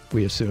out,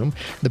 we assume.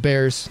 The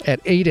Bears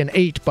at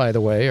 8-8, by the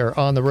way, are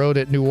on the road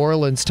at New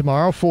Orleans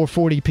tomorrow,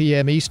 4:40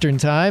 p.m. Eastern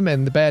Time.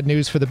 And the bad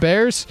news for the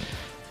Bears,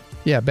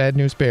 Yeah, bad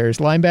news bears.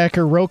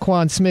 Linebacker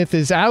Roquan Smith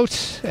is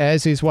out,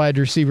 as is wide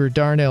receiver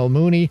Darnell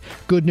Mooney.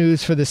 Good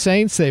news for the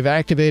Saints. They've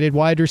activated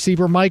wide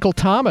receiver Michael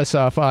Thomas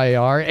off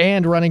IR,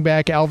 and running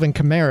back Alvin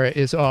Kamara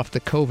is off the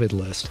COVID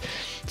list.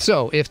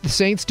 So if the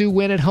Saints do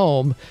win at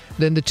home,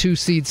 then the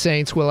 2-seed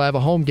Saints will have a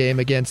home game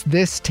against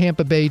this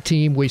Tampa Bay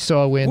team we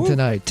saw win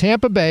tonight.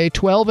 Tampa Bay,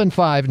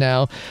 12-5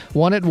 now,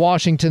 won at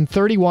Washington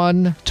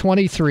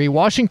 31-23.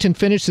 Washington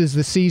finishes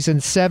the season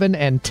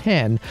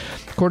 7-10.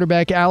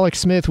 Quarterback Alex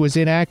Smith was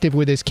inactive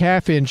with his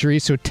calf injury,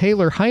 so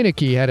Taylor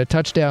Heineke had a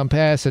touchdown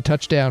pass, a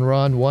touchdown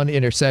run, 1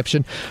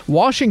 interception.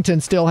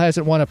 Washington still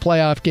hasn't won a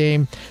playoff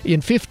game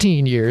in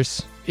 15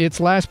 years.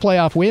 Its last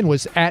playoff win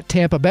was at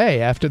Tampa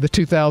Bay after the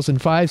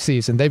 2005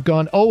 season. They've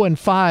gone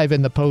 0-5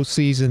 in the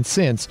postseason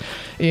since,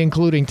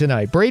 including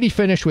tonight. Brady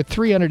finished with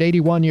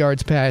 381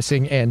 yards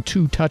passing and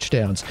 2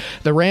 touchdowns.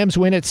 The Rams'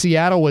 win at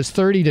Seattle was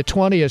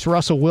 30-20 as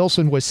Russell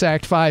Wilson was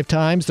sacked 5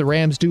 times. The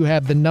Rams do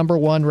have the number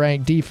 1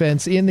 ranked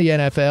defense in the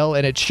NFL,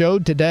 and it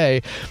showed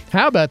today.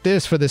 How about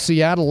this for the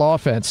Seattle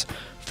offense?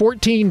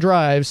 14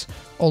 drives,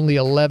 only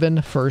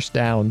 11 first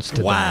downs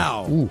today.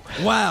 Wow. Ooh.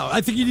 Wow.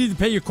 I think you need to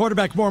pay your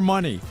quarterback more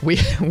money.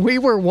 We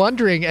were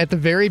wondering at the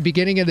very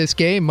beginning of this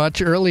game,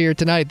 much earlier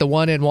tonight, the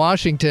one in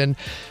Washington,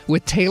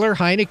 with Taylor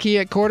Heineke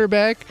at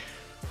quarterback,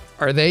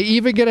 are they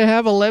even going to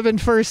have 11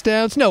 first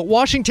downs? No,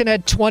 Washington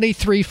had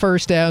 23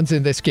 first downs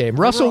in this game.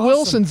 Russell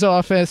Wilson's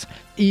offense,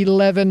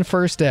 11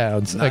 first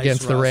downs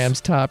against the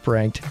Rams'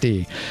 top-ranked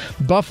D.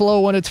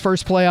 Buffalo won its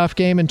first playoff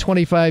game in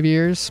 25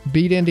 years,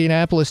 beat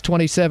Indianapolis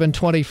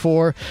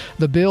 27-24.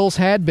 The Bills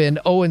had been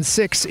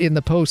 0-6 in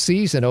the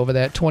postseason over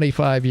that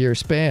 25-year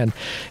span.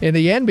 In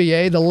the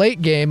NBA, the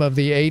late game of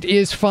the 8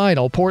 is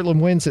final. Portland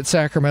wins at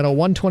Sacramento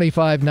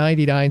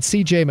 125-99.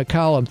 C.J.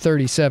 McCollum,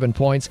 37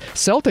 points.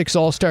 Celtics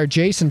All-Star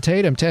Jason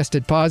Tatum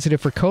tested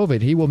positive for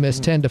COVID. He will miss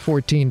 10 to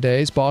 14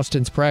 days.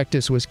 Boston's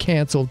practice was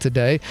canceled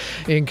today.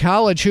 In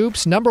college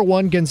hoops, number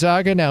 1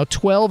 Gonzaga now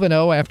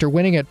 12-0 after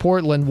winning at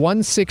Portland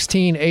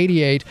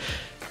 116-88.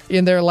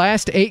 In their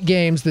last 8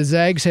 games, the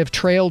Zags have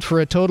trailed for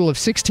a total of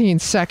 16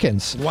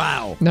 seconds.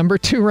 Wow. Number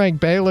 2 ranked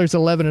Baylor's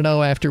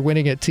 11-0 after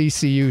winning at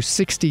TCU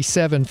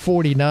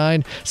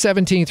 67-49.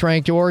 17th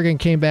ranked Oregon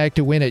came back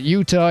to win at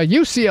Utah.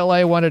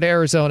 UCLA won at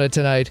Arizona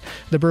tonight.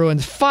 The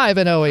Bruins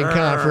 5-0 in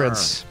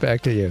conference.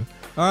 Back to you.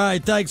 All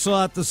right, thanks a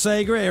lot to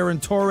Sager,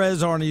 Aaron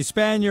Torres, Arnie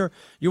Spanier.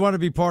 You want to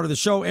be part of the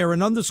show,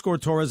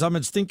 Aaron_Torres. I'm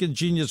at Stinking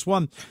Genius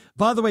 1.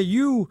 By the way,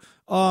 you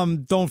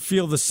don't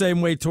feel the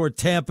same way toward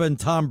Tampa and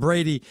Tom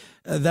Brady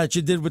that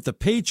you did with the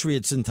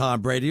Patriots and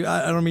Tom Brady.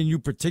 I don't mean you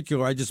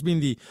particular. I just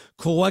mean the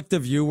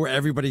collective you where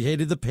everybody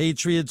hated the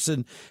Patriots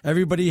and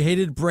everybody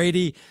hated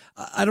Brady.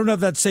 I don't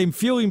have that same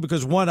feeling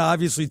because, one,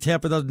 obviously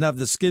Tampa doesn't have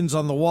the skins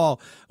on the wall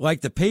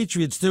like the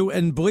Patriots do.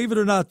 And believe it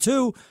or not,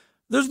 two,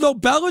 there's no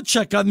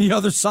Belichick on the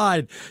other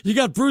side. You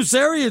got Bruce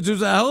Arians,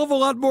 who's a hell of a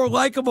lot more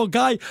likable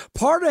guy.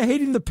 Part of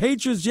hating the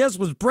Patriots, yes,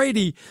 was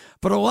Brady,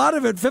 but a lot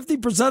of it,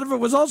 50% of it,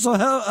 was also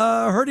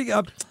hating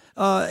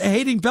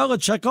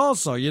Belichick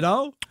also, you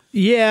know?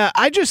 Yeah,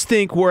 I just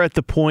think we're at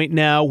the point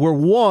now where,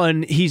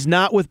 one, he's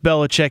not with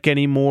Belichick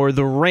anymore.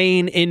 The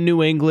reign in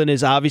New England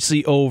is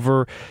obviously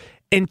over.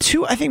 And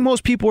two, I think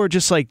most people are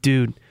just like,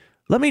 dude,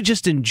 let me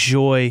just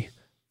enjoy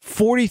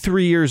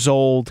 43 years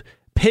old,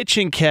 pitch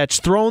and catch,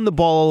 throwing the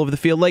ball all over the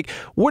field. Like,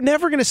 we're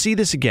never going to see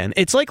this again.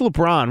 It's like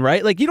LeBron,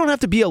 right? Like, you don't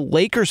have to be a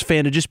Lakers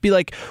fan to just be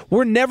like,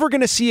 we're never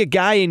going to see a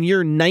guy in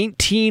year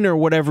 19 or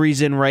whatever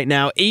he's in right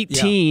now,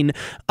 18,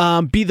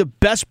 be the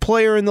best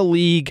player in the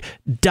league,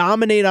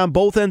 dominate on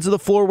both ends of the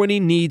floor when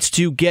he needs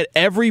to, get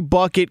every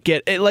bucket,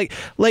 get it, like,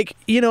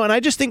 you know, and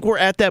I just think we're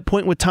at that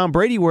point with Tom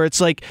Brady where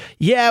it's like,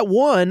 yeah,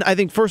 one, I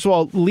think, first of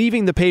all,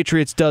 leaving the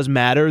Patriots does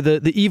matter.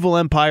 The evil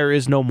empire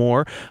is no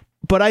more.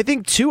 But I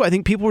think, too,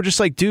 people were just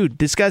like, dude,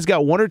 this guy's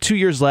got 1 or 2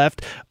 years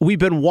left. We've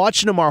been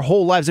watching him our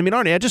whole lives. I mean,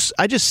 Arnie,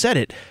 I just said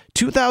it.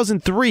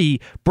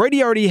 2003,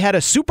 Brady already had a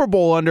Super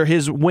Bowl under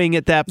his wing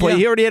at that point. Yeah.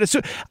 He already had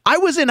I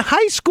was in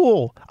high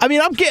school. I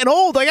mean, I'm getting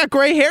old. I got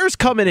gray hairs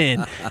coming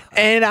in.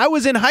 And I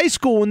was in high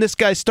school when this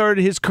guy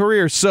started his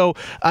career. So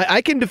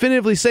I can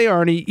definitively say,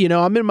 Arnie, you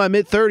know, I'm in my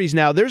mid-30s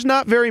now. There's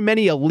not very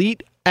many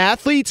elite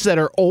athletes that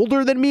are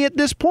older than me at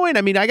this point.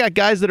 I mean, I got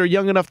guys that are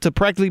young enough to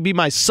practically be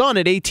my son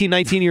at 18,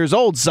 19 years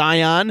old,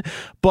 Zion.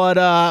 But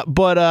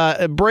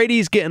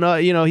Brady's getting,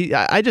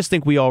 I just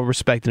think we all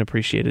respect and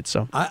appreciate it.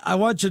 So I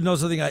want you to know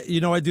something. I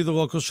do the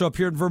local show up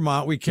here in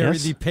Vermont. We carry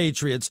the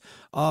Patriots.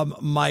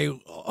 My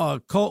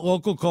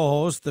local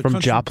co-host, the from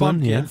Country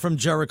Joplin, Bumpkin from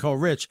Jericho,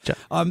 Rich,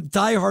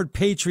 diehard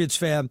Patriots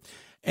fan,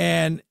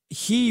 and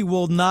he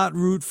will not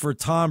root for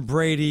Tom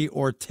Brady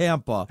or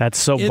Tampa. That's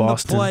so in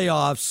Boston. The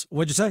playoffs.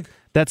 What'd you say?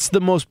 That's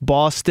the most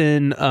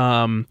Boston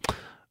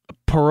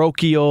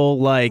parochial,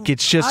 like,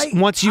 it's just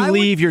once you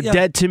leave, you're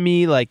dead to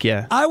me. Like,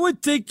 yeah. I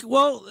would think,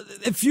 well,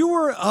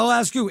 I'll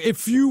ask you,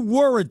 if you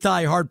were a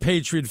diehard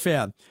Patriot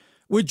fan,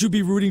 would you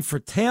be rooting for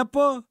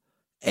Tampa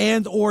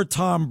and or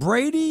Tom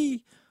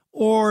Brady?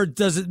 Or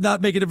does it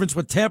not make a difference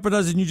what Tampa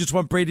does and you just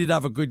want Brady to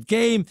have a good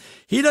game?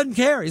 He doesn't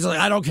care. He's like,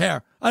 I don't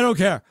care.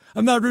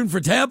 I'm not rooting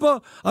for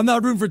Tampa. I'm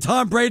not rooting for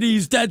Tom Brady.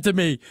 He's dead to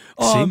me.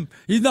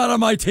 He's not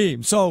on my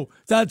team. So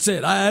that's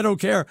it. I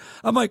don't care.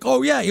 I'm like,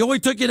 oh, yeah, he only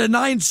took you to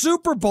 9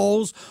 Super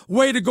Bowls.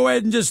 Way to go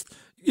ahead and just,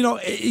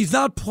 he's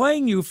not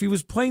playing you. If he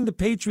was playing the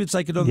Patriots,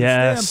 I could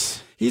understand.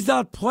 Yes. He's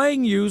not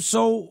playing you.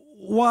 So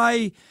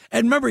why?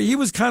 And remember, he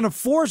was kind of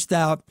forced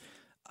out.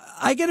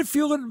 I get a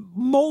feeling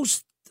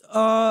most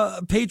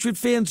Patriot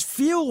fans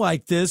feel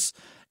like this,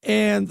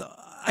 and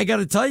I got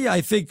to tell you,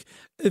 I think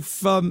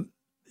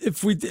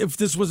if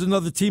this was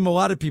another team, a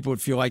lot of people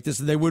would feel like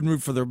this, and they wouldn't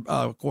root for their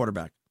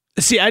quarterback.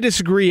 See, I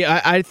disagree.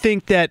 I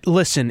think that,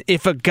 listen,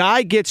 if a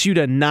guy gets you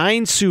to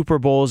 9 Super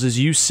Bowls, as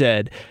you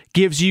said,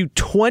 gives you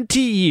 20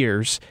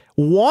 years,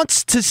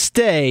 wants to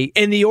stay,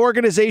 and the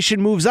organization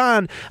moves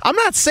on, I'm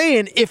not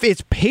saying if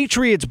it's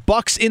Patriots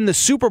Bucks in the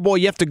Super Bowl,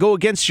 you have to go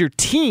against your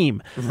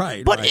team.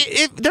 Right. But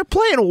if they're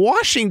playing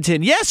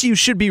Washington, yes, you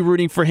should be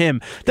rooting for him.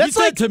 He's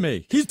dead to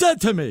me. He's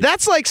dead to me.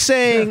 That's like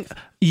saying... Yeah.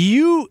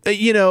 You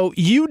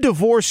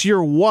divorce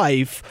your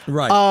wife,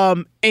 right?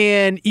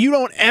 And you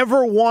don't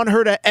ever want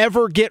her to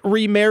ever get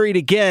remarried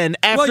again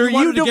after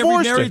you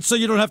divorced her. So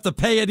you don't have to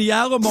pay any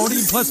alimony.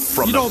 Plus,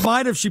 you don't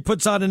mind if she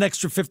puts on an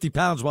extra 50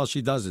 pounds while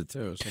she does it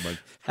too. So like,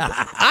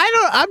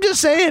 I'm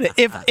just saying,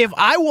 if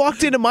I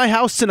walked into my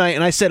house tonight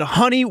and I said,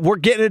 "Honey, we're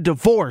getting a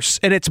divorce,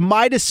 and it's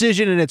my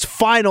decision and it's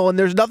final, and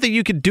there's nothing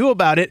you can do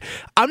about it,"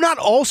 I'm not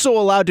also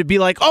allowed to be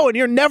like, "Oh, and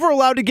you're never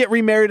allowed to get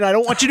remarried, and I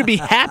don't want you to be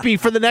happy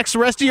for the next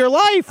rest of your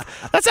life."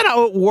 That's not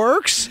how it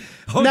works.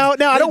 Now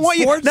I don't want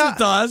you. Now, it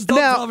does. Don't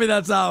tell me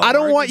that's how. I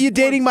don't want you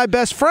dating my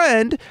best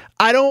friend.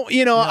 I don't.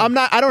 I'm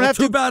not. I don't have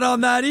to. Too bad on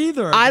that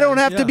either. I don't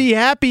have to be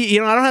happy.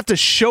 I don't have to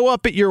show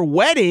up at your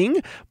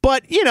wedding.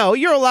 But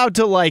you're allowed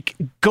to like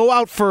go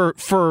out for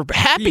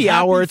happy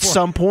hour at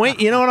some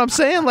point. You know what I'm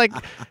saying? Like.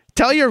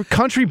 Tell your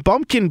country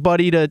bumpkin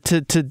buddy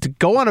to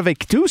go on a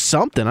vacation, do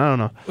something. I don't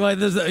know.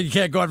 Well, you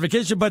can't go on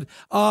vacation, but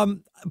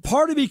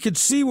part of me could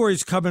see where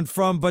he's coming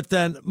from, but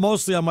then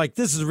mostly I'm like,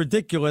 this is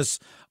ridiculous.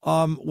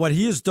 What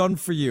he has done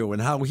for you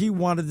and how he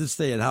wanted to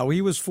stay and how he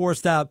was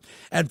forced out.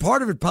 And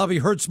part of it probably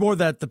hurts more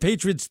that the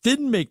Patriots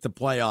didn't make the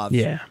playoffs.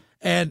 Yeah.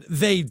 And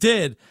they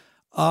did.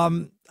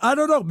 I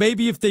don't know.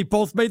 Maybe if they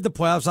both made the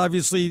playoffs,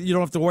 obviously you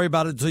don't have to worry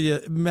about it until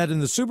you met in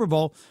the Super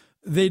Bowl.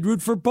 They'd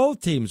root for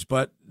both teams,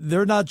 but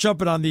they're not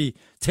jumping on the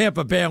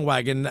Tampa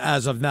bandwagon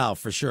as of now,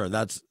 for sure.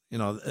 That's,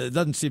 it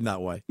doesn't seem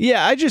that way.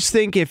 Yeah, I just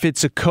think if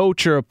it's a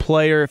coach or a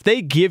player, if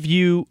they give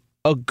you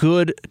a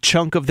good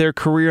chunk of their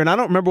career, and I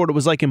don't remember what it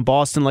was like in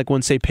Boston, like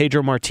when, say,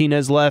 Pedro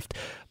Martinez left,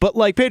 but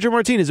like Pedro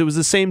Martinez, it was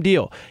the same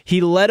deal. He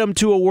led them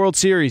to a World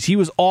Series. He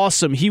was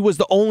awesome. He was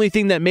the only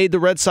thing that made the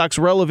Red Sox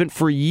relevant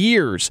for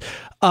years.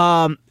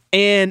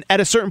 And at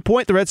a certain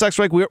point, the Red Sox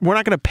were like, we're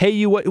not going to pay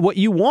you what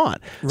you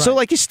want. Right. So,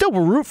 like, you still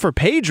root for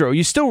Pedro.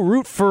 You still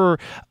root for,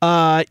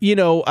 I don't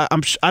know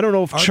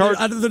if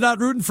they're not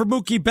rooting for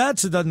Mookie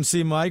Betts, it doesn't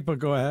seem like, but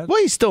go ahead.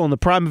 Well, he's still in the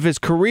prime of his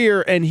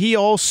career, and he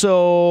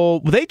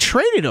also, they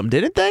traded him,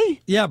 didn't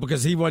they? Yeah,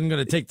 because he wasn't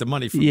going to take the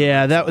money from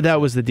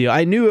that was the deal.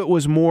 I knew it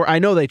was more, I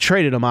know they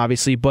traded him,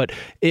 obviously, but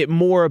it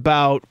more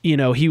about,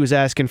 he was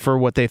asking for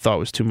what they thought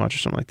was too much or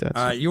something like that.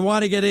 All right, you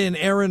want to get in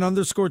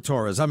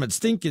Aaron_Torres. I'm at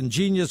Stinkin'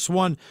 Genius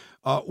 1.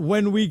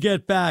 When we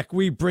get back,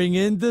 we bring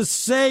in the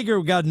Sager.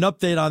 We got an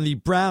update on the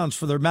Browns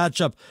for their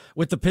matchup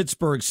with the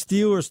Pittsburgh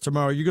Steelers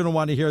tomorrow. You're going to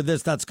want to hear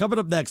this. That's coming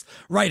up next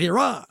right here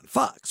on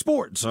Fox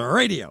Sports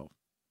Radio.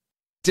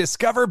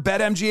 Discover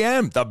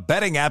BetMGM, the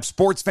betting app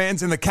sports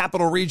fans in the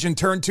capital region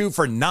turn to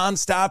for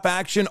nonstop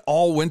action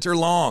all winter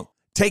long.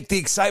 Take the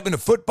excitement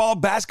of football,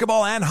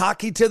 basketball, and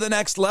hockey to the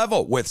next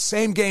level with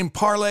same-game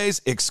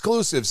parlays,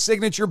 exclusive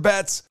signature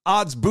bets,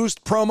 odds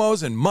boost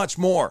promos, and much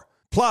more.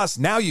 Plus,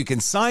 now you can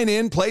sign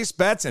in, place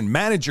bets, and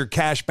manage your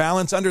cash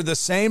balance under the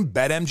same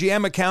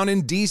BetMGM account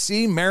in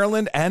D.C.,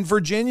 Maryland, and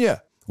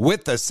Virginia.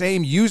 With the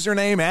same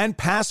username and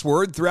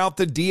password throughout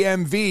the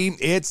DMV,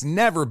 it's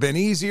never been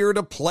easier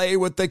to play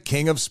with the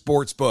king of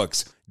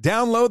sportsbooks.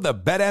 Download the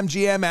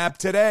BetMGM app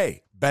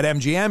today.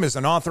 BetMGM is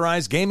an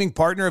authorized gaming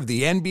partner of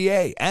the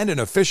NBA and an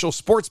official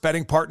sports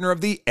betting partner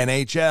of the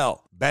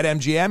NHL.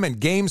 BetMGM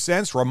and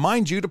GameSense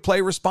remind you to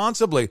play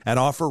responsibly and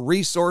offer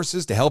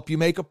resources to help you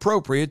make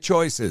appropriate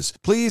choices.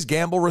 Please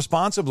gamble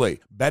responsibly.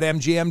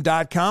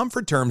 BetMGM.com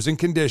for terms and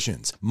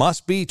conditions.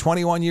 Must be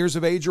 21 years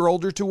of age or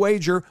older to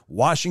wager.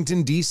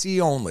 Washington,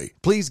 D.C. only.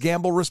 Please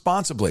gamble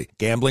responsibly.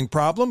 Gambling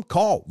problem?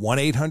 Call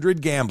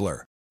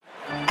 1-800-GAMBLER.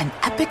 An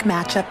epic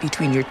matchup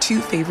between your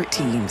two favorite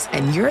teams,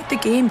 and you're at the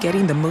game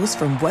getting the most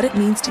from what it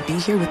means to be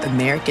here with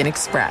American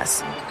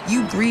Express.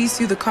 You breeze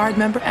through the card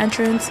member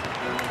entrance,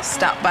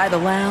 stop by the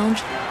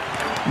lounge.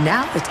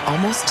 Now it's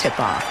almost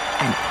tip-off,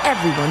 and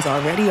everyone's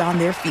already on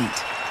their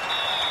feet.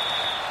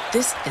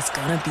 This is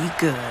gonna be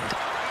good.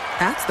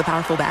 That's the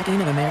powerful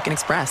backing of American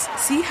Express.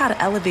 See how to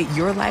elevate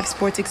your live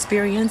sports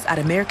experience at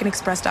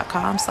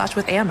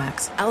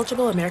americanexpress.com/withAmex.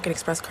 Eligible American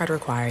Express card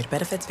required.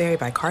 Benefits vary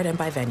by card and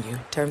by venue.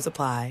 Terms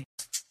apply.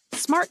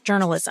 smart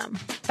journalism,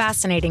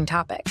 fascinating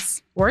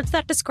topics. Words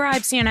that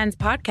describe CNN's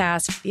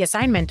podcast, The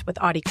Assignment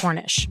with Audie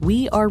Cornish.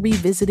 We are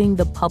revisiting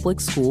the public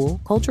school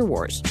culture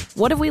wars.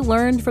 What have we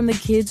learned from the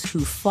kids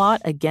who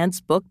fought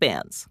against book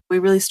bans? We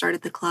really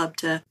started the club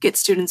to get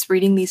students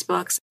reading these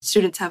books.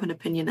 Students have an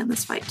opinion in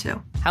this fight,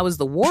 too. How has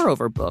the war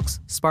over books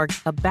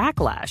sparked a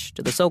backlash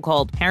to the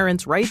so-called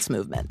parents' rights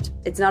movement?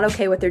 It's not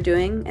okay what they're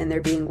doing, and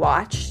they're being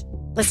watched.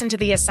 Listen to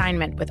The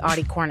Assignment with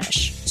Audie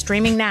Cornish,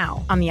 streaming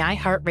now on the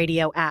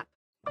iHeartRadio app.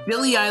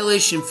 Billie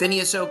Eilish and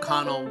Phineas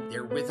O'Connell,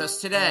 they're with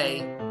us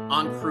today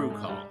on Crew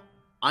Call.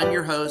 I'm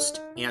your host,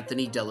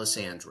 Anthony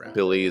D'Alessandro.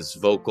 Billie's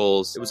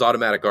vocals, it was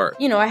automatic art.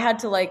 You know, I had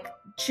to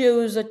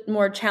choose a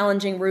more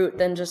challenging route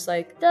than just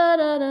da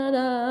da da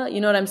da.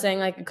 You know what I'm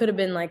saying? It could have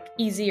been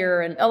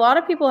easier. And a lot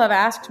of people have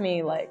asked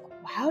me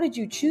how did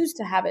you choose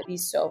to have it be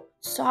so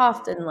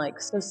soft and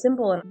so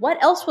simple? And what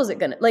else was it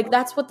gonna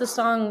that's what the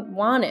song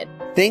wanted.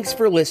 Thanks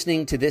for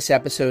listening to this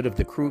episode of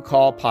the Crew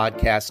Call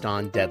podcast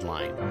on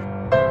Deadline.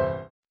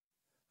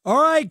 All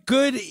right,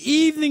 good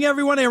evening,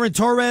 everyone. Aaron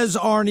Torres,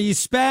 Arnie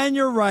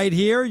Spanier right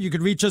here. You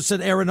can reach us at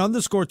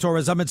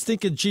Aaron_Torres. I'm at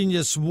Stinking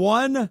Genius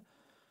 1.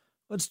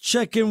 Let's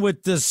check in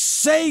with the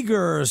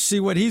Sager, see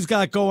what he's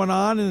got going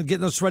on and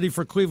getting us ready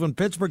for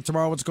Cleveland-Pittsburgh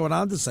tomorrow. What's going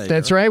on to Sager?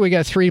 That's right. We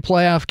got 3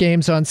 playoff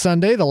games on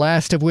Sunday, the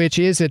last of which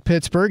is at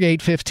Pittsburgh,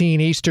 8:15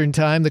 Eastern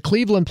Time. The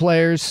Cleveland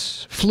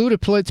players flew to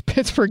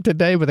Pittsburgh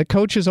today, but the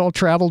coaches all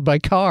traveled by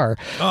car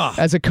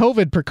as a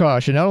COVID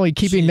precaution, not only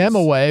keeping them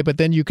away, but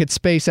then you could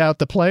space out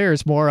the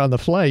players more on the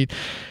flight.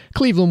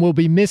 Cleveland will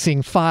be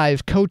missing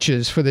 5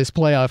 coaches for this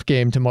playoff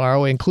game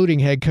tomorrow, including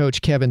head coach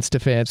Kevin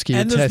Stefanski.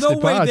 And there's no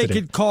way positive. they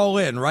could call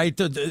in, right?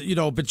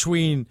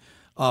 Between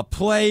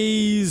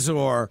plays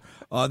or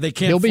they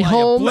can't be fly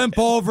home. A blimp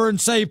over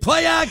and say,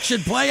 play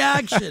action.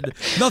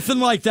 Nothing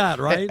like that,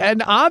 right?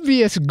 An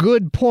obvious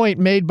good point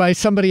made by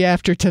somebody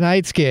after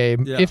tonight's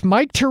game. Yeah. If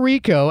Mike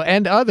Tirico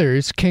and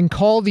others can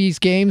call these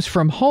games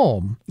from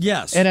home,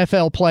 yes,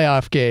 NFL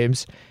playoff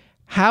games,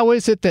 how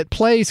is it that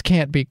plays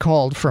can't be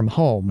called from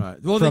home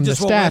from the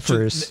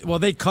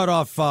staffers? They cut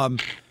off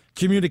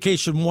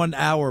communication 1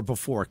 hour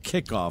before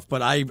kickoff,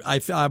 but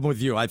I'm with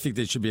you. I think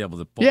they should be able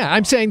to pull it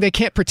I'm off. saying they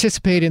can't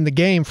participate in the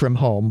game from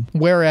home,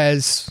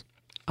 whereas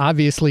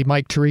obviously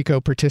Mike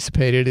Tirico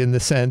participated in the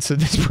sense of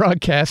this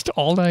broadcast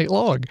all night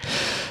long.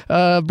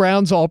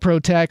 Browns All-Pro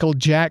tackle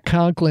Jack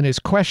Conklin is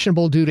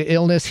questionable due to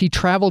illness. He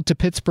traveled to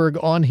Pittsburgh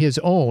on his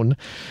own.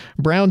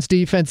 Browns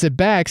defensive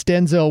backs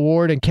Denzel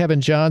Ward and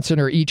Kevin Johnson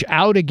are each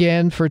out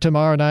again for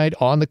tomorrow night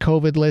on the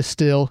COVID list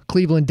still.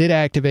 Cleveland did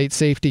activate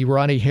safety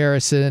Ronnie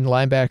Harrison,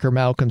 linebacker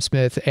Malcolm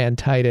Smith, and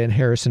tight end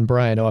Harrison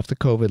Bryant off the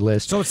COVID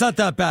list. So it's not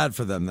that bad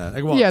for them then.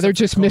 They're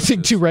just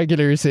missing 2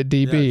 regulars at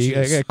DB.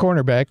 A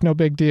cornerback, no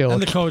big deal.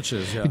 And the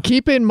coaches, yeah.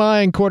 Keep in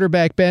mind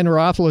quarterback Ben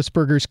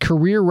Roethlisberger's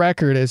career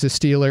record as a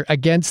Steeler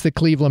against the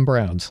Cleveland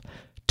Browns.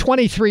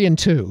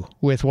 23-2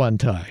 with 1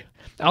 tie.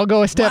 I'll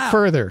go a step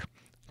further.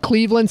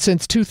 Cleveland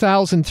since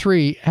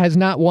 2003 has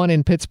not won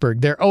in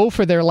Pittsburgh. They're 0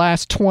 for their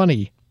last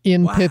 20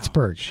 in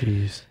Pittsburgh.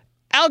 Jeez.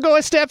 I'll go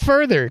a step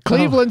further.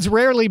 Cleveland's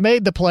rarely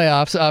made the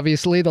playoffs,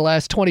 obviously, the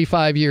last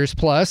 25 years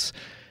plus.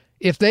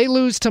 If they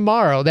lose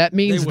tomorrow, that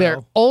means their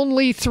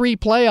only 3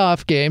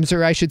 playoff games,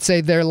 or I should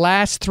say their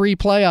last 3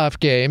 playoff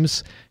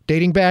games,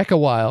 dating back a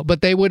while,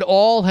 but they would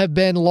all have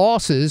been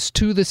losses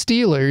to the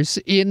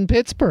Steelers in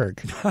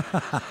Pittsburgh.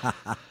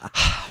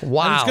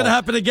 Wow. And it's going to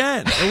happen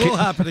again. It will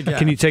happen again.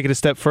 Can you take it a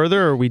step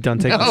further, or are we done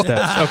taking the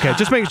steps? Okay,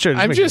 just making sure.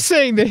 I'm just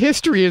saying the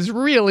history is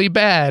really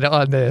bad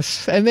on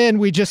this. And then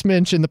we just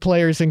mentioned the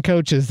players and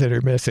coaches that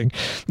are missing.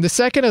 The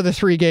second of the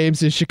 3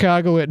 games is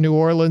Chicago at New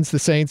Orleans. The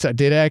Saints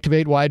did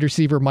activate wide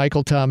receiver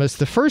Michael Thomas.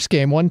 The first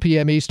game, 1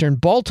 p.m. Eastern,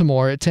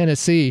 Baltimore at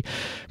Tennessee.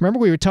 Remember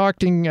we were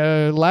talking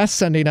last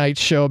Sunday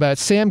night's show about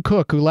Sam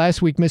Cook, who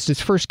last week missed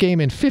his first game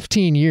in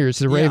 15 years.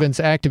 The Ravens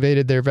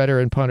activated their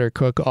veteran punter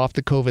Cook off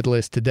the COVID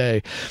list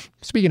today.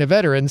 Speaking of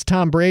veterans,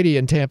 Tom Brady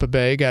in Tampa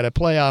Bay got a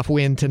playoff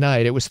win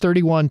tonight. It was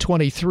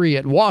 31-23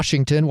 at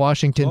Washington.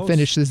 Washington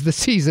finishes the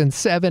season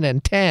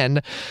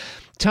 7-10.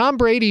 Tom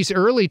Brady's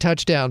early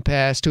touchdown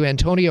pass to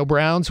Antonio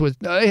Brown's was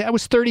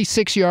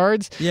 36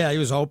 yards. Yeah, he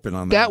was open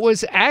on that. That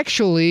was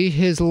actually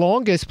his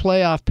longest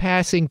playoff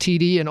passing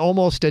TD in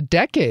almost a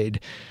decade.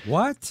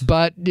 What?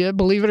 But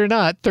believe it or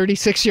not,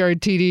 36-yard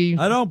TD.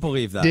 I don't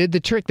believe that. Did the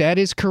trick. That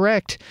is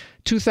correct.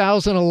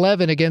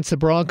 2011 against the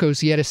Broncos,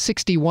 he had a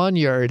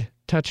 61-yard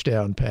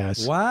touchdown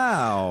pass.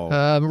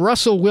 Wow.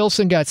 Russell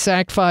Wilson got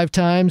sacked 5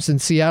 times,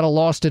 and Seattle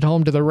lost at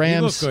home to the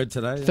Rams. He looked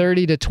good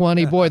today.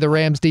 30-20. Boy, the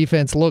Rams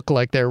defense looked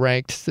like they're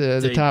ranked,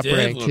 the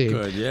top-ranked team.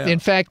 Good, yeah. In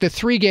fact, the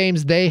 3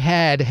 games they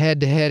had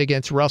head-to-head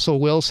against Russell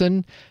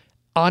Wilson,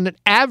 on an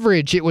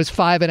average, it was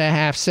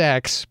 5.5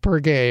 sacks per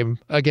game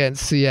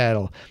against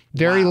Seattle.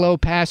 Very low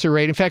passer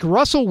rate. In fact,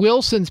 Russell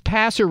Wilson's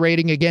passer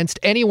rating against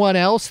anyone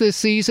else this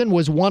season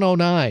was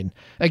 109.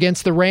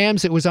 Against the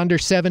Rams, it was under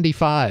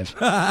 75.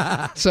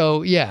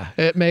 So, yeah,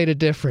 it made a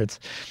difference.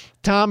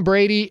 Tom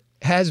Brady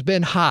has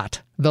been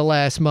hot the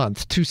last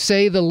month, to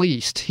say the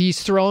least.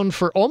 He's thrown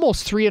for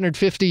almost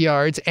 350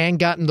 yards and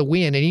gotten the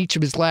win in each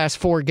of his last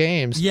 4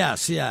 games.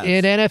 Yes.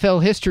 In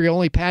NFL history,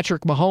 only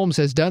Patrick Mahomes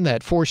has done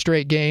that. 4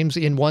 straight games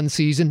in one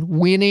season,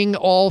 winning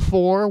all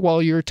 4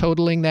 while you're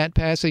totaling that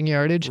passing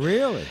yardage.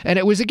 Really? And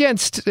it was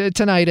against,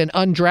 tonight, an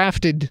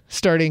undrafted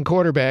starting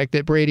quarterback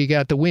that Brady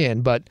got the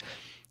win, but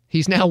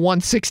he's now won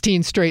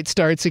 16 straight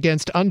starts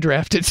against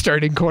undrafted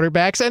starting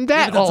quarterbacks, and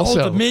that's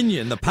also Old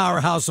Dominion, the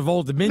powerhouse of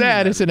Old Dominion.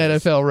 That is an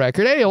NFL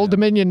record. Hey, Old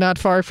Dominion, not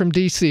far from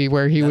D.C.,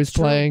 where he was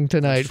playing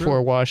tonight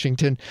for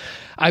Washington.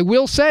 I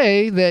will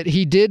say that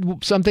he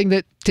did something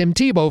that Tim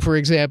Tebow, for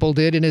example,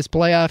 did in his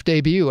playoff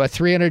debut, a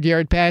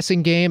 300-yard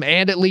passing game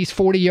and at least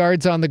 40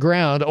 yards on the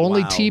ground.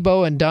 Only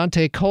Tebow and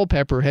Dante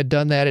Culpepper had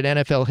done that in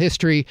NFL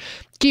history,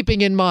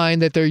 keeping in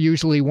mind that there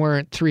usually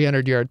weren't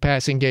 300-yard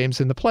passing games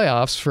in the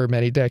playoffs for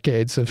many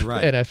decades of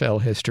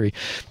NFL history.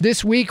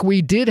 This week,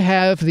 we did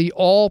have the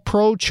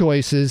All-Pro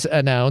choices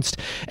announced,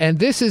 and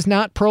this is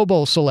not Pro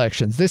Bowl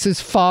selections. This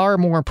is far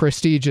more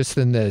prestigious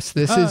than this.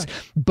 This is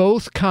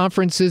both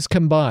conferences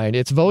combined.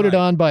 It's voted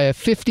on by a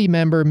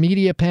 50-member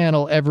media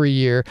panel every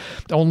year.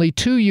 Only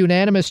 2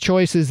 unanimous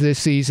choices this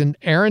season: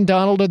 Aaron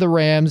Donald of the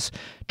Rams,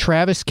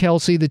 Travis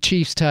Kelce, the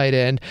Chiefs tight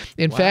end.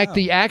 In fact,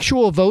 the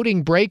actual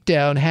voting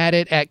breakdown had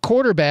it at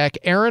quarterback,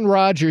 Aaron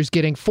Rodgers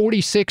getting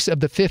 46 of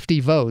the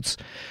 50 votes.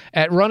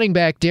 At running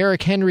back,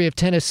 Derrick Henry of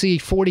Tennessee,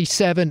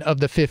 47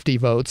 of the 50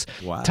 votes.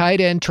 Tight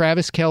end,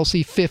 Travis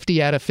Kelce,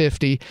 50 out of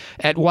 50.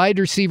 At wide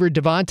receiver,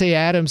 Devontae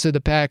Adams of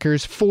the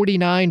Packers,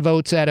 49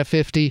 votes out of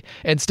 50.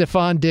 And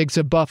Stephon Diggs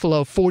of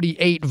Buffalo,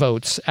 48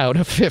 votes out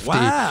of 50.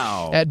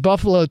 Wow. At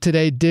Buffalo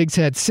today, Diggs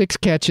had 6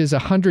 catches,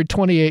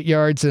 128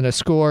 yards, and a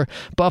score.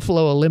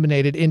 Buffalo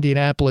eliminated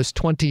Indianapolis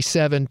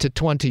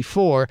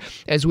 27-24.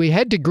 As we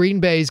head to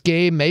Green Bay's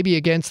game, maybe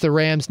against the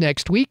Rams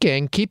next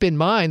weekend, keep in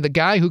mind the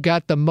guy who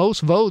got the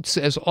most votes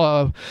as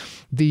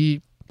the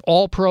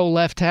All-Pro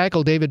left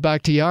tackle, David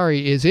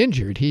Bakhtiari, is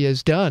injured. He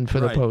is done for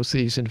the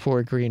postseason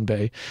for Green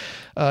Bay.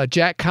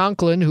 Jack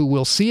Conklin, who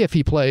we'll see if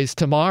he plays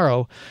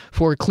tomorrow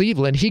for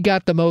Cleveland, he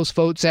got the most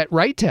votes at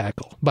right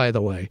tackle, by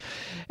the way.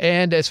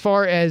 And as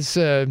far as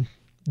the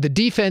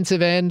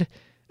defensive end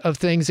of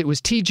things, it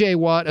was TJ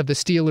Watt of the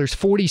Steelers,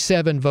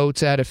 47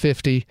 votes out of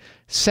 50.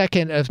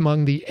 Second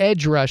among the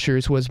edge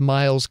rushers was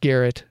Myles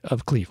Garrett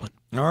of Cleveland.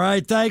 All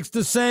right, thanks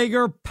to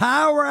Sager.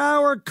 Power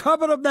Hour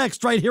coming up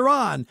next right here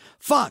on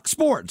Fox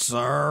Sports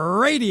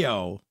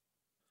Radio.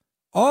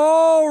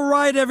 All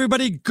right,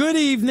 everybody. Good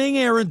evening.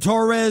 Aaron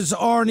Torres,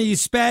 Arnie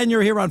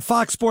Spanier here on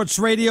Fox Sports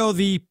Radio,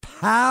 the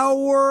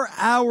Power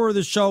Hour of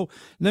the show.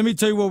 Let me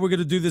tell you what we're going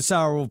to do this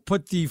hour. We'll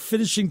put the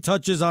finishing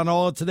touches on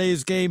all of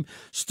today's game,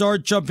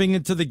 start jumping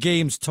into the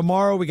games.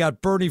 Tomorrow, we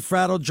got Bernie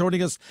Fratto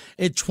joining us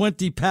at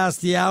 20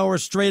 past the hour,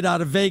 straight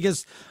out of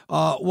Vegas.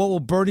 What will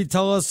Bernie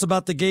tell us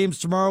about the games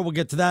tomorrow? We'll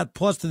get to that,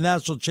 plus the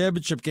national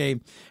championship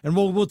game. And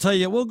we'll tell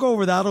you, we'll go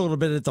over that a little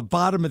bit at the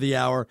bottom of the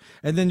hour,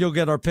 and then you'll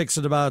get our picks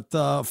at about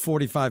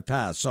 45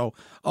 past. So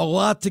a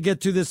lot to get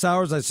to this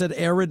hour. As I said,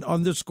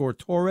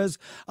 Aaron_Torres.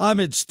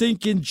 I'm at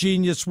Stinking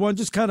Genius One,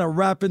 just kind of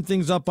wrapping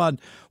things up on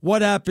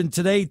what happened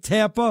today.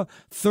 Tampa,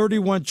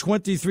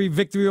 31-23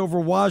 victory over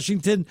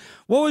Washington.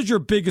 What was your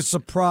biggest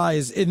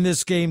surprise in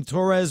this game,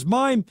 Torres?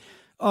 Mine,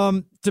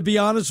 to be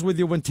honest with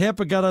you, when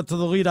Tampa got out to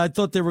the lead, I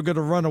thought they were going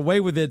to run away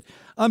with it.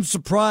 I'm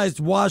surprised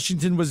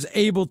Washington was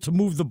able to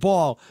move the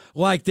ball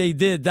like they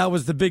did. That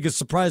was the biggest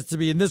surprise to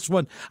me in this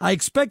one. I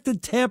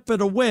expected Tampa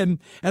to win,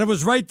 and it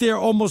was right there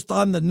almost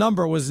on the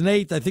number. It was an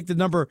 8. I think the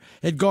number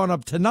had gone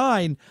up to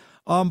 9.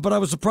 But I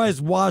was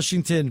surprised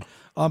Washington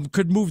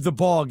could move the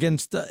ball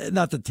against,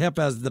 not that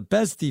Tampa has the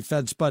best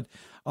defense, but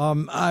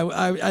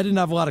I didn't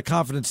have a lot of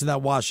confidence in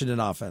that Washington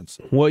offense.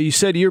 Well, you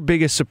said your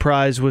biggest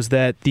surprise was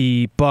that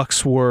the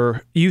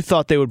Bucs you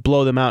thought they would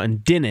blow them out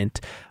and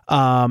didn't.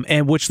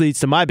 And which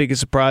leads to my biggest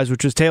surprise,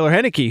 which was Taylor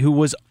Heinicke, who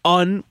was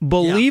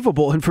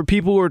unbelievable. Yeah. And for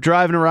people who were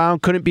driving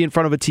around, couldn't be in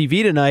front of a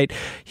TV tonight,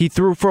 he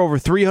threw for over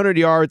 300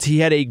 yards. He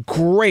had a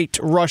great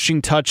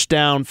rushing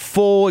touchdown,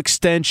 full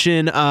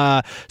extension,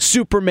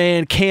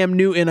 Superman, Cam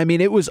Newton. I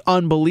mean, it was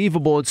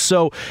unbelievable. And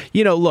so,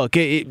 look,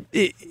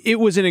 it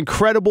was an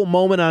incredible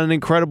moment on an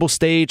incredible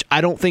stage.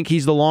 I don't think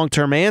he's the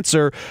long-term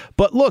answer.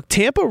 But look,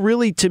 Tampa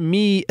really, to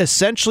me,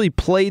 essentially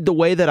played the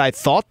way that I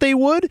thought they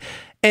would.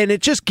 And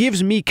it just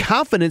gives me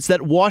confidence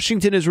that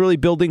Washington is really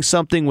building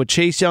something with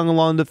Chase Young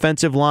along the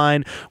defensive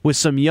line, with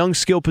some young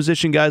skill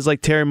position guys like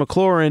Terry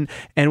McLaurin,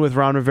 and with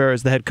Ron Rivera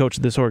as the head coach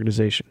of this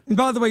organization. And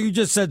by the way, you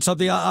just said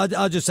something.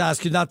 I'll just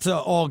ask you not to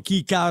all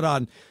geek out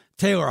on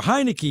Taylor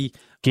Heinicke.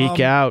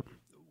 Geek out.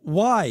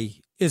 Why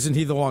isn't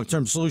he the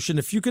long-term solution?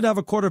 If you could have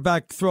a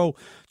quarterback throw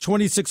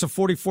 26 of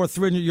 44,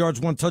 300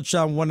 yards, 1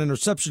 touchdown, 1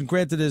 interception,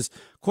 granted his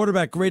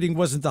quarterback rating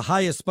wasn't the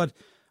highest, but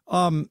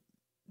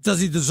Does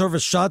he deserve a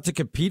shot to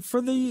compete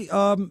for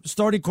the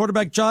starting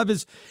quarterback job?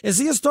 Is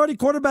he a starting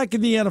quarterback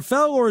in the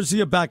NFL, or is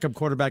he a backup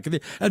quarterback?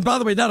 And by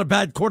the way, not a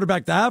bad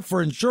quarterback to have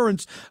for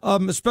insurance,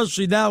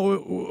 especially now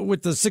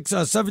with the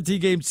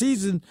 17-game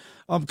season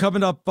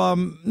coming up.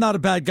 Not a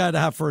bad guy to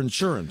have for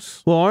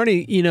insurance. Well,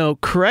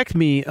 Arnie, correct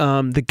me.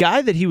 The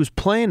guy that he was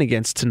playing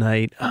against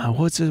tonight,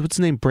 what's his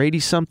name? Brady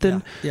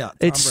something. Yeah,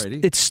 Tom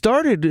Brady. It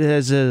started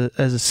as a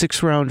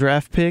 6th-round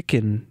draft pick,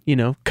 and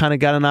kind of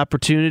got an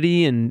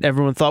opportunity, and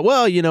everyone thought,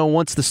 well,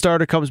 once the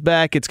starter comes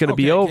back, it's going to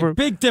be over.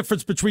 Big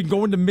difference between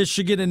going to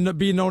Michigan and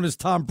being known as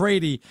Tom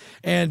Brady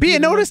and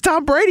being known as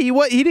Tom Brady.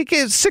 He didn't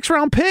get a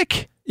 6th-round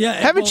pick. Yeah,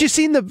 haven't you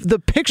seen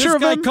the picture of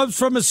him? This guy comes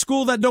from a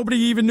school that nobody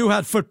even knew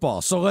had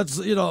football. So let's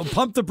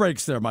pump the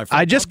brakes there, my friend.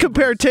 I just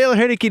compared Taylor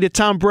Heinicke to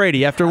Tom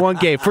Brady after one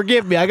game.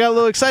 Forgive me, I got a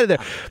little excited there.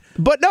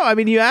 But no,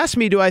 you asked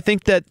me, do I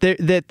think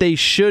that they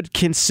should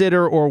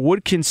consider or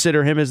would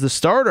consider him as the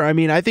starter?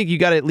 I think you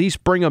got to at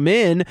least bring him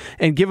in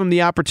and give him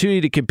the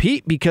opportunity to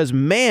compete, because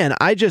man,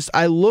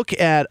 I look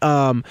at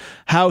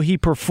how he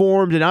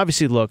performed, and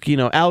obviously look,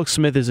 Alex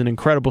Smith is an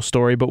incredible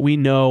story, but we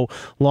know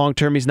long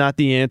term he's not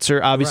the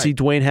answer. Obviously, right.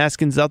 Dwayne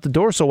Haskins out the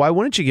door, so why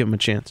wouldn't you give him a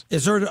chance?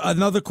 Is there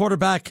another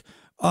quarterback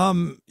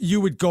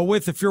you would go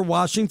with if you're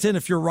Washington,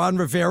 if you're Ron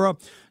Rivera?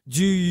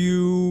 Do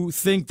you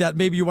think that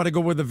maybe you want to go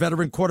with a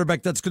veteran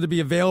quarterback that's going to be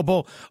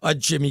available? A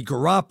Jimmy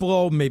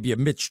Garoppolo, maybe a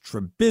Mitch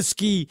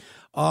Trubisky,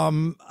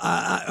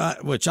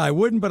 which I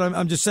wouldn't, but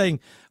I'm just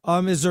saying,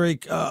 is there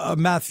a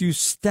Matthew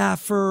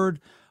Stafford,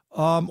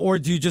 or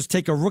do you just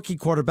take a rookie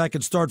quarterback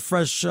and start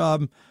fresh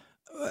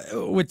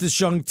with this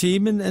young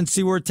team and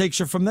see where it takes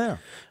you from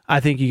there? I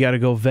think you got to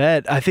go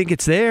vet. I think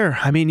it's there.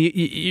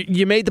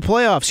 You made the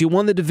playoffs. You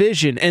won the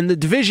division, and the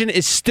division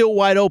is still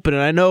wide open.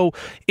 And I know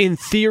in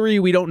theory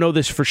we don't know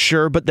this for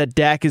sure, but that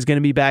Dak is going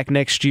to be back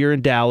next year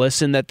in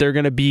Dallas, and that they're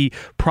going to be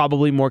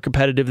probably more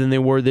competitive than they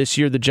were this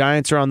year. The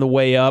Giants are on the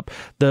way up.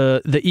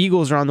 The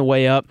Eagles are on the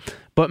way up.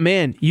 But,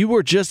 man, you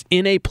were just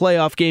in a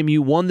playoff game.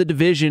 You won the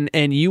division,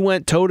 and you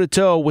went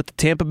toe-to-toe with the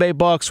Tampa Bay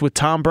Bucs, with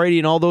Tom Brady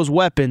and all those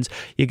weapons.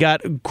 You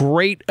got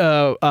great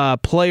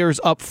players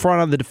up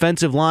front on the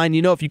defensive line.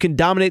 If you can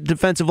dominate the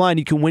defensive line,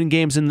 you can win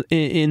games in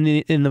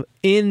the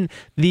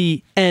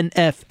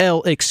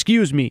NFL.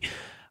 Excuse me.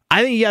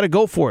 I think you got to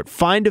go for it.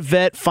 Find a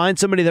vet. Find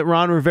somebody that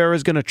Ron Rivera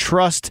is going to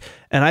trust,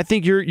 and I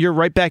think you're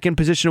right back in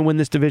position to win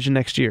this division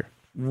next year.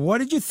 What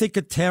did you think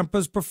of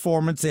Tampa's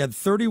performance? They had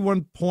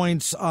 31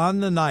 points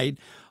on the night.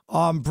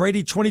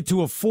 Brady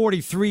 22 of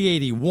 40,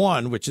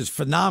 381, which is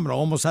phenomenal.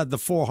 Almost had the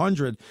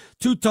 400.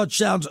 2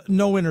 touchdowns,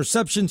 no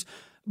interceptions.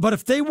 But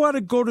if they want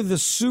to go to the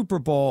Super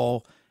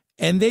Bowl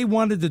and they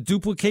wanted to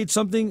duplicate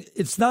something,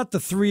 it's not the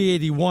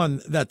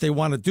 381 that they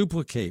want to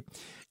duplicate.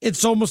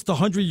 It's almost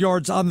 100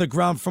 yards on the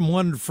ground from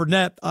Leonard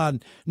Fournette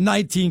on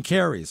 19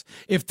 carries.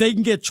 If they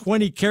can get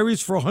 20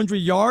 carries for 100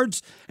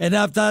 yards and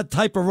have that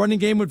type of running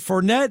game with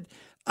Fournette,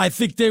 I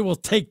think they will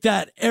take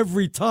that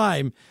every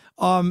time.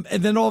 And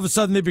then all of a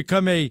sudden they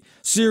become a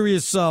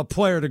serious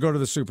player to go to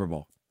the Super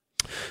Bowl.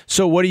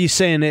 So what are you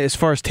saying as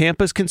far as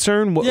Tampa's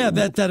concerned?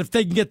 That if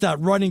they can get that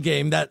running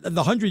game, that the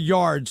 100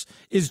 yards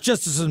is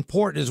just as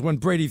important as when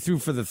Brady threw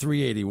for the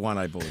 381,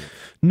 I believe.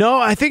 No,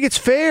 I think it's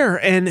fair.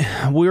 And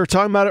we were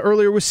talking about it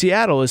earlier with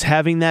Seattle, is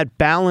having that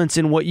balance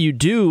in what you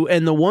do.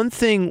 And the one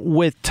thing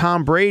with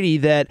Tom Brady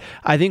that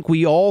I think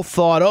we all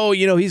thought,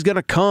 he's going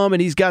to come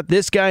and he's got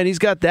this guy and he's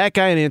got that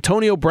guy and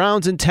Antonio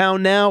Brown's in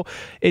town now.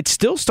 It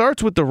still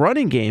starts with the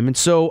running game. And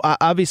so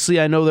obviously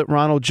I know that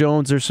Ronald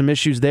Jones, there's some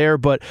issues there,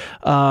 but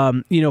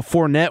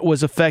Fournette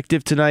was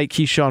effective tonight.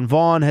 Keyshawn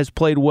Vaughn has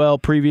played well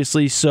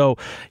previously. So,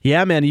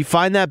 yeah, man, you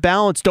find that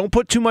balance. Don't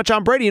put too much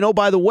on Brady.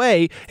 By the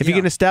way, if you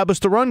can establish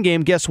the run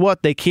game, guess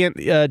what? They can't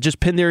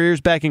just pin their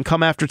ears back and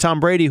come after Tom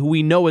Brady, who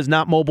we know is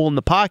not mobile in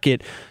the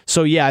pocket.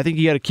 So, yeah, I think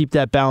you got to keep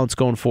that balance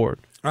going forward.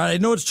 All right, I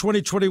know it's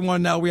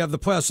 2021 now. We have the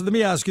playoffs. So let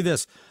me ask you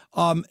this.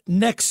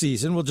 Next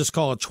season, we'll just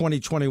call it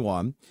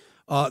 2021.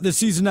 The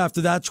season after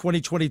that,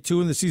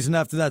 2022, and the season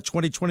after that,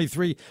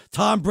 2023.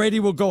 Tom Brady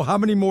will go how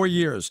many more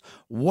years?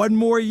 1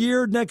 more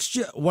year next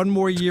year? 1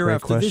 more year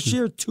after this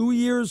year? 2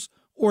 years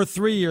or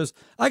 3 years?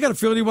 I got a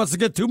feeling he wants to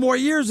get 2 more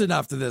years in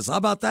after this. How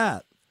about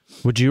that?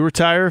 Would you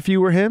retire if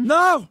you were him?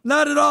 No,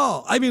 not at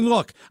all.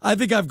 Look, I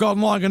think I've gone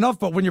long enough,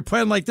 but when you're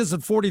playing like this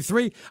at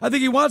 43, I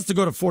think he wants to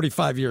go to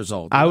 45 years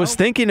old. I was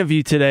thinking of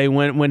you today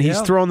when he's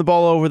throwing the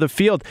ball over the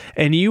field,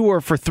 and you were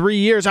for 3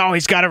 years,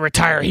 he's got to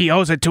retire. He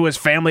owes it to his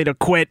family to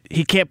quit.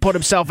 He can't put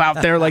himself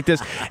out there like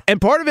this.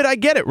 And part of it, I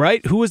get it,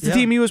 right? Who was the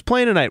team he was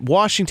playing tonight?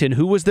 Washington.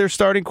 Who was their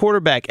starting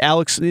quarterback?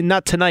 Alex,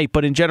 not tonight,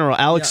 but in general,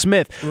 Alex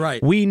Smith.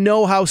 Right. We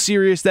know how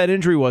serious that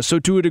injury was. So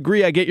to a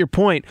degree, I get your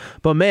point.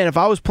 But man, if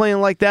I was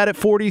playing like that at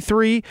 43,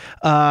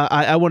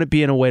 I wouldn't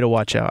be in a way to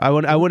watch out.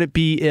 I wouldn't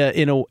be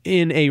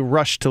in a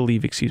rush to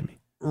leave. Excuse me.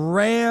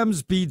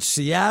 Rams beat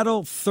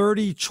Seattle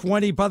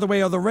 30-20. By the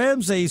way, are the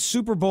Rams a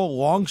Super Bowl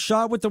long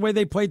shot with the way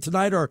they played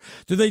tonight, or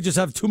do they just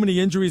have too many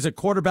injuries at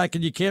quarterback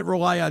and you can't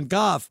rely on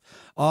Goff?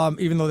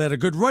 Even though they had a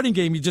good running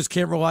game, you just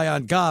can't rely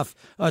on Goff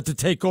to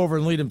take over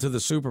and lead them to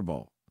the Super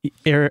Bowl.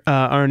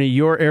 Arnie,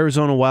 your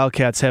Arizona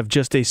Wildcats have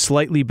just a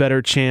slightly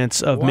better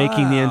chance of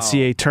making the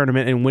NCAA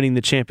tournament and winning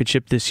the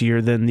championship this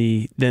year than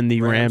the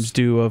Rams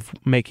do of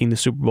making the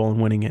Super Bowl and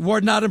winning it.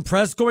 We're not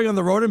impressed going on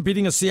the road and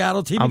beating a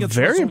Seattle team against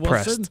very Russell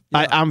impressed. Wilson?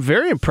 Yeah. I'm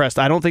very impressed.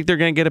 I don't think they're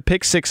going to get a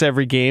pick six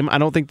every game. I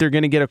don't think they're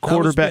going to get a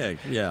quarterback. That was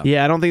big.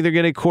 Yeah, I don't think they're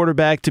getting a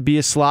quarterback to be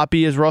as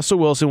sloppy as Russell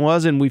Wilson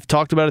was, and we've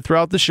talked about it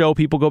throughout the show.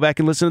 People go back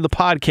and listen to the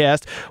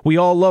podcast. We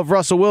all love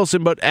Russell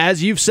Wilson, but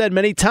as you've said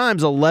many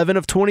times, 11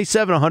 of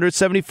 27,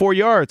 174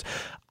 yards.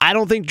 I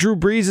don't think Drew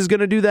Brees is going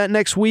to do that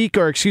next week,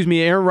 or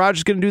Aaron Rodgers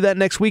is going to do that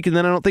next week, and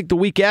then I don't think the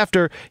week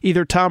after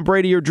either Tom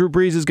Brady or Drew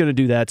Brees is going to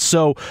do that.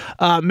 So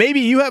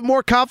maybe you have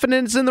more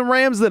confidence in the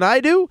Rams than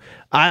I do.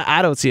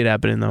 I don't see it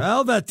happening, though.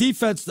 Well, that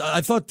defense,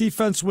 I thought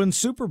defense wins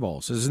Super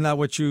Bowls. Isn't that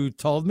what you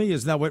told me?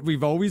 Isn't that what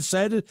we've always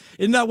said?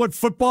 Isn't that what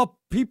football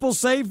people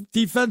say?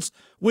 Defense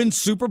wins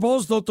Super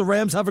Bowls? Don't the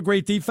Rams have a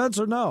great defense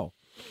or no?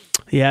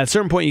 Yeah, at a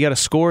certain point you got to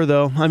score,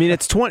 though. I mean,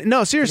 it's 20.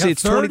 No, seriously,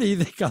 it's 30.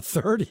 They got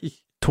 30.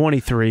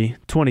 23,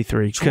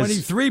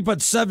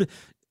 but 7.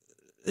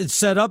 It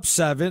set up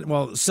 7.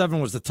 Well, 7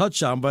 was the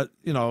touchdown, but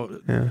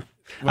yeah.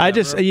 I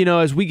just,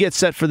 as we get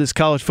set for this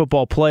college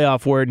football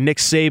playoff where Nick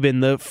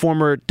Saban, the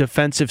former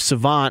defensive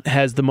savant,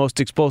 has the most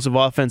explosive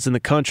offense in the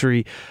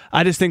country,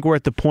 I just think we're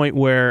at the point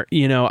where,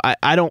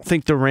 I don't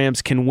think the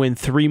Rams can win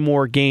 3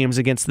 more games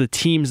against the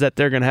teams that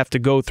they're going to have to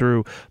go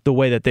through the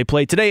way that they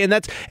play today. And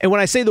when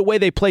I say the way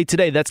they play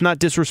today, that's not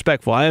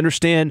disrespectful. I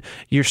understand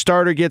your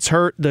starter gets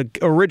hurt. The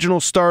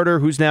original starter,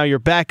 who's now your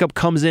backup,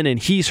 comes in and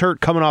he's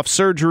hurt coming off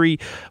surgery,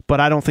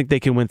 but I don't think they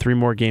can win 3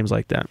 more games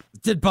like that.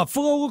 Did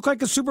Buffalo look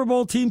like a Super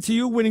Bowl team to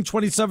you, winning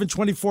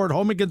 27-24 at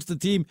home against the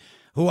team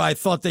who I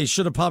thought they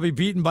should have probably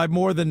beaten by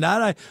more than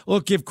that? I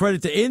give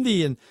credit to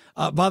Indy. And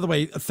by the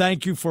way,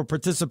 thank you for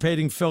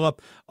participating,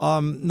 Philip.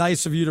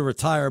 Nice of you to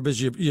retire,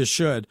 because you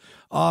should.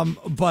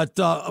 But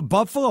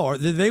Buffalo,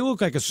 did they look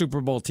like a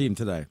Super Bowl team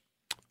today?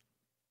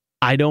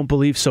 I don't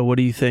believe so. What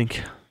do you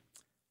think?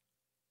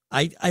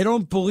 I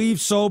don't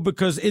believe so,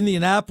 because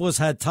Indianapolis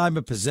had time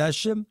of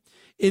possession.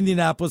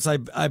 Indianapolis,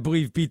 I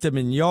believe, beat them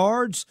in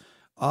yards.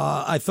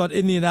 I thought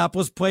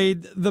Indianapolis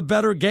played the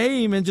better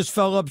game and just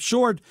fell up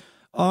short.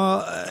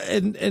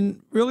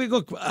 And really,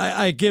 look,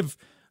 I give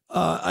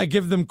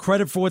them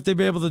credit for what they've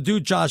been able to do.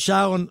 Josh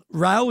Allen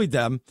rallied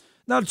them.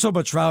 Not so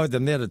much rallied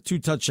them. They had a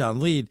 2-touchdown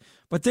lead,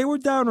 but they were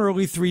down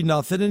early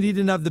 3-0, and he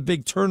didn't have the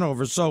big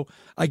turnover. So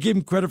I give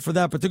him credit for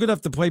that, but they're going to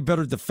have to play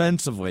better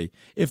defensively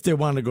if they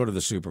want to go to the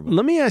Super Bowl.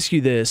 Let me ask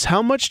you this.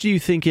 How much do you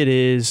think it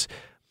is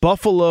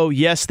Buffalo,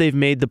 yes, they've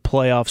made the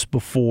playoffs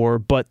before,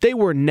 but they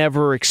were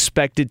never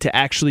expected to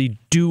actually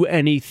do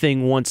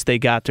anything once they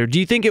got there. Do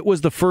you think it was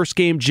the first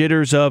game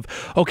jitters of,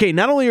 okay,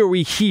 not only are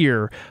we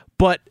here,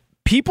 but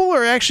people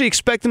are actually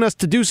expecting us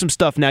to do some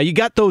stuff now? You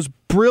got those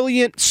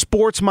brilliant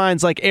sports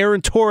minds like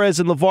Aaron Torres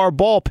and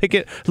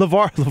LeVar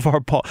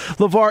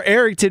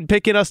Arrington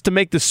picking us to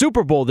make the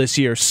Super Bowl this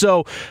year.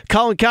 So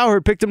Colin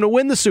Cowherd picked him to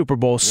win the Super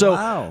Bowl.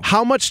 So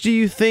how much do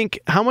you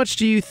think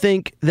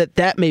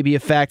that may be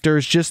a factor?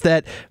 Is just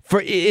that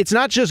it's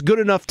not just good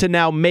enough to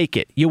now make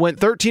it. You went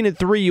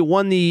 13-3, you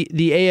won the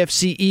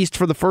AFC East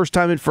for the first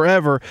time in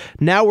forever.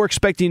 Now we're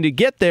expecting to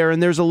get there,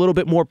 and there's a little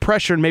bit more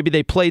pressure, and maybe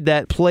they played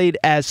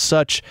as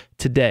such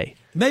today.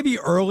 Maybe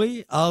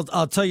early,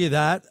 I'll tell you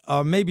that.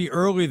 Maybe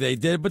early they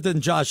did, but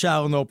then Josh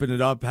Allen opened it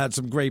up, had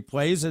some great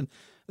plays, and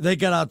they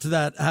got out to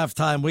that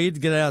halftime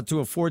lead, get out to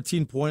a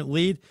 14-point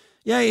lead.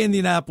 Yeah,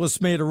 Indianapolis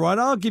made a run.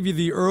 I'll give you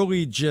the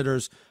early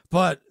jitters,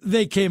 but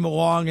they came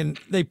along and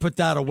they put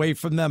that away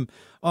from them.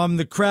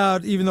 The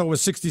crowd, even though it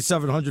was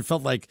 6,700,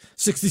 felt like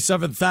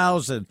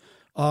 67,000,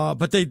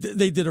 but they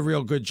did a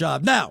real good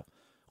job. Now,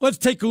 let's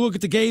take a look at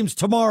the games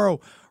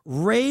tomorrow.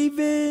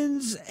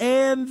 Ravens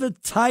and the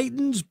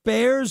Titans,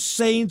 Bears,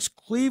 Saints,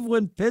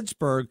 Cleveland,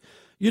 Pittsburgh.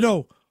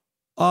 2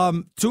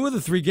 of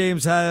the 3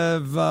 games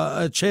have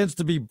a chance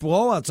to be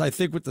blowouts, I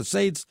think, with the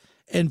Saints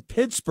and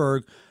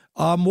Pittsburgh.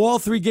 Will all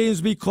 3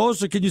 games be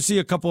closer? Can you see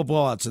a couple of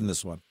blowouts in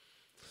this one?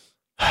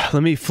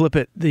 Let me flip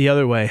it the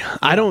other way. Yeah.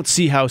 I don't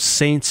see how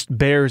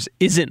Saints-Bears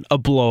isn't a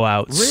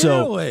blowout.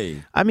 Really?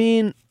 So, I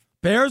mean,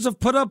 Bears have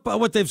put up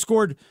what they've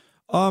scored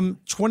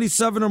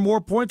 27 or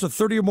more points or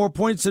 30 or more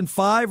points in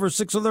 5 or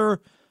 6 of their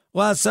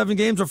last 7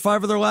 games or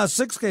 5 of their last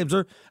 6 games.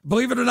 Or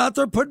believe it or not,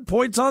 they're putting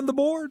points on the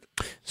board.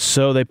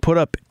 So they put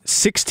up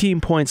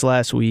 16 points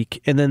last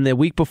week, and then the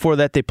week before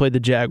that they played the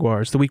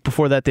Jaguars. The week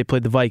before that they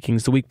played the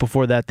Vikings. The week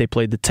before that they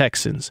played the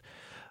Texans.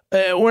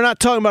 We're not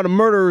talking about a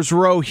murderer's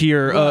row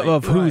here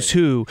of who's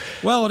who.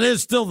 Well, it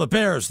is still the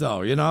Bears,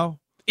 though,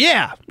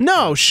 Yeah,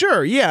 no,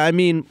 sure. Yeah, I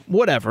mean,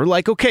 whatever.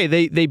 Like, okay,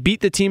 they beat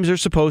the teams they're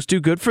supposed to.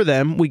 Good for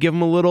them. We give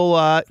them a little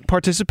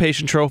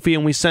participation trophy,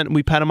 and we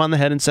pat them on the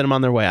head and send them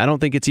on their way. I don't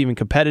think it's even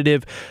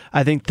competitive.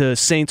 I think the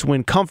Saints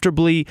win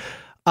comfortably.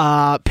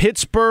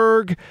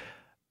 Pittsburgh.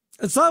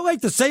 It's not like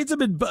the Saints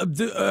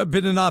have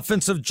been an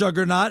offensive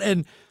juggernaut.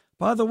 And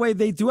by the way,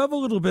 they do have a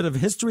little bit of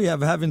history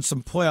of having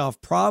some playoff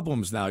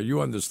problems now.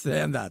 You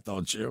understand that,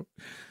 don't you?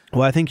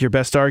 Well, I think your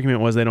best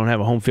argument was they don't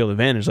have a home field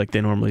advantage like they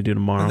normally do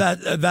tomorrow.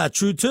 That's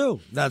true too.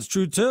 That's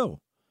true too.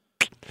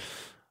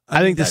 I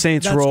think the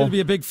Saints roll. That's going to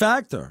be a big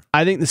factor.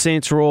 I think the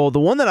Saints roll. The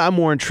one that I'm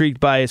more intrigued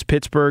by is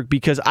Pittsburgh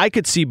because I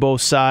could see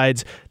both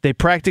sides. They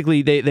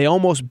practically, they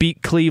almost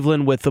beat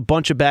Cleveland with a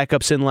bunch of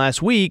backups in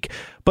last week.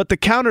 But the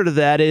counter to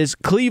that is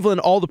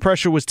Cleveland, all the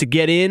pressure was to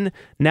get in.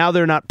 Now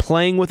they're not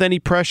playing with any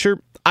pressure.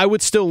 I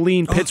would still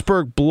lean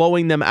Pittsburgh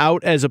blowing them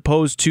out as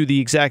opposed to the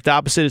exact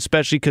opposite,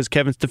 especially because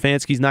Kevin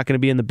Stefanski's not going to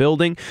be in the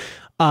building.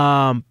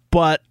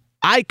 But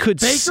I could...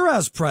 Baker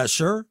has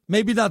pressure.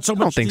 Maybe not so much.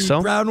 I don't think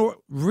so. Brown.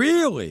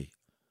 Really?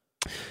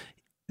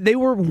 They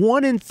were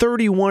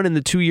 1-31 in the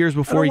 2 years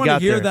before he got there. I don't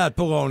want to hear that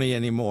baloney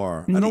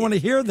anymore. I don't want to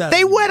hear that.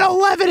 They went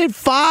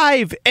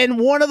 11-5, and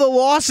one of the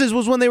losses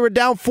was when they were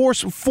down four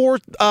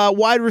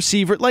wide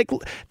receiver. Like,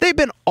 they've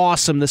been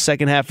awesome the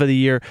second half of the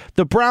year.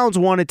 The Browns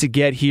wanted to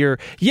get here.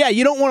 Yeah,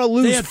 you don't want to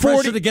lose 40. They had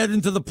pressure to get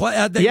into the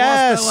play. They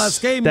yes, lost that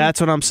last game.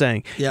 That's what I'm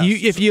saying. Yes.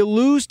 If you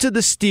lose to the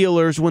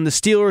Steelers when the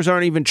Steelers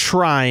aren't even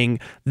trying,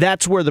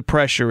 that's where the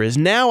pressure is.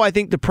 Now I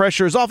think the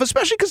pressure is off,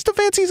 especially because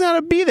Stefanski's got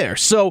to be there.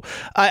 So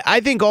I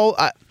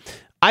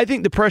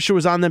think the pressure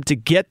was on them to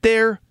get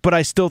there, but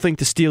I still think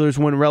the Steelers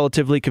win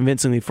relatively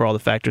convincingly for all the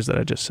factors that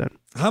I just said.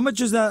 How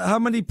much is that? How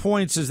many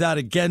points is that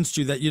against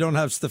you that you don't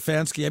have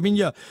Stefanski? I mean,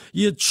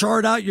 you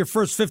chart out your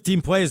first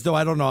 15 plays, though.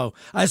 I don't know.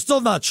 I'm still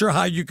not sure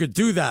how you could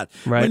do that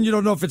when you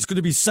don't know if it's going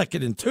to be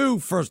 2nd and 2,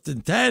 1st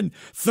and 10,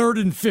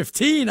 3rd and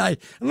 15. I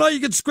know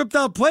you can script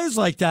out plays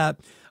like that.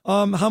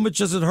 How much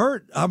does it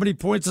hurt? How many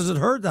points does it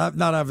hurt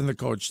not having the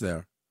coach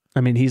there?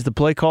 I mean, he's the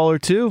play caller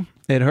too.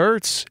 It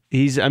hurts.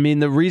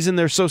 The reason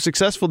they're so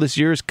successful this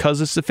year is because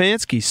of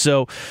Stefanski.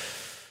 So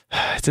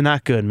it's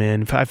not good,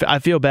 man. I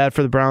feel bad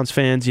for the Browns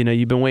fans. You know,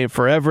 you've been waiting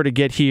forever to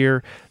get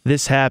here.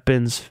 This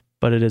happens,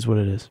 but it is what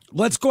it is.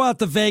 Let's go out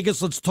to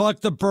Vegas. Let's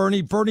talk to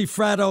Bernie. Bernie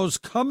Fratto's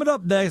coming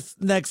up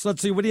next.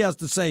 Let's see what he has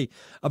to say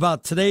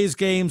about today's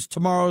games,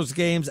 tomorrow's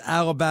games,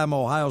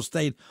 Alabama, Ohio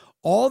State.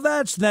 All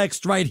that's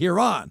next right here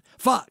on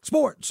Fox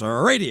Sports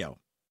Radio.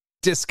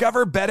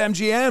 Discover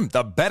BetMGM,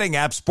 the betting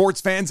app sports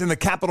fans in the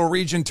capital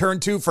region turn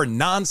to for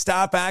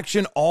nonstop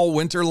action all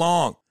winter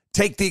long.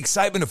 Take the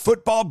excitement of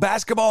football,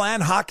 basketball,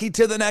 and hockey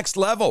to the next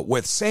level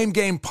with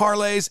same-game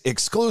parlays,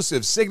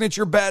 exclusive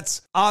signature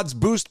bets, odds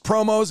boost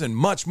promos, and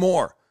much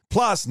more.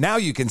 Plus, now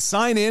you can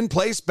sign in,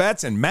 place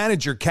bets, and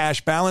manage your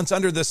cash balance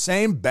under the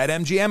same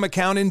BetMGM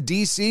account in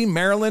D.C.,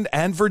 Maryland,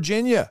 and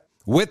Virginia.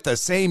 With the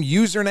same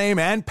username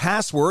and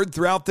password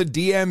throughout the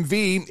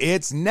DMV,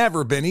 it's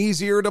never been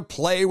easier to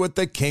play with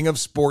the king of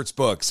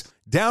sportsbooks.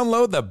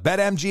 Download the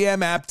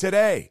BetMGM app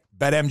today.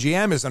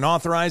 BetMGM is an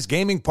authorized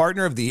gaming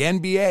partner of the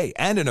NBA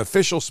and an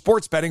official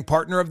sports betting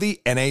partner of the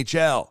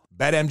NHL.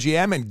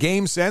 BetMGM and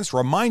GameSense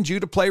remind you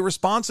to play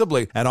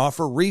responsibly and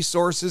offer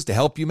resources to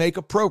help you make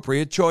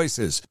appropriate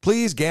choices.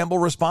 Please gamble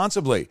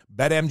responsibly.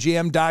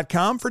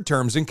 BetMGM.com for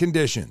terms and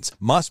conditions.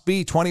 Must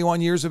be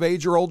 21 years of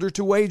age or older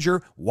to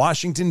wager.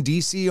 Washington,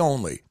 D.C.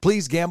 only.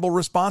 Please gamble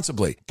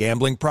responsibly.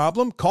 Gambling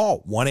problem?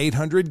 Call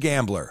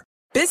 1-800-GAMBLER.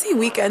 Busy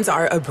weekends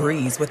are a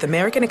breeze with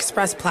American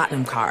Express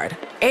Platinum Card.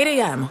 8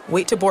 a.m.,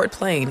 wait to board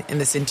plane in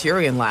the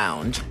Centurion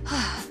Lounge.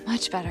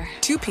 Much better.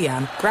 2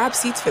 p.m., grab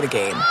seats for the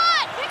game.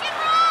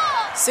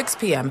 6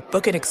 p.m.,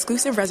 book an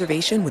exclusive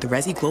reservation with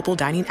Resi Global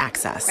Dining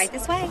Access. Right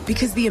this way.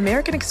 Because the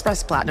American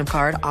Express Platinum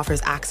Card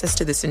offers access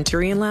to the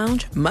Centurion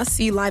Lounge,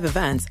 must-see live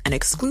events, and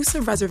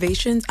exclusive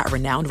reservations at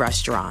renowned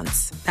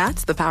restaurants.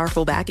 That's the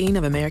powerful backing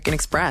of American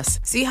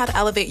Express. See how to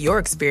elevate your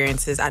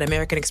experiences at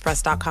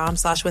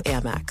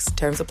americanexpress.com/withAmex.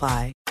 Terms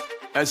apply.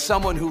 As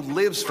someone who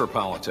lives for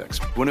politics,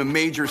 when a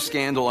major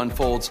scandal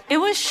unfolds, It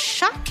was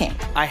shocking.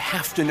 I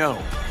have to know,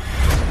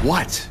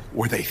 what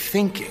were they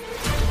thinking?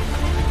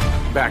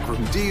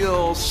 Backroom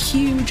deals,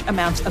 Huge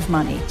amounts of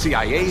money.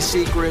 CIA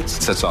secrets,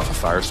 Sets off a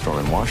firestorm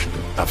in Washington.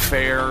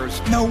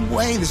 affairs, No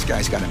way this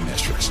guy's got a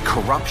mistress.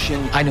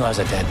 corruption. I knew I was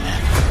a dead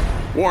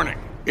man. Warning,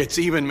 it's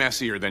even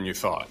messier than you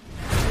thought.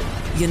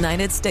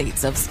 United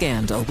States of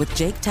Scandal with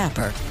Jake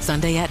Tapper,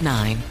 Sunday at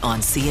 9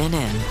 on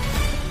CNN.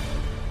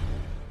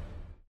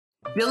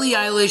 Billie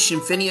Eilish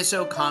and Phineas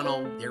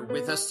O'Connell, they're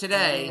with us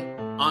today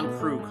on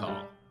Crew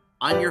Call.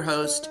 I'm your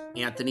host,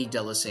 Anthony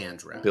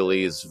D'Alessandro.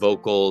 Billie's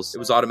vocals, it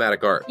was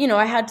automatic art. You know,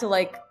 I had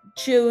to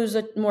choose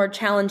a more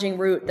challenging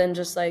route than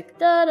just da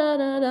da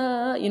da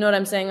da. You know what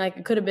I'm saying?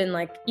 It could have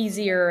been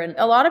easier. And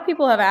a lot of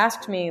people have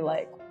asked me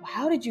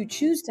how did you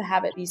choose to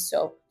have it be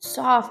so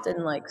soft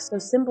and so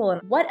simple?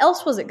 And what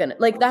else was it gonna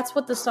that's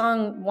what the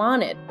song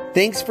wanted.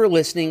 Thanks for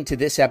listening to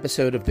this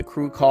episode of the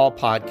Crew Call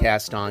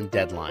podcast on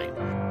Deadline.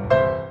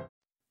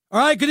 All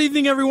right, good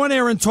evening, everyone.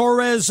 Aaron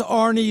Torres,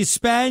 Arnie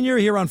Spanier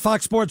here on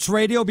Fox Sports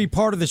Radio. Be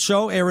part of the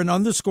show,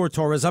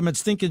 Aaron_Torres. I'm at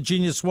Stinking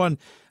Genius One.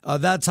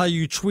 That's how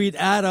you tweet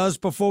at us.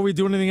 Before we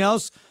do anything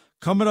else,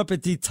 coming up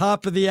at the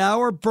top of the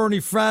hour, Bernie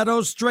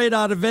Fratto, straight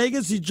out of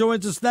Vegas. He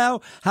joins us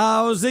now.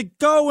 How's it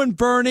going,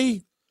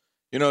 Bernie?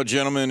 You know,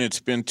 gentlemen,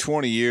 it's been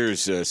 20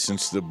 years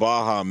since the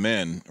Baja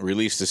Men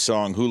released the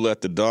song Who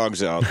Let the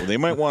Dogs Out. Well, they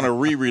might want to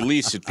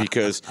re-release it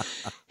because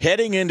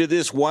heading into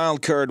this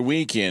wild card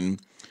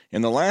weekend,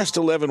 in the last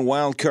 11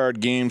 wild card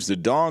games, the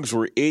Dogs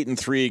were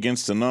 8-3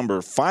 against the number,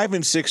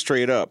 5-6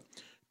 straight up.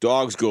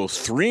 dogs go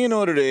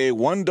 3-0 today.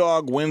 One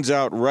dog wins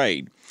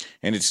outright.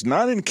 And it's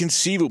not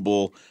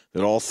inconceivable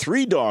that all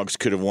three dogs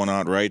could have won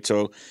outright.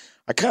 So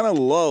I kind of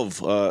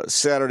love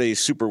Saturday's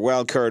Super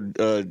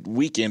Wildcard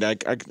weekend. I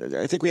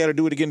think we ought to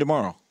do it again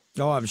tomorrow.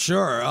 Oh, I'm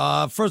sure.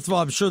 First of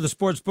all, I'm sure the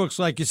sports books,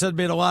 like you said,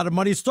 made a lot of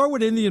money. Start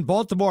with Indy and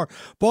Baltimore.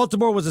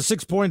 Baltimore was a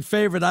 6-point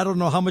favorite. I don't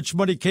know how much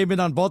money came in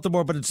on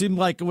Baltimore, but it seemed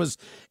like it was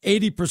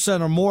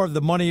 80% or more of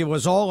the money. It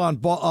was all on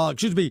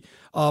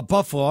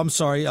Buffalo. I'm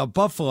sorry,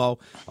 Buffalo.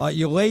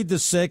 You laid the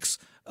 6.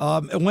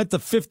 It went to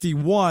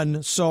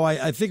 51, so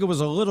I think it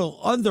was a little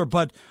under.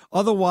 But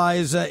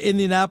otherwise,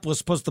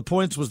 Indianapolis plus the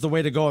points was the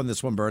way to go on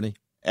this one, Bernie.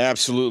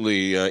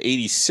 Absolutely.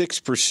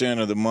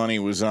 86% of the money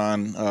was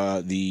on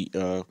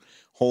the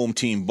home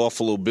team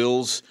Buffalo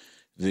Bills.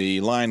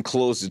 The line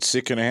closed at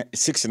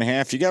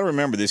 6.5. You got to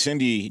remember, this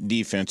Indy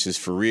defense is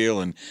for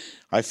real, and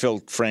I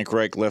felt Frank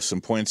Reich left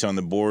some points on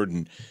the board,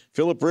 and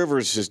Phillip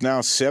Rivers is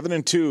now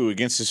 7-2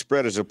 against the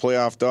spread as a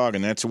playoff dog,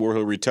 and that's where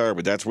he'll retire.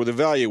 But that's where the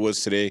value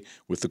was today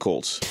with the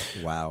Colts.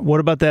 Wow. What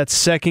about that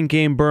second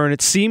game, Burn?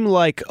 It seemed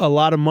like a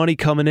lot of money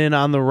coming in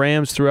on the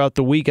Rams throughout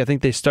the week. I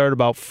think they started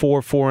about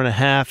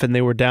 4.5, and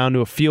they were down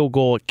to a field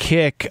goal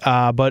kick.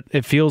 But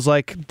it feels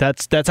like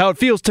that's how it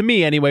feels to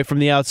me anyway from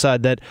the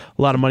outside, that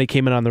a lot of money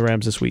came in on the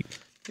Rams this week.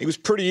 It was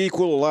pretty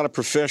equal. A lot of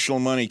professional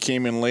money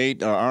came in late.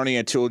 Arnie,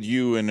 I told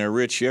you and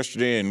Rich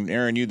yesterday, and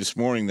Aaron, you this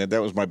morning, that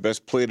was my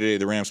best play today.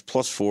 The Rams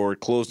 +4.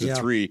 It closed at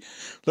 3.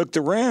 Look,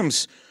 the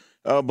Rams,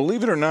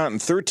 believe it or not, in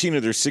 13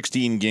 of their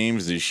 16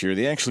 games this year,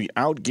 they actually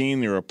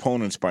outgained their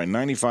opponents by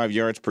 95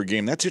 yards per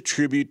game. That's a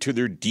tribute to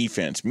their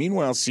defense.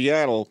 Meanwhile,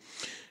 Seattle,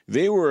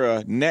 they were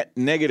a net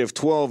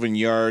 -12 in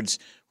yards.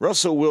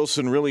 Russell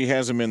Wilson really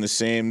hasn't been the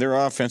same. Their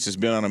offense has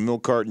been on a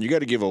milk carton. You got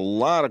to give a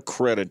lot of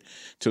credit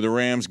to the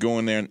Rams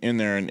going in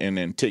there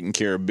and taking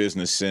care of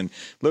business. And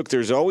look,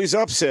 there's always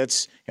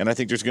upsets, and I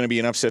think there's going to be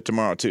an upset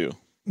tomorrow too.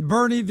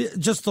 Bernie,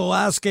 just the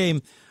last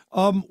game,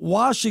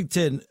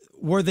 Washington,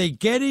 were they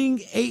getting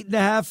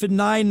 8.5 and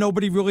 9?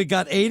 Nobody really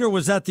got 8, or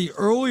was that the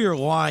earlier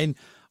line,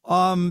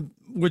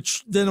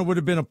 which then it would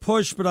have been a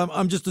push? But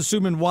I'm just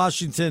assuming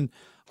Washington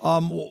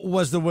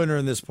was the winner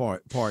in this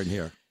part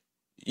here.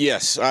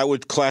 Yes, I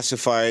would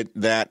classify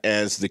that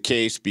as the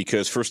case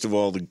because, first of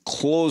all, the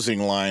closing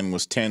line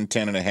was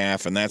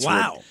 10.5, and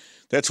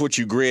that's what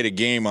you grade a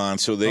game on.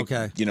 So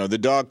the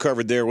dog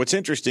covered there. What's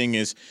interesting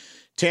is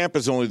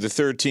Tampa's only the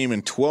third team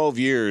in 12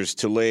 years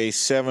to lay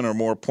 7 or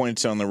more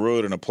points on the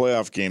road in a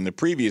playoff game. The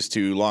previous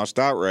 2 lost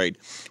outright.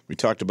 We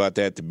talked about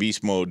that, the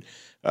beast mode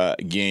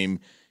game.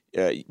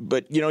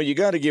 But, you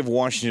got to give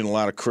Washington a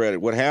lot of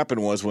credit. What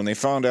happened was when they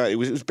found out, it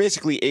was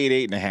basically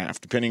 8.5,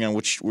 depending on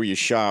where you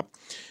shop.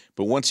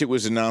 But once it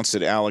was announced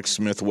that Alex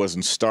Smith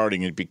wasn't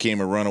starting, it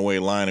became a runaway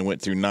line and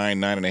went through 9,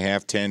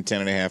 9.5, 10,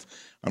 10.5.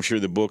 I'm sure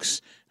the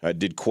books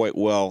did quite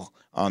well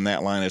on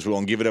that line as well.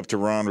 And give it up to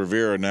Ron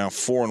Rivera, now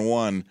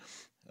 4-1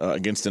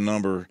 against the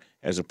number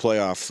as a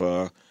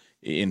playoff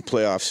in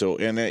playoffs. So,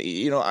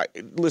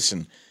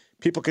 listen,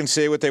 people can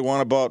say what they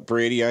want about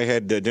Brady. I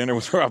had dinner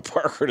with Rob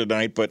Parker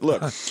tonight. But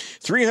look,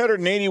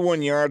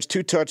 381 yards,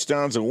 2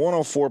 touchdowns, and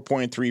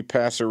 104.3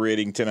 passer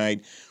rating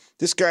tonight.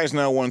 This guy's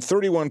now won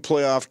 31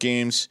 playoff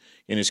games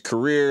in his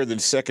career. The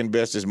second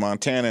best is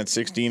Montana at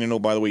 16.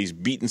 And, by the way, he's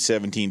beaten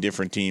 17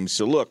 different teams.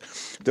 So, look,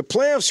 the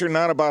playoffs are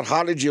not about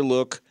how did you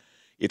look.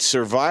 It's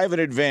survive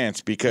and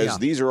advance because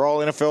these are all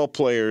NFL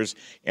players,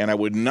 and I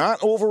would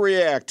not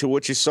overreact to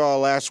what you saw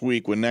last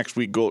week when next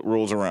week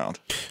rolls around.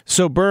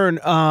 So, Bern,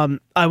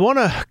 I want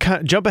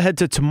to jump ahead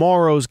to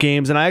tomorrow's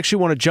games, and I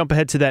actually want to jump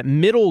ahead to that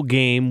middle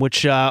game,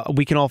 which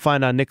we can all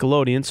find on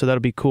Nickelodeon, so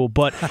that'll be cool.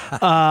 But,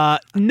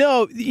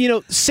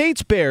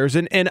 Saints-Bears,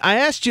 and I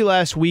asked you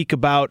last week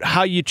about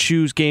how you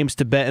choose games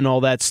to bet and all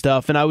that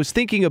stuff, and I was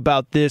thinking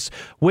about this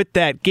with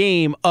that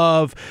game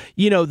of,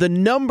 the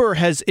number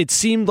has, it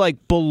seemed like,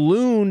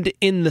 ballooned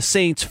in the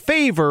Saints'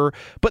 favor,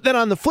 but then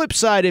on the flip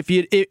side, if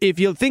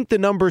you think the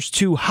number's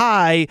too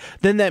high,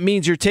 then that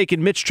means you're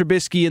taking Mitch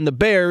Trubisky and the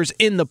Bears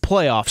in the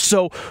playoffs.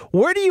 So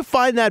where do you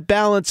find that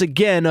balance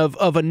again of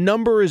a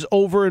number is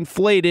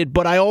overinflated,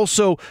 but I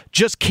also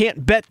just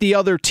can't bet the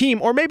other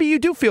team? Or maybe you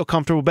do feel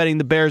comfortable betting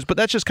the Bears, but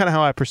that's just kind of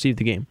how I perceive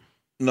the game.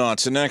 No,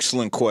 it's an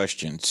excellent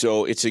question.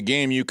 So it's a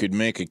game you could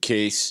make a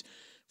case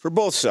for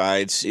both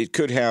sides. It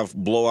could have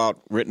blowout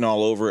written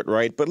all over it,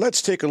 right? But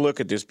let's take a look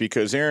at this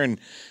because, Aaron,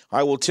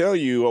 I will tell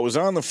you, I was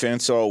on the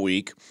fence all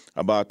week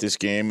about this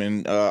game,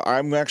 and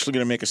I'm actually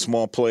going to make a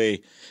small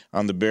play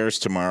on the Bears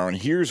tomorrow, and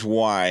here's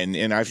why. And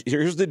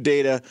here's the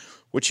data.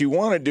 What you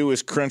want to do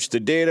is crunch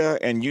the data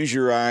and use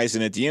your eyes,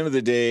 and at the end of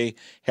the day,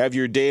 have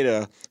your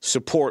data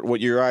support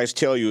what your eyes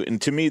tell you. And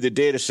to me, the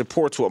data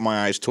supports what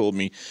my eyes told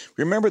me.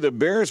 Remember, the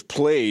Bears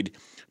played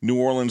New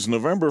Orleans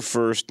November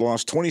 1st,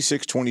 lost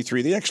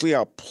 26-23. They actually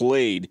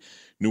outplayed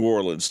New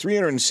Orleans.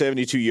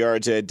 372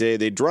 yards that day.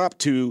 They dropped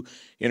 2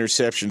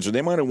 interceptions, or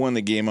they might have won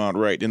the game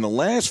outright. In the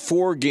last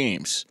 4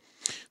 games,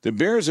 the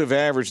Bears have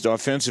averaged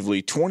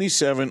offensively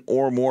 27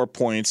 or more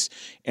points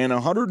and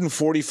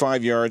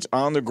 145 yards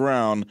on the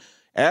ground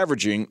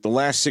averaging the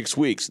last 6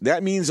 weeks.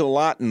 That means a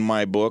lot in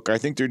my book. I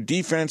think their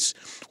defense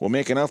will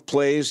make enough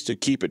plays to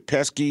keep it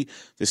pesky.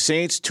 The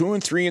Saints,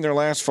 2-3 in their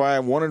last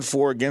 5,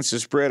 1-4 against the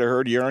spread. I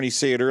heard Yarny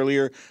say it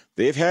earlier.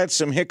 They've had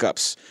some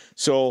hiccups.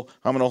 So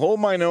I'm going to hold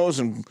my nose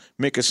and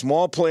make a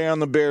small play on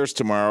the Bears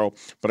tomorrow,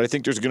 but I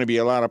think there's going to be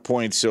a lot of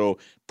points, so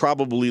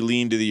probably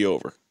lean to the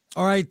over.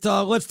 All right,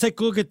 let's take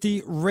a look at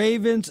the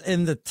Ravens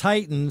and the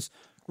Titans.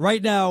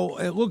 Right now,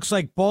 it looks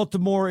like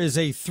Baltimore is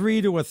a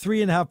 3 to a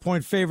 3.5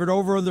 point favorite,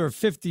 over under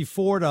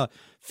 54 to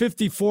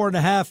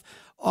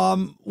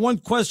 54.5. One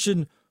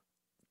question.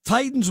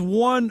 Titans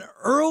won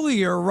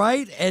earlier,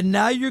 right? And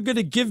now you're going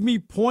to give me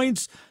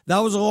points. That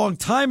was a long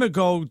time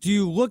ago. Do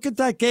you look at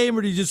that game,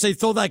 or do you just say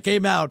throw that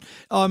game out?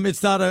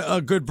 It's not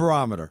a good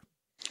barometer.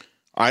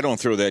 I don't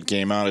throw that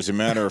game out. As a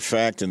matter of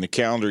fact, in the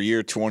calendar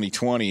year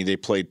 2020, they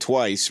played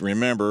twice.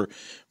 Remember,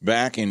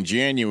 back in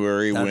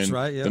January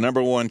the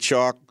number one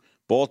chalk,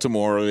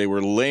 Baltimore, they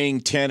were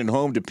laying 10 at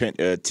home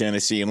to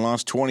Tennessee and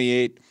lost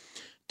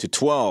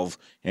 28-12.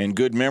 And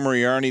good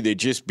memory, Arnie, they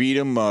just beat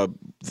them.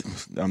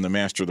 I'm the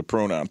master of the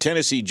pronoun.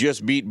 Tennessee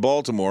just beat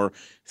Baltimore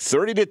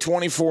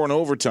 30-24 in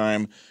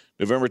overtime,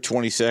 November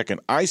 22nd.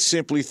 I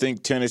simply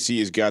think Tennessee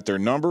has got their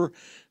number.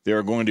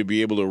 They're going to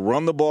be able to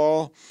run the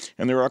ball.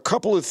 And there are a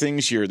couple of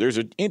things here. There's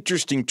an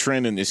interesting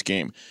trend in this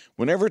game.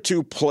 Whenever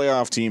two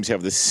playoff teams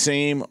have the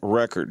same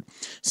record,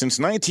 since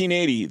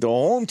 1980, the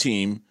home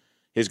team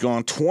has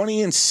gone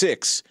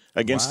 20-6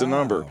 against the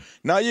number.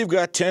 Now you've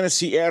got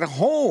Tennessee at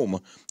home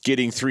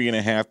getting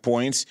 3.5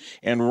 points,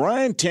 and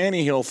Ryan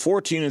Tannehill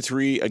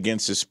 14-3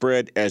 against the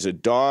spread as a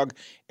dog.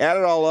 Add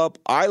it all up,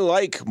 I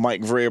like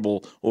Mike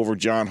Vrabel over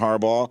John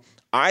Harbaugh.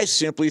 I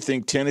simply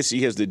think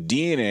Tennessee has the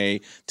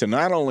DNA to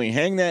not only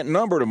hang that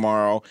number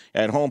tomorrow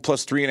at home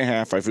plus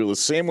 3.5. I feel the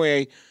same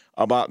way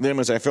about them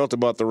as I felt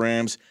about the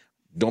Rams.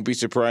 Don't be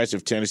surprised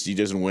if Tennessee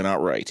doesn't win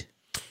outright.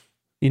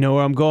 You know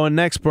where I'm going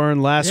next,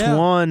 Bern. Last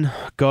one.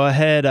 Go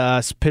ahead.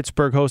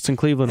 Pittsburgh hosting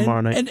Cleveland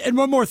tomorrow night. And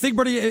one more thing,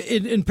 Bernie.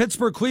 In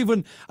Pittsburgh,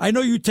 Cleveland, I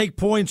know you take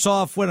points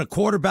off when a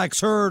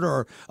quarterback's hurt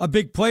or a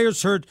big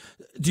player's hurt.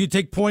 Do you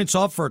take points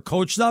off for a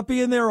coach not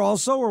being there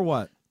also, or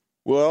what?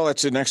 Well,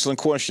 that's an excellent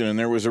question, and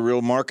there was a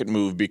real market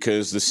move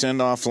because the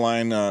send-off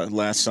line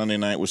last Sunday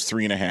night was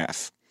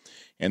 3.5.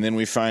 And then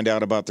we find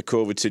out about the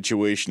COVID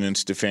situation and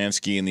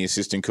Stefanski and the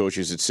assistant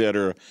coaches, et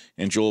cetera,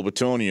 and Joel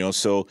Bitonio.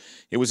 So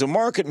it was a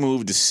market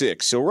move to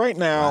 6. So right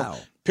now,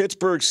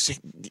 Pittsburgh's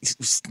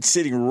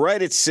sitting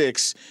right at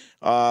 6.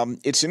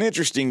 It's an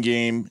interesting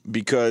game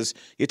because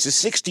it's a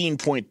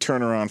 16-point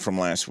turnaround from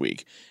last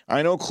week.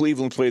 I know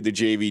Cleveland played the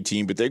JV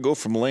team, but they go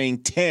from laying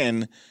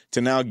 10 to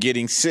now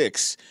getting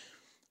 6.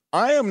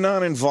 I am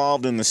not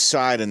involved in the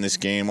side in this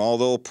game,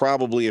 although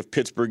probably if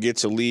Pittsburgh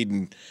gets a lead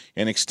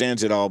and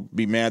extends it, I'll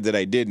be mad that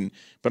I didn't.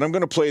 But I'm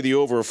going to play the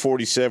over of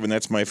 47.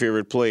 That's my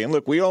favorite play. And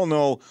look, we all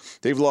know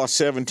they've lost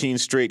 17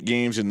 straight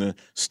games in the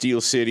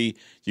Steel City.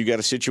 You got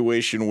a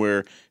situation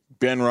where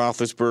Ben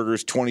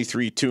Roethlisberger's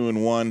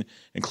 23-2-1,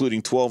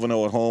 including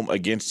 12-0 at home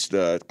against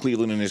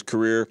Cleveland in his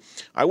career.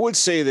 I would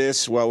say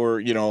this while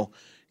we're,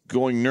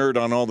 going nerd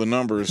on all the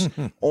numbers.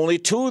 Only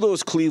 2 of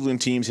those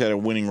Cleveland teams had a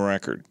winning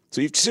record. So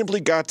you've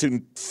simply got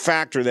to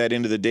factor that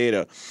into the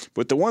data.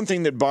 But the one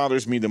thing that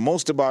bothers me the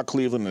most about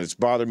Cleveland, and it's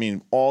bothered me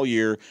all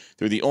year,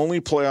 they're the only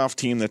playoff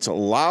team that's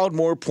allowed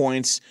more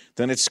points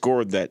than it's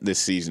scored this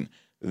season.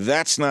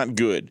 That's not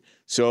good.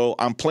 So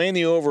I'm playing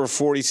the over of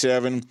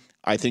 47.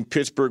 I think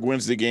Pittsburgh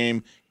wins the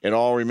game. It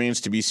all remains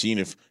to be seen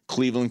if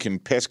Cleveland can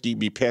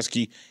be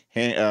pesky,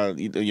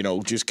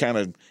 just kind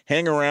of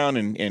hang around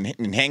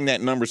and hang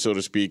that number, so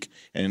to speak,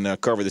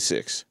 and cover the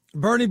 6.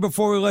 Bernie,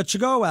 before we let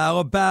you go,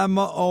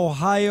 Alabama,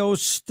 Ohio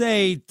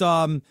State,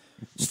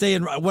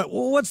 staying.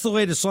 What's the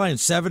latest line?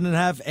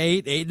 7.5,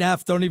 8,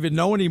 8.5. Don't even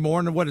know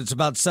anymore. And it's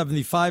about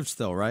 75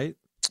 still, right?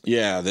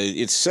 Yeah,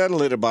 it's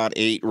settled at about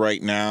 8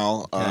 right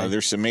now. Okay.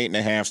 There's some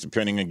 8.5s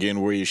depending again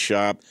where you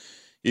shop.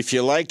 If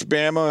you liked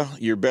Bama,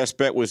 your best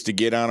bet was to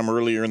get on them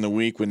earlier in the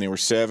week when they were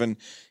 7.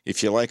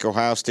 If you like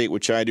Ohio State,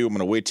 which I do, I'm going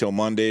to wait till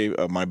Monday.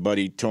 My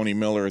buddy Tony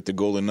Miller at the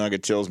Golden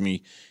Nugget tells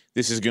me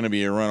this is going to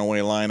be a runaway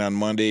line on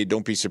Monday.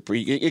 Don't be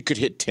surprised. It could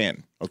hit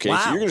 10. Okay, wow.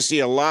 So you're going to see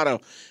a lot of,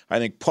 I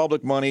think,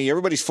 public money.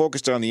 Everybody's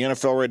focused on the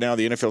NFL right now.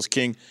 The NFL's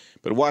king.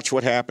 But watch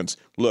what happens.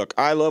 Look,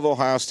 I love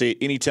Ohio State.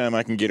 Anytime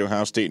I can get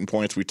Ohio State in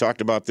points. We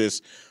talked about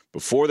this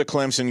before the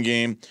Clemson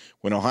game.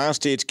 When Ohio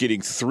State's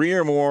getting 3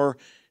 or more,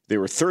 they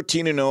were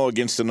 13-0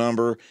 against the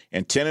number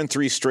and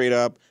 10-3 straight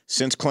up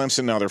since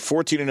Clemson. Now they're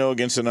 14-0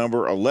 against the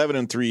number,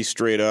 11-3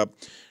 straight up.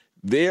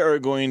 They are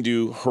going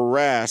to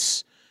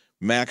harass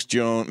Mac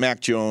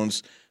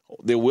Jones.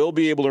 They will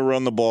be able to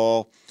run the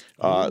ball.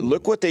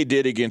 Look what they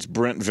did against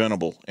Brent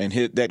Venable and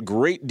hit that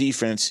great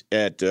defense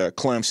at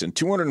Clemson.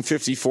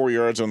 254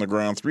 yards on the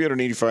ground,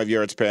 385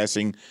 yards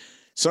passing.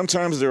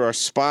 Sometimes there are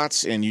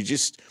spots and you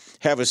just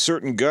have a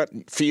certain gut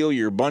feel,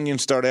 your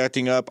bunions start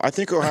acting up. I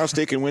think Ohio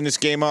State can win this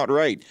game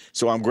outright.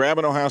 So I'm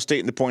grabbing Ohio State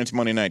in the points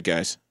Monday night,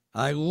 guys.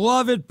 I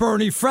love it.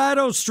 Bernie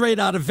Fratto, straight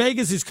out of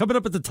Vegas. He's coming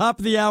up at the top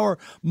of the hour.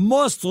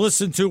 Must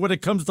listen to when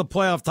it comes to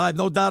playoff time.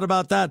 No doubt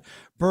about that.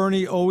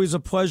 Bernie, always a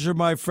pleasure,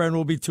 my friend.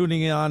 We'll be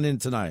tuning in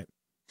tonight.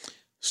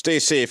 Stay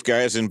safe,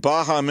 guys. And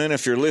Baja Men,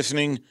 if you're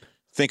listening,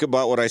 think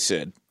about what I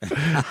said.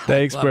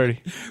 Thanks,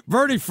 Bernie.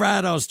 Bernie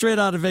Fratto, straight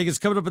out of Vegas,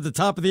 coming up at the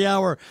top of the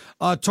hour.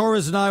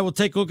 Torres and I will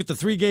take a look at the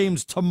 3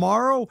 games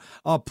tomorrow,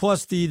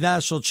 plus the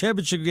national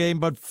championship game.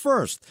 But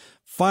first,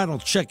 final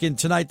check-in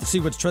tonight to see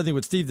what's trending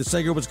with Steve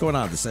DeSager. What's going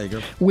on,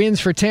 DeSager?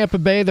 Wins for Tampa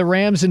Bay, the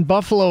Rams, and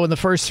Buffalo in the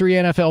first 3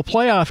 NFL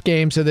playoff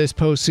games of this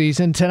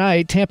postseason.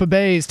 Tonight, Tampa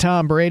Bay's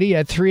Tom Brady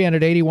had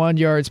 381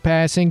 yards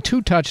passing,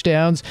 2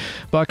 touchdowns.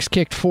 Bucs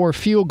kicked 4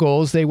 field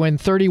goals. They win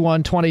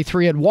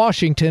 31-23 at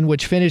Washington,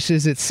 which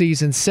finishes its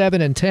season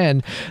 7-10.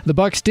 The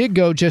Bucs did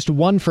go just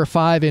 1 for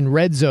 5 in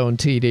red zone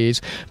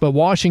TDs, but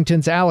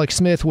Washington's Alex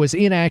Smith was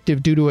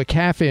inactive due to a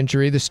calf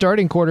injury. The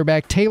starting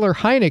quarterback, Taylor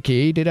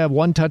Heineke, did have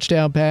 1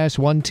 touchdown pass,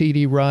 1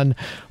 TD run,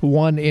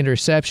 1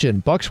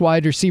 interception. Bucs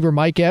wide receiver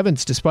Mike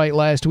Evans, despite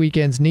last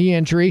weekend's knee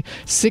injury,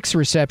 6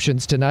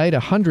 receptions tonight,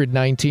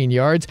 119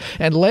 yards.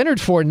 And Leonard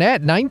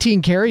Fournette,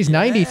 19 carries,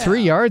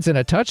 93 yards, and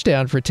a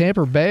touchdown for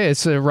Tampa Bay.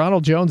 As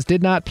Ronald Jones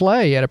did not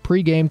play. He had a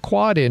pregame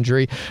quad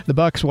injury. The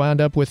Bucs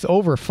wound up with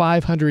over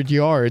 500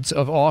 yards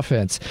of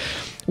offense.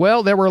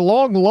 Well, there were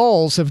long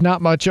lulls of not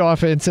much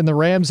offense in the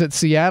Rams at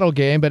Seattle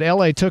game, but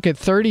LA took it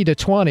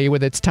 30-20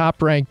 with its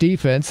top-ranked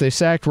defense. They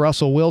sacked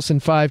Russell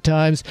Wilson 5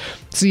 times.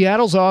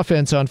 Seattle's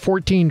offense on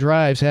 14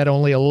 drives had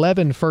only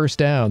 11 first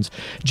downs.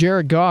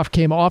 Jared Goff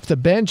came off the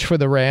bench for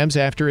the Rams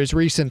after his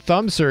recent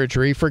thumb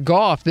surgery. For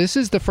Goff, this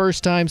is the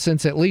first time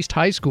since at least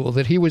high school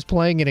that he was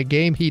playing in a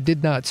game he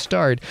did not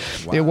start.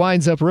 Wow. It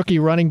winds up rookie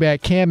running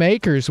back Cam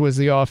Akers was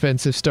the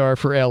offensive star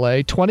for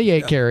LA,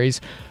 28 carries,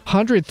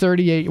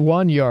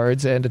 131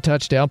 yards and a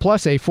touchdown,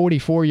 plus a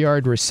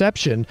 44-yard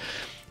reception.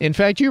 In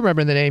fact, you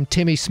remember the name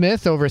Timmy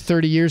Smith, over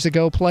 30 years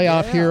ago,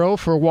 playoff hero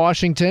for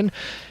Washington.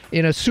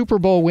 In a Super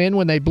Bowl win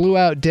when they blew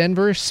out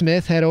Denver,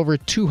 Smith had over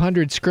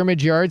 200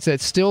 scrimmage yards.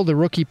 That's still the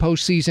rookie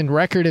postseason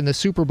record in the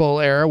Super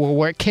Bowl era. Well,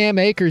 what Cam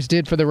Akers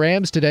did for the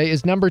Rams today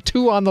is number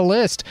 2 on the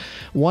list,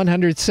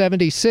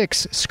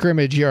 176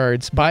 scrimmage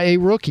yards by a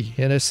rookie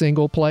in a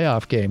single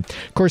playoff game.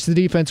 Of course, the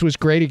defense was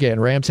great again.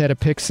 Rams had a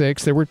pick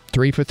 6. They were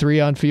 3 for 3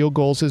 on field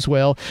goals as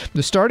well.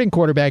 The starting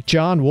quarterback,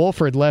 John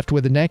Wolford, left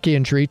with a neck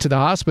injury to the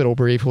hospital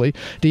briefly.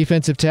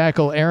 Defensive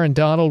tackle Aaron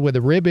Donald with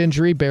a rib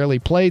injury, barely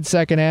played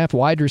second half.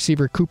 Wide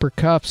receiver Cooper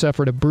Kupp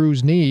suffered a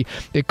bruised knee.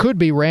 It could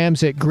be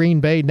Rams at Green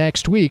Bay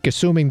next week,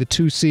 assuming the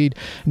 2-seed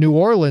New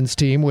Orleans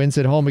team wins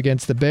at home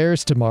against the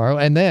Bears tomorrow,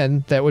 and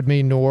then that would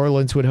mean New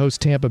Orleans would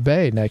host Tampa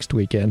Bay next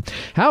weekend.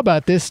 How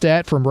about this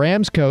stat from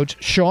Rams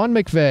coach Sean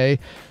McVay?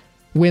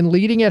 When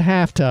leading at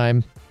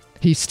halftime,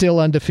 he's still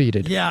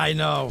undefeated. Yeah, I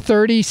know.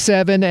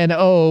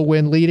 37-0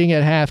 when leading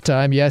at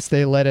halftime. Yes,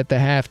 they led at the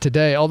half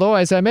today. Although,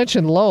 as I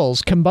mentioned,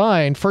 lulls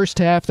combined, first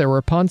half there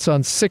were punts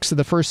on 6 of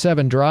the first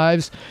 7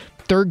 drives.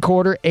 Third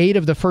quarter, 8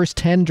 of the first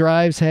 10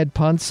 drives had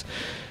punts.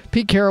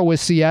 Pete Carroll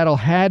with Seattle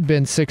had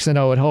been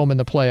 6-0 at home in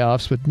the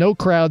playoffs, with no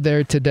crowd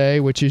there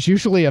today, which is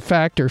usually a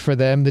factor for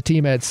them. The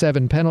team had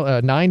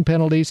 9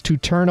 penalties, 2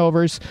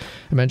 turnovers.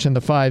 I mentioned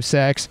the 5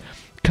 sacks.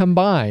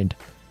 Combined,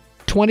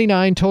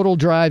 29 total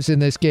drives in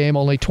this game,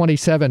 only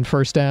 27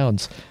 first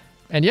downs.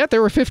 And yet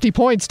there were 50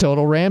 points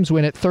total. Rams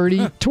win at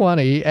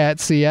 30-20 at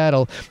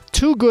Seattle.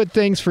 2 good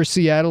things for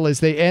Seattle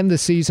as they end the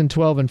season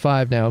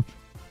 12-5 now.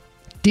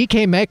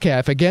 DK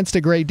Metcalf, against a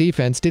great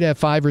defense, did have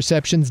 5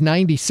 receptions,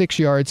 96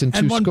 yards, and 2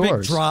 scores. And one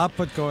big drop,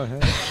 but go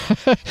ahead.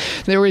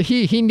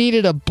 He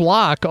needed a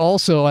block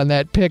also on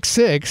that pick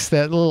 6,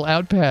 that little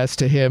out pass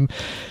to him,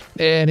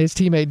 and his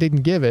teammate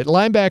didn't give it.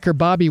 Linebacker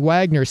Bobby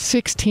Wagner,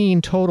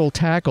 16 total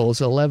tackles,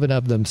 11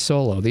 of them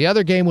solo. The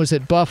other game was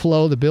at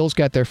Buffalo. The Bills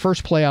got their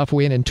first playoff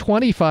win in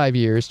 25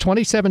 years,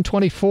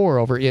 27-24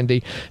 over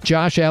Indy.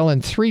 Josh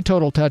Allen, 3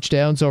 total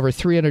touchdowns, over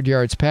 300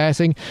 yards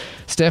passing.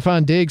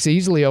 Stephon Diggs,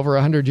 easily over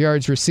 100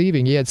 yards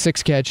receiving. He had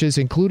 6 catches,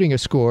 including a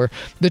score.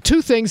 The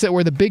 2 things that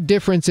were the big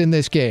difference in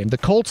this game, the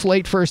Colts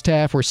late first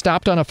half were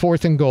stopped on a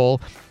 4th and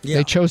goal. Yeah.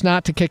 They chose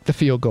not to kick the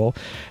field goal.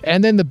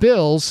 And then the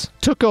Bills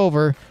took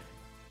over,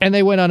 and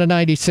they went on a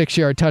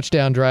 96-yard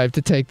touchdown drive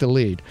to take the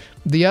lead.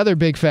 The other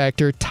big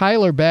factor,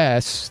 Tyler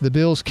Bass, the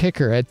Bills'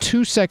 kicker, had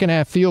 2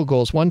 second-half field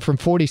goals, one from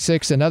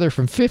 46, another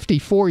from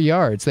 54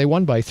 yards. They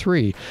won by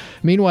 3.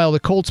 Meanwhile, the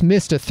Colts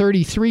missed a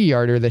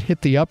 33-yarder that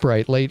hit the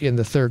upright late in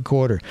the third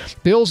quarter.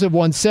 Bills have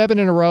won 7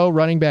 in a row.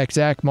 Running back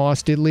Zach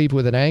Moss did leave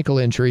with an ankle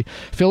injury.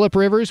 Phillip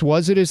Rivers,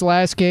 was it his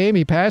last game?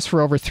 He passed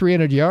for over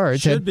 300 yards.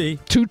 Should be.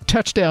 2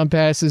 touchdown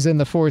passes in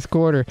the fourth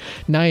quarter.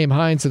 Nyheim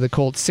Hines of the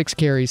Colts, 6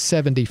 carries,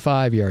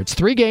 75 yards.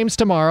 3 games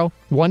tomorrow,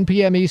 1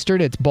 p.m. Eastern.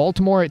 It's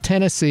Baltimore at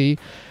Tennessee,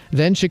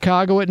 then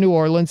Chicago at New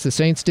Orleans. The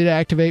Saints did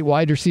activate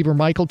wide receiver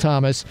Michael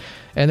Thomas.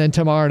 And then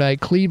tomorrow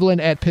night, Cleveland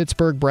at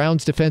Pittsburgh.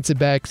 Browns defensive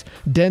backs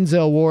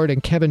Denzel Ward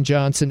and Kevin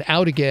Johnson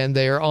out again.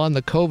 They are on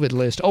the COVID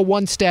list. Oh,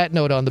 one stat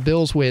note on the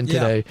Bills win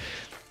today.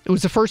 It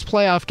was the first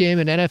playoff game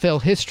in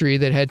NFL history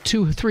that had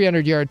 2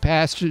 300-yard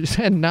passes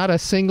and not a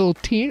single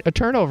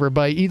turnover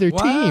by either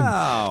team.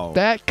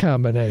 That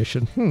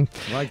combination.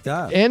 Like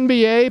that.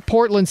 NBA,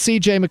 Portland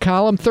C.J.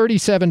 McCollum,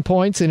 37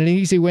 points in an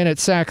easy win at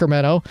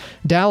Sacramento.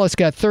 Dallas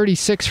got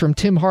 36 from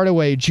Tim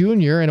Hardaway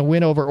Jr. in a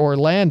win over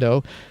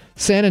Orlando.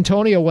 San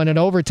Antonio won in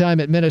overtime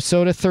at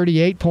Minnesota,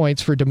 38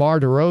 points for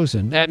DeMar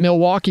DeRozan. At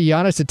Milwaukee,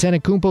 Giannis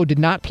Antetokounmpo did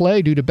not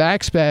play due to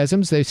back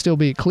spasms. They still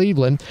beat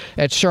Cleveland.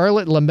 At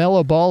Charlotte,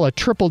 LaMelo Ball, a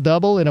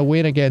triple-double in a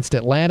win against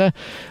Atlanta.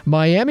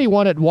 Miami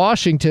won at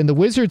Washington. The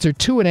Wizards are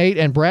 2-8,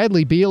 and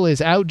Bradley Beal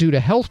is out due to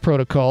health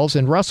protocols,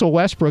 and Russell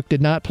Westbrook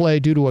did not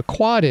play due to a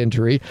quad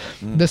injury.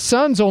 The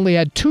Suns only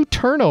had 2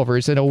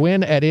 turnovers in a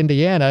win at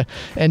Indiana,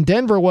 and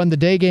Denver won the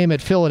day game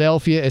at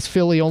Philadelphia as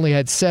Philly only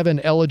had 7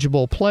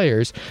 eligible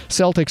players.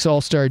 Celtics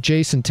All-Star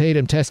Jason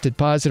Tatum tested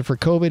positive for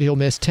COVID. He'll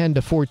miss 10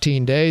 to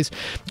 14 days.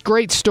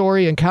 Great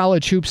story in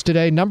college hoops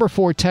today. Number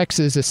 4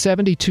 Texas, a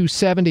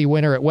 72-70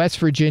 winner at West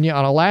Virginia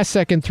on a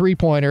last-second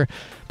three-pointer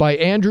by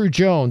Andrew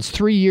Jones,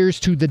 3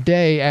 years to the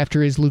day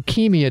after his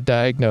leukemia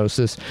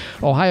diagnosis.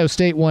 Ohio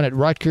State won at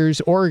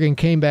Rutgers. Oregon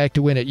came back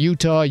to win at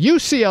Utah.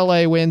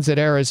 UCLA wins at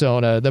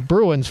Arizona. The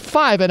Bruins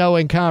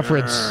 5-0 in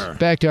conference.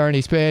 Back to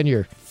Arnie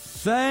Spanier.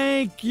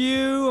 Thank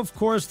you, of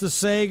course, to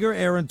Sager,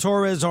 Aaron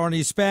Torres,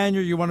 Arnie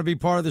Spanier. You want to be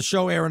part of the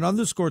show,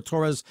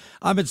 Aaron_Torres.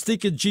 I'm at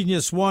Stinking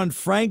Genius 1.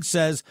 Frank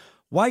says,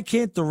 why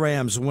can't the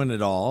Rams win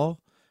it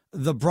all?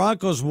 The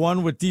Broncos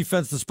won with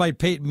defense despite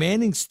Peyton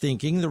Manning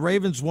stinking. The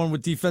Ravens won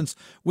with defense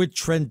with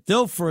Trent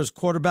Dilfer as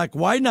quarterback.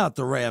 Why not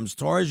the Rams,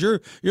 Torres?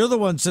 You're the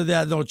one who said they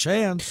had no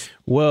chance.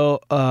 Well,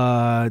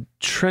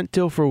 Trent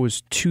Dilfer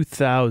was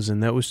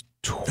 2000. That was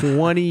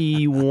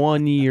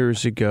 21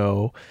 years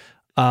ago.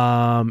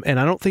 And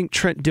I don't think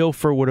Trent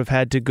Dilfer would have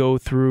had to go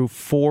through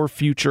 4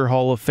 future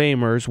Hall of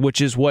Famers, which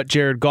is what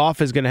Jared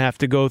Goff is going to have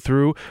to go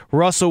through.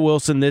 Russell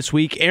Wilson this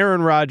week,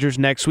 Aaron Rodgers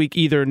next week,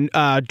 either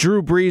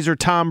Drew Brees or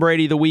Tom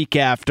Brady the week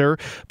after.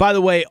 By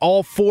the way,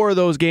 all 4 of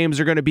those games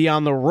are going to be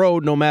on the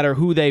road no matter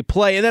who they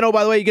play. And then, oh,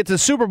 by the way, you get to the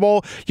Super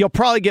Bowl, you'll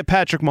probably get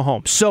Patrick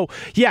Mahomes. So,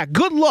 yeah,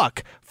 good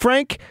luck.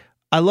 Frank,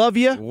 I love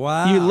you.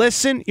 Wow. You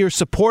listen. You're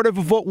supportive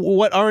of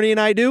what Arnie and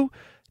I do.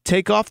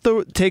 Take off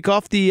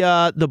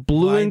the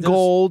blue and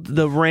gold,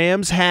 the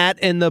Rams hat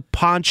and the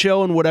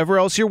poncho and whatever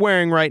else you're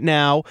wearing right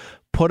now.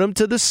 Put them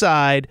to the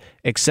side.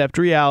 Accept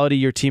reality.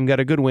 Your team got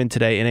a good win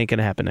today. It ain't going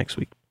to happen next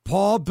week.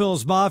 Paul,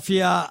 Bills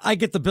Mafia, I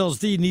get the Bills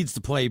D needs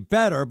to play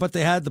better, but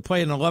they had to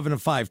play an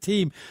 11-5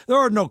 team. There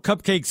are no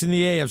cupcakes in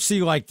the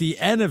AFC like the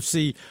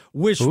NFC.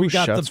 Wish we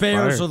got the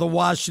Bears fired. Or the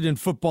Washington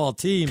football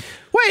team.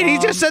 Wait, he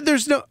just said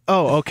there's no...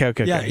 Oh, okay.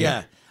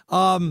 Yeah.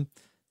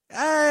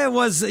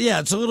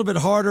 It's a little bit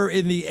harder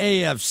in the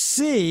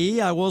AFC,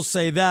 I will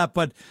say that,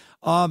 but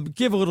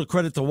give a little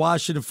credit to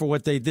Washington for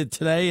what they did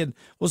today, and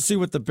we'll see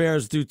what the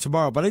Bears do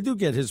tomorrow. But I do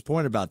get his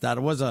point about that.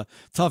 It was a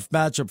tough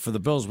matchup for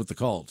the Bills with the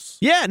Colts.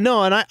 Yeah,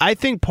 no, and I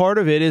think part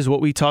of it is what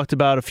we talked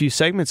about a few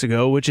segments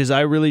ago, which is I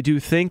really do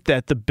think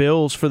that the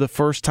Bills, for the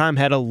first time,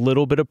 had a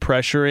little bit of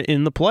pressure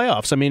in the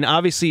playoffs. I mean,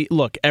 obviously,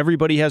 look,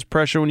 everybody has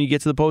pressure when you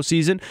get to the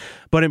postseason,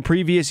 but in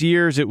previous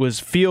years, it was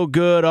feel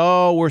good.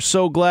 Oh, we're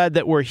so glad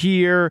that we're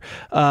here.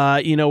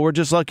 We're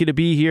just lucky to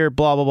be here,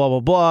 blah, blah, blah,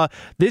 blah, blah.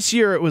 This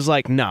year, it was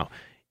like, no.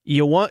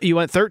 You went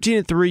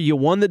 13-3. You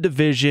won the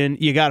division.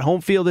 You got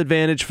home field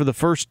advantage for the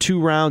first 2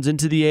 rounds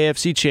into the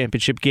AFC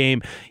Championship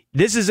game.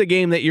 This is a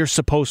game that you're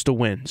supposed to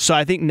win. So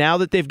I think now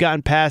that they've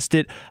gotten past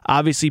it,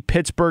 obviously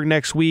Pittsburgh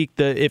next week,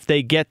 if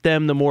they get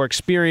them, the more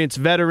experienced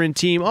veteran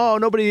team,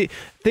 nobody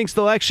thinks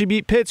they'll actually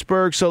beat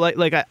Pittsburgh. So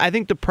I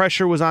think the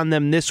pressure was on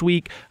them this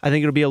week. I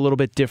think it'll be a little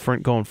bit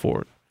different going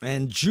forward.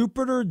 And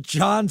Jupiter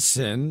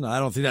Johnson, I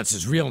don't think that's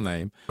his real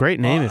name. Great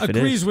name if it is.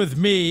 Agrees with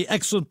me.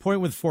 Excellent point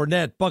with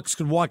Fournette. Bucks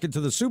could walk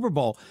into the Super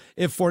Bowl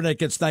if Fournette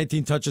gets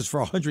 19 touches for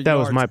 100 yards. That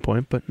was my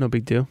point, but no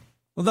big deal.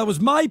 Well, that was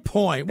my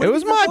point. It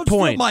was my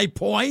point. My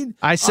point.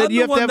 I said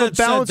you have to have a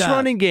balanced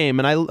running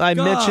game, and I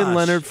mentioned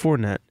Leonard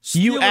Fournette.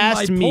 You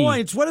asked me.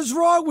 Points. What is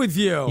wrong with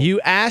you?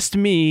 You asked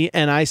me,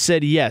 and I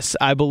said, yes,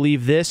 I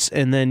believe this,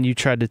 and then you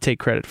tried to take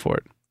credit for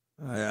it.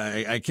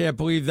 I can't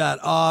believe that.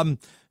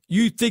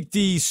 You think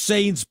the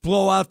Saints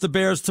blow out the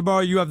Bears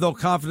tomorrow? You have no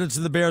confidence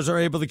in the Bears are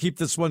able to keep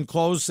this one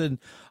close and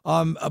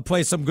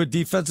play some good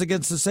defense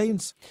against the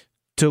Saints?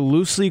 To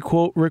loosely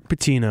quote Rick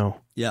Pitino.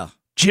 Yeah.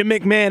 Jim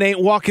McMahon ain't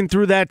walking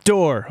through that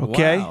door,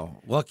 okay? Wow.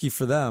 Lucky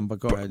for them, but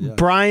go ahead. Yeah.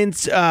 Brian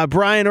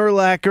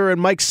Urlacher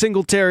and Mike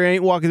Singletary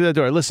ain't walking through that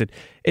door. Listen,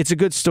 it's a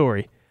good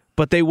story,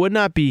 but they would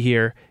not be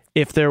here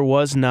if there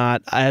was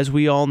not, as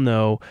we all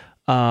know,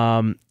 they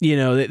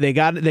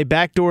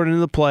backdoored into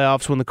the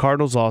playoffs when the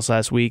Cardinals lost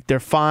last week. They're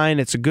fine.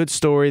 It's a good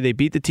story. They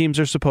beat the teams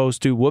they're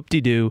supposed to.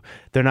 Whoop-de-doo.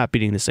 They're not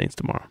beating the Saints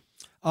tomorrow.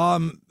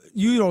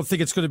 You don't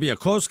think it's going to be a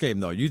close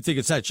game, though. You think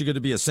it's actually going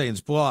to be a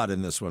Saints blowout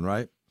in this one,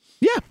 right?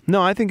 Yeah.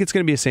 No, I think it's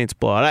going to be a Saints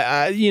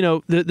blowout.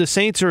 The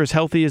Saints are as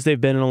healthy as they've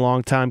been in a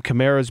long time.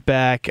 Kamara's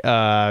back.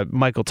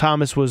 Michael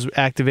Thomas was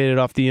activated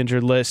off the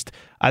injured list.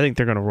 I think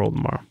they're going to roll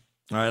tomorrow.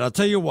 All right, I'll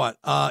tell you what.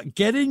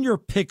 Get in your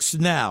picks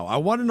now. I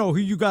want to know who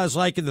you guys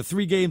like in the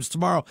 3 games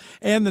tomorrow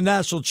and the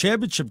national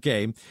championship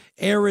game.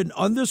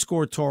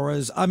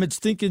 Aaron_Torres. I'm at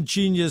Stinking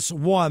Genius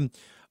 1.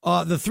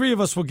 The 3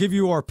 of us will give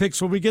you our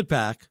picks when we get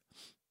back.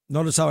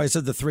 Notice how I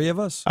said the 3 of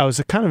us? I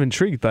was kind of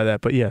intrigued by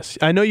that, but yes.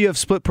 I know you have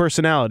split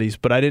personalities,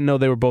 but I didn't know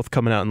they were both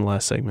coming out in the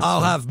last segment.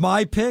 I'll have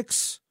my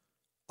picks.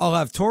 I'll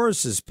have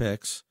Torres's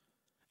picks.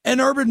 And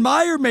Urban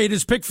Meyer made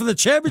his pick for the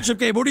championship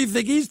game. What do you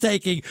think he's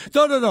taking?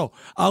 No.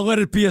 I'll let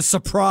it be a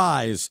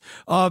surprise.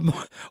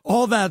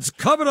 All that's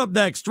coming up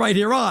next right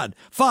here on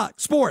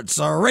Fox Sports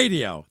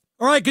Radio.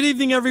 All right, good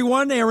evening,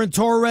 everyone. Aaron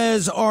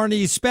Torres,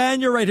 Arnie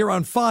Spanier, right here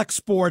on Fox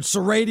Sports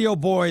Radio.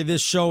 Boy,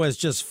 this show has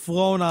just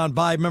flown on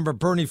by. Remember,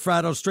 Bernie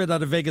Fratto, straight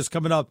out of Vegas,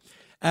 coming up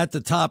at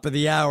the top of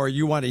the hour.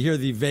 You want to hear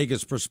the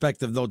Vegas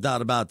perspective, no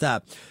doubt about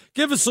that.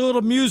 Give us a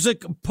little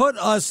music. Put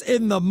us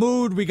in the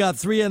mood. We got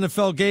 3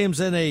 NFL games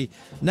and a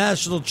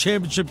national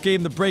championship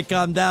game to break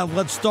on down.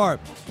 Let's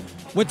start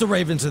with the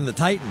Ravens and the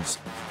Titans.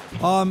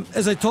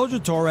 As I told you,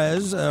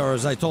 Torres, or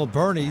as I told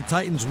Bernie,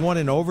 Titans won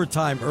in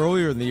overtime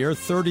earlier in the year,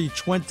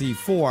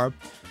 30-24.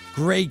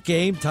 Great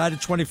game, tied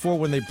at 24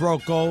 when they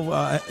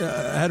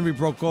Henry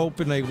broke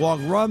open a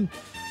long run,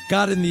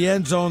 got in the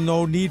end zone,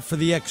 no need for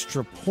the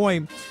extra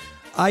point.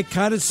 I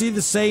kind of see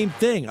the same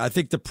thing. I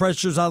think the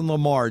pressure's on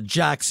Lamar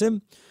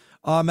Jackson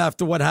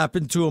after what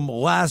happened to him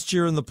last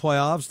year in the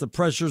playoffs. The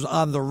pressure's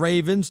on the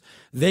Ravens.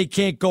 They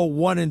can't go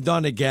one and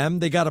done again.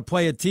 They got to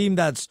play a team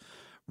that's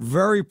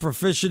very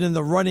proficient in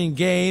the running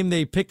game.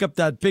 They pick up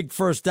that big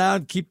first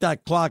down, keep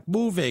that clock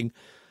moving.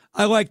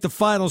 I like the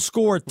final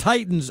score,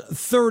 Titans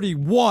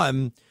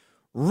 31,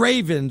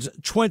 Ravens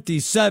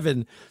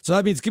 27. So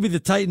that means give me the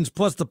Titans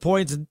plus the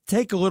points and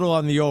take a little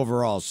on the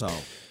over also.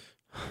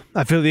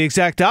 I feel the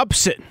exact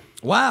opposite.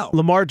 Wow.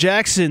 Lamar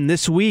Jackson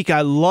this week,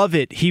 I love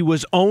it. He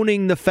was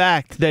owning the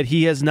fact that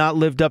he has not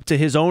lived up to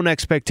his own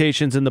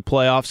expectations in the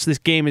playoffs. This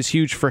game is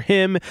huge for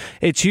him.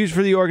 It's huge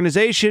for the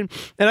organization.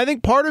 And I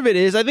think part of it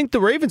is, I think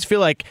the Ravens feel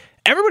like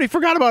everybody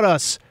forgot about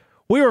us.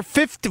 We were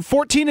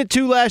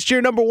 14-2 last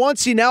year, number 1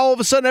 seed. Now all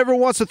of a sudden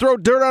everyone wants to throw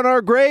dirt on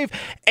our grave.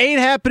 Ain't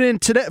happening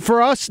today for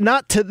us,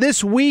 not to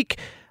this week.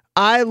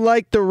 I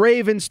like the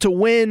Ravens to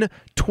win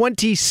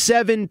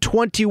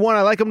 27-21.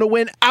 I like them to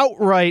win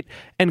outright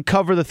and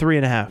cover the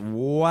 3.5.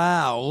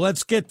 Wow.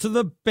 Let's get to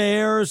the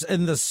Bears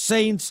and the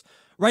Saints.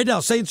 Right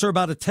now, Saints are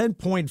about a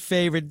 10-point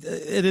favorite.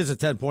 It is a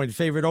 10-point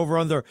favorite, over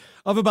under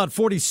of about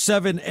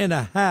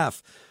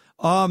 47.5.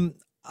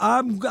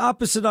 I'm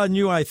opposite on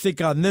you, I think,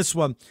 on this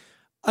one.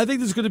 I think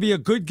this is going to be a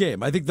good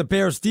game. I think the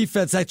Bears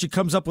defense actually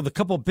comes up with a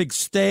couple big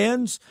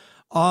stands.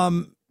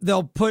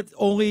 They'll put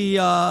only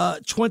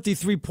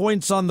 23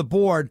 points on the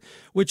board,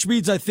 which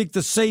means I think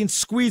the Saints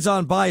squeeze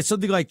on by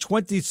something like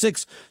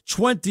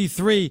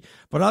 26-23.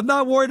 But I'm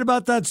not worried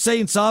about that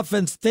Saints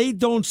offense. They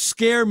don't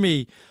scare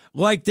me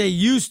like they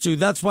used to.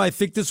 That's why I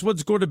think this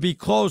one's going to be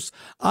close.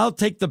 I'll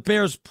take the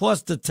Bears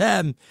plus the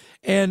 10.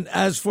 And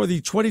as for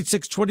the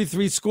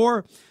 26-23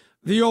 score,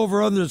 the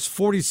over-under is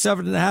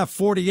 47.5,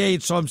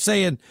 48. So I'm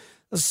saying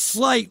a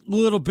slight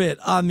little bit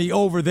on the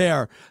over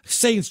there.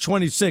 Saints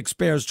 26,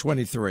 Bears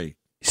 23.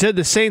 You said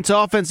the Saints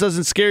offense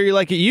doesn't scare you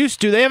like it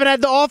used to. They haven't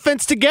had the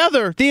offense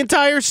together the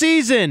entire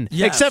season,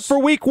 except for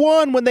week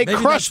 1 when they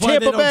crushed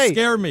Tampa Bay. Don't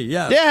scare me,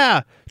 yes.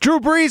 Yeah. Drew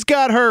Brees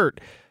got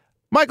hurt.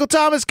 Michael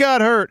Thomas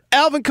got hurt.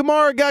 Alvin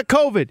Kamara got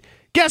COVID.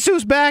 Guess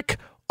who's back?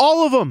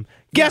 All of them.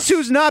 Guess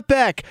who's not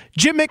back?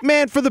 Jim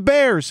McMahon for the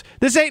Bears.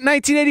 This ain't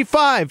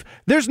 1985.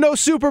 There's no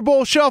Super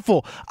Bowl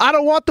shuffle. I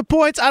don't want the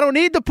points. I don't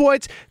need the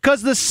points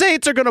because the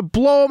Saints are going to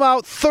blow them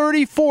out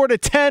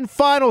 34-10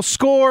 final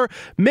score.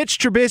 Mitch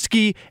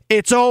Trubisky,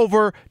 it's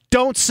over.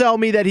 Don't sell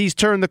me that he's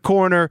turned the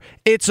corner.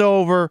 It's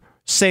over.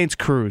 Saints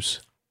cruise.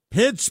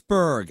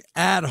 Pittsburgh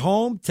at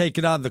home,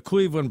 taking on the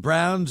Cleveland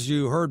Browns.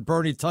 You heard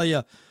Bernie tell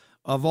you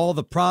of all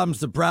the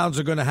problems the Browns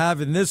are going to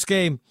have in this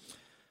game.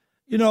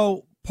 You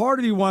know, part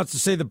of me wants to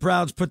say the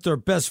Browns put their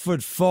best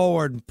foot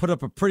forward and put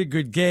up a pretty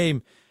good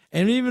game.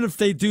 And even if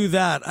they do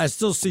that, I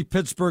still see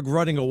Pittsburgh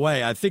running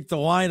away. I think the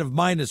line of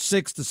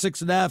 -6 to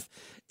 6.5,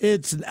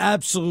 it's an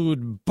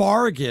absolute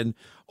bargain.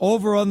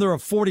 Over under a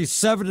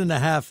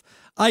 47.5.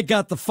 I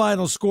got the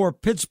final score,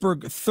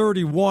 Pittsburgh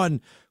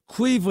 31,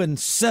 Cleveland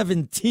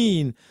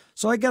 17.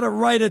 So I got it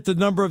right at the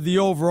number of the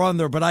over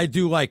under, but I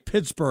do like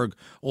Pittsburgh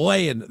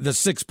laying the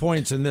 6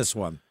 points in this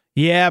one.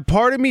 Yeah,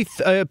 part of me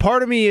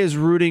is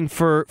rooting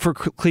for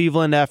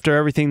Cleveland after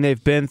everything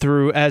they've been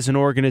through as an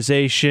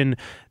organization.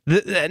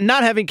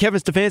 Not having Kevin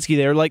Stefanski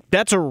there, like,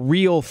 that's a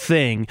real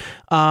thing.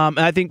 And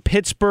I think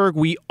Pittsburgh,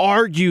 we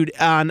argued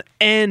on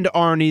end,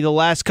 Arnie, the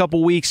last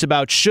couple weeks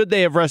about should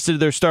they have rested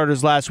their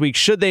starters last week,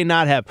 should they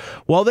not have?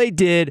 Well, they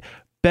did.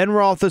 Ben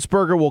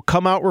Roethlisberger will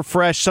come out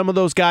refreshed. Some of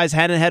those guys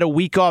hadn't had a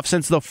week off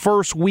since the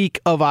first week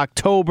of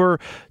October.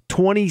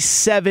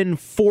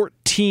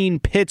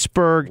 27-14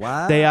 Pittsburgh.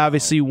 Wow. They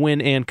obviously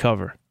win and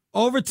cover.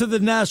 Over to the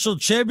national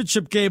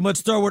championship game. Let's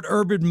start with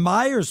Urban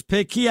Meyer's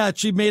pick. He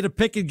actually made a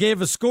pick and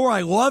gave a score.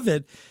 I love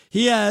it.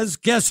 He has,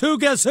 guess who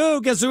has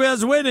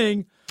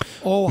winning?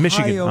 Ohio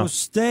Michigan,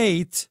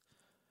 State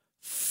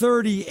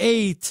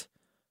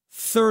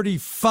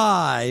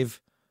 38-35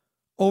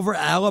 over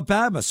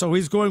Alabama. So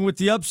he's going with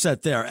the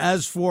upset there.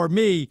 As for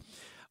me,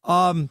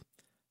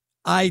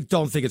 I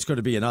don't think it's going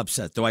to be an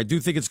upset, though. I do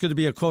think it's going to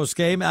be a close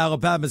game.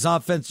 Alabama's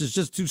offense is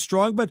just too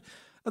strong, but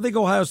I think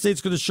Ohio State's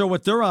going to show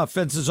what their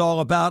offense is all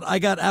about. I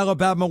got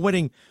Alabama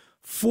winning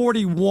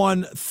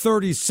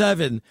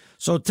 41-37.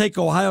 So take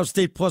Ohio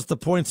State plus the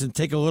points and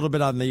take a little bit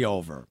on the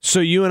over. So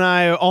you and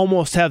I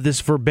almost have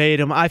this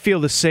verbatim. I feel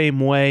the same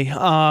way.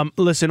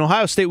 Listen,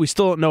 Ohio State, we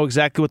still don't know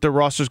exactly what their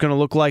roster is going to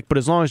look like, but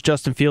as long as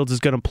Justin Fields is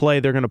going to play,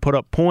 they're going to put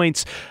up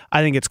points.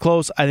 I think it's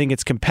close. I think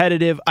it's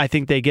competitive. I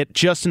think they get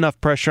just enough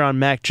pressure on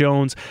Mac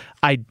Jones.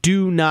 I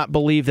do not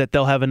believe that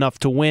they'll have enough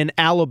to win.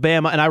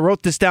 Alabama, and I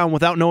wrote this down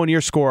without knowing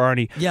your score,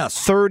 Arnie.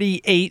 Yes.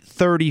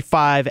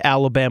 38-35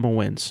 Alabama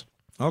wins.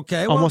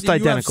 Okay, well, almost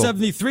identical. You have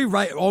 73,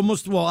 right?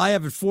 Almost. Well, I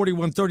have it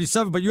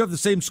 41-37, but you have the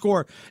same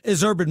score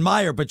as Urban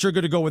Meyer, but you're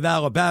going to go with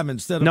Alabama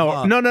instead of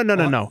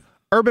No.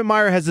 Urban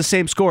Meyer has the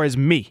same score as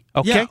me.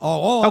 Okay. Yeah.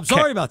 I'm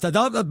sorry about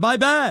that. My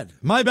bad.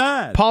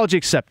 Apology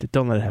accepted.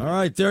 Don't let it happen. All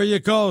right, there you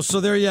go.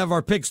 So there you have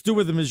our picks. Do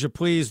with them as you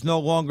please. No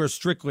longer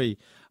strictly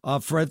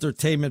for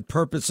entertainment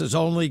purposes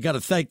only. Got to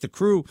thank the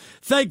crew.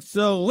 Thanks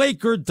to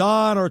Laker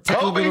Don, our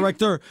technical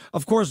director.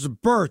 Of course,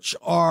 Birch,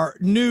 our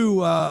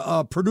new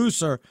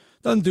producer.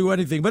 Doesn't do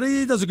anything, but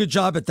he does a good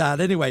job at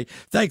that. Anyway,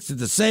 thanks to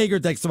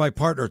DeSager. Thanks to my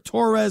partner,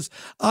 Torres.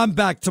 I'm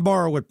back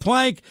tomorrow with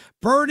Plank.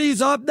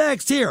 Bernie's up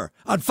next here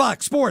on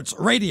Fox Sports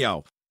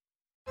Radio.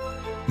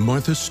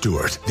 Martha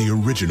Stewart, the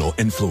original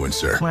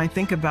influencer. When I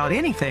think about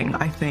anything,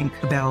 I think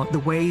about the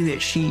way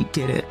that she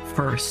did it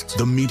first.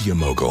 The media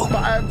mogul.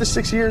 5 to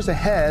 6 years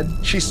ahead,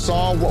 she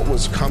saw what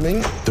was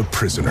coming. The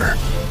prisoner.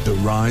 The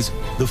rise,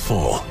 the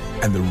fall,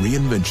 and the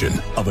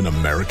reinvention of an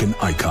American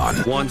icon.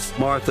 Once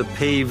Martha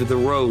paved the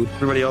road,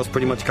 everybody else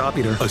pretty much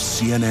copied her. A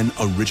CNN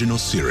original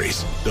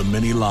series, The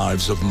Many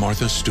Lives of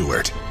Martha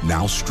Stewart,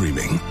 now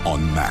streaming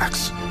on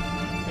Max.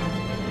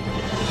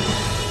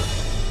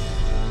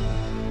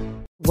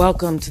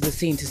 Welcome to the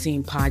Scene to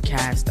Scene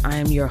podcast. I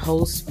am your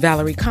host,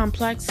 Valerie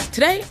Complex.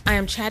 Today, I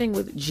am chatting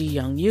with Ji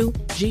Young Yu.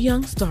 Ji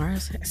Young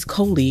stars as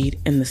co-lead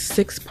in the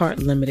 6-part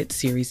limited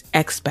series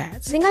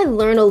Expats. I think I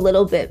learn a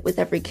little bit with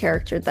every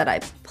character that I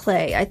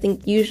play. I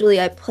think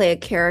usually I play a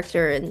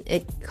character and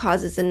it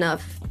causes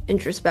enough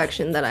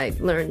introspection that I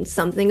learn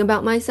something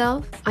about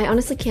myself. I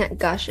honestly can't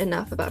gush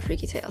enough about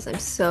Freaky Tales. I'm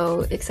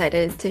so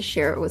excited to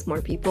share it with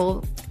more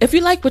people. If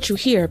you like what you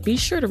hear, be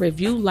sure to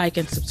review, like,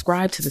 and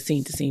subscribe to the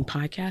Scene to Scene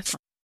podcast.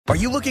 Are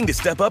you looking to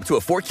step up to a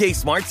 4K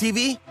smart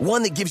TV?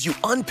 One that gives you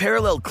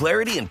unparalleled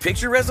clarity and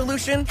picture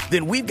resolution?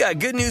 Then we've got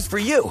good news for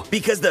you,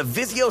 because the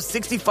Vizio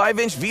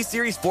 65-inch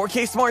V-Series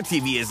 4K smart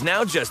TV is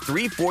now just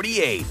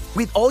 $348.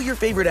 With all your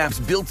favorite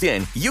apps built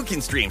in, you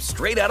can stream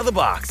straight out of the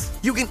box.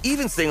 You can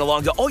even sing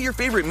along to all your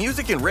favorite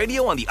music and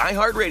radio on the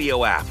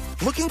iHeartRadio app.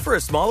 Looking for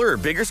a smaller or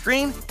bigger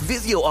screen?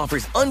 Vizio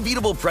offers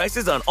unbeatable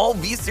prices on all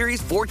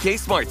V-Series 4K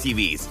smart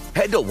TVs.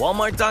 Head to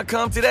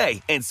Walmart.com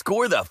today and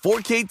score the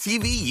 4K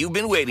TV you've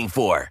been waiting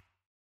for.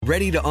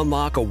 Ready to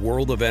unlock a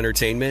world of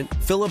entertainment?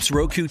 Philips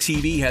Roku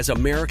TV has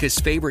America's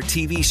favorite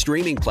TV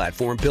streaming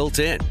platform built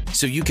in,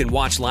 so you can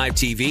watch live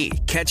TV,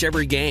 catch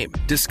every game,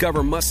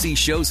 discover must-see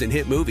shows and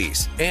hit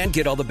movies, and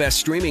get all the best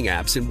streaming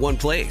apps in one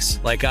place,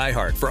 like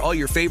iHeart for all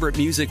your favorite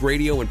music,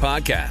 radio, and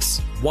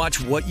podcasts.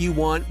 Watch what you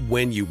want,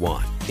 when you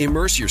want.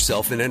 Immerse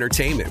yourself in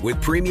entertainment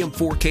with premium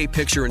 4K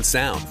picture and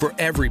sound for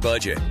every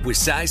budget, with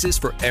sizes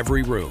for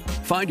every room.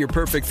 Find your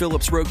perfect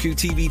Philips Roku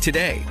TV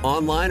today,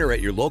 online or at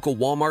your local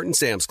Walmart and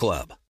Sam's Club.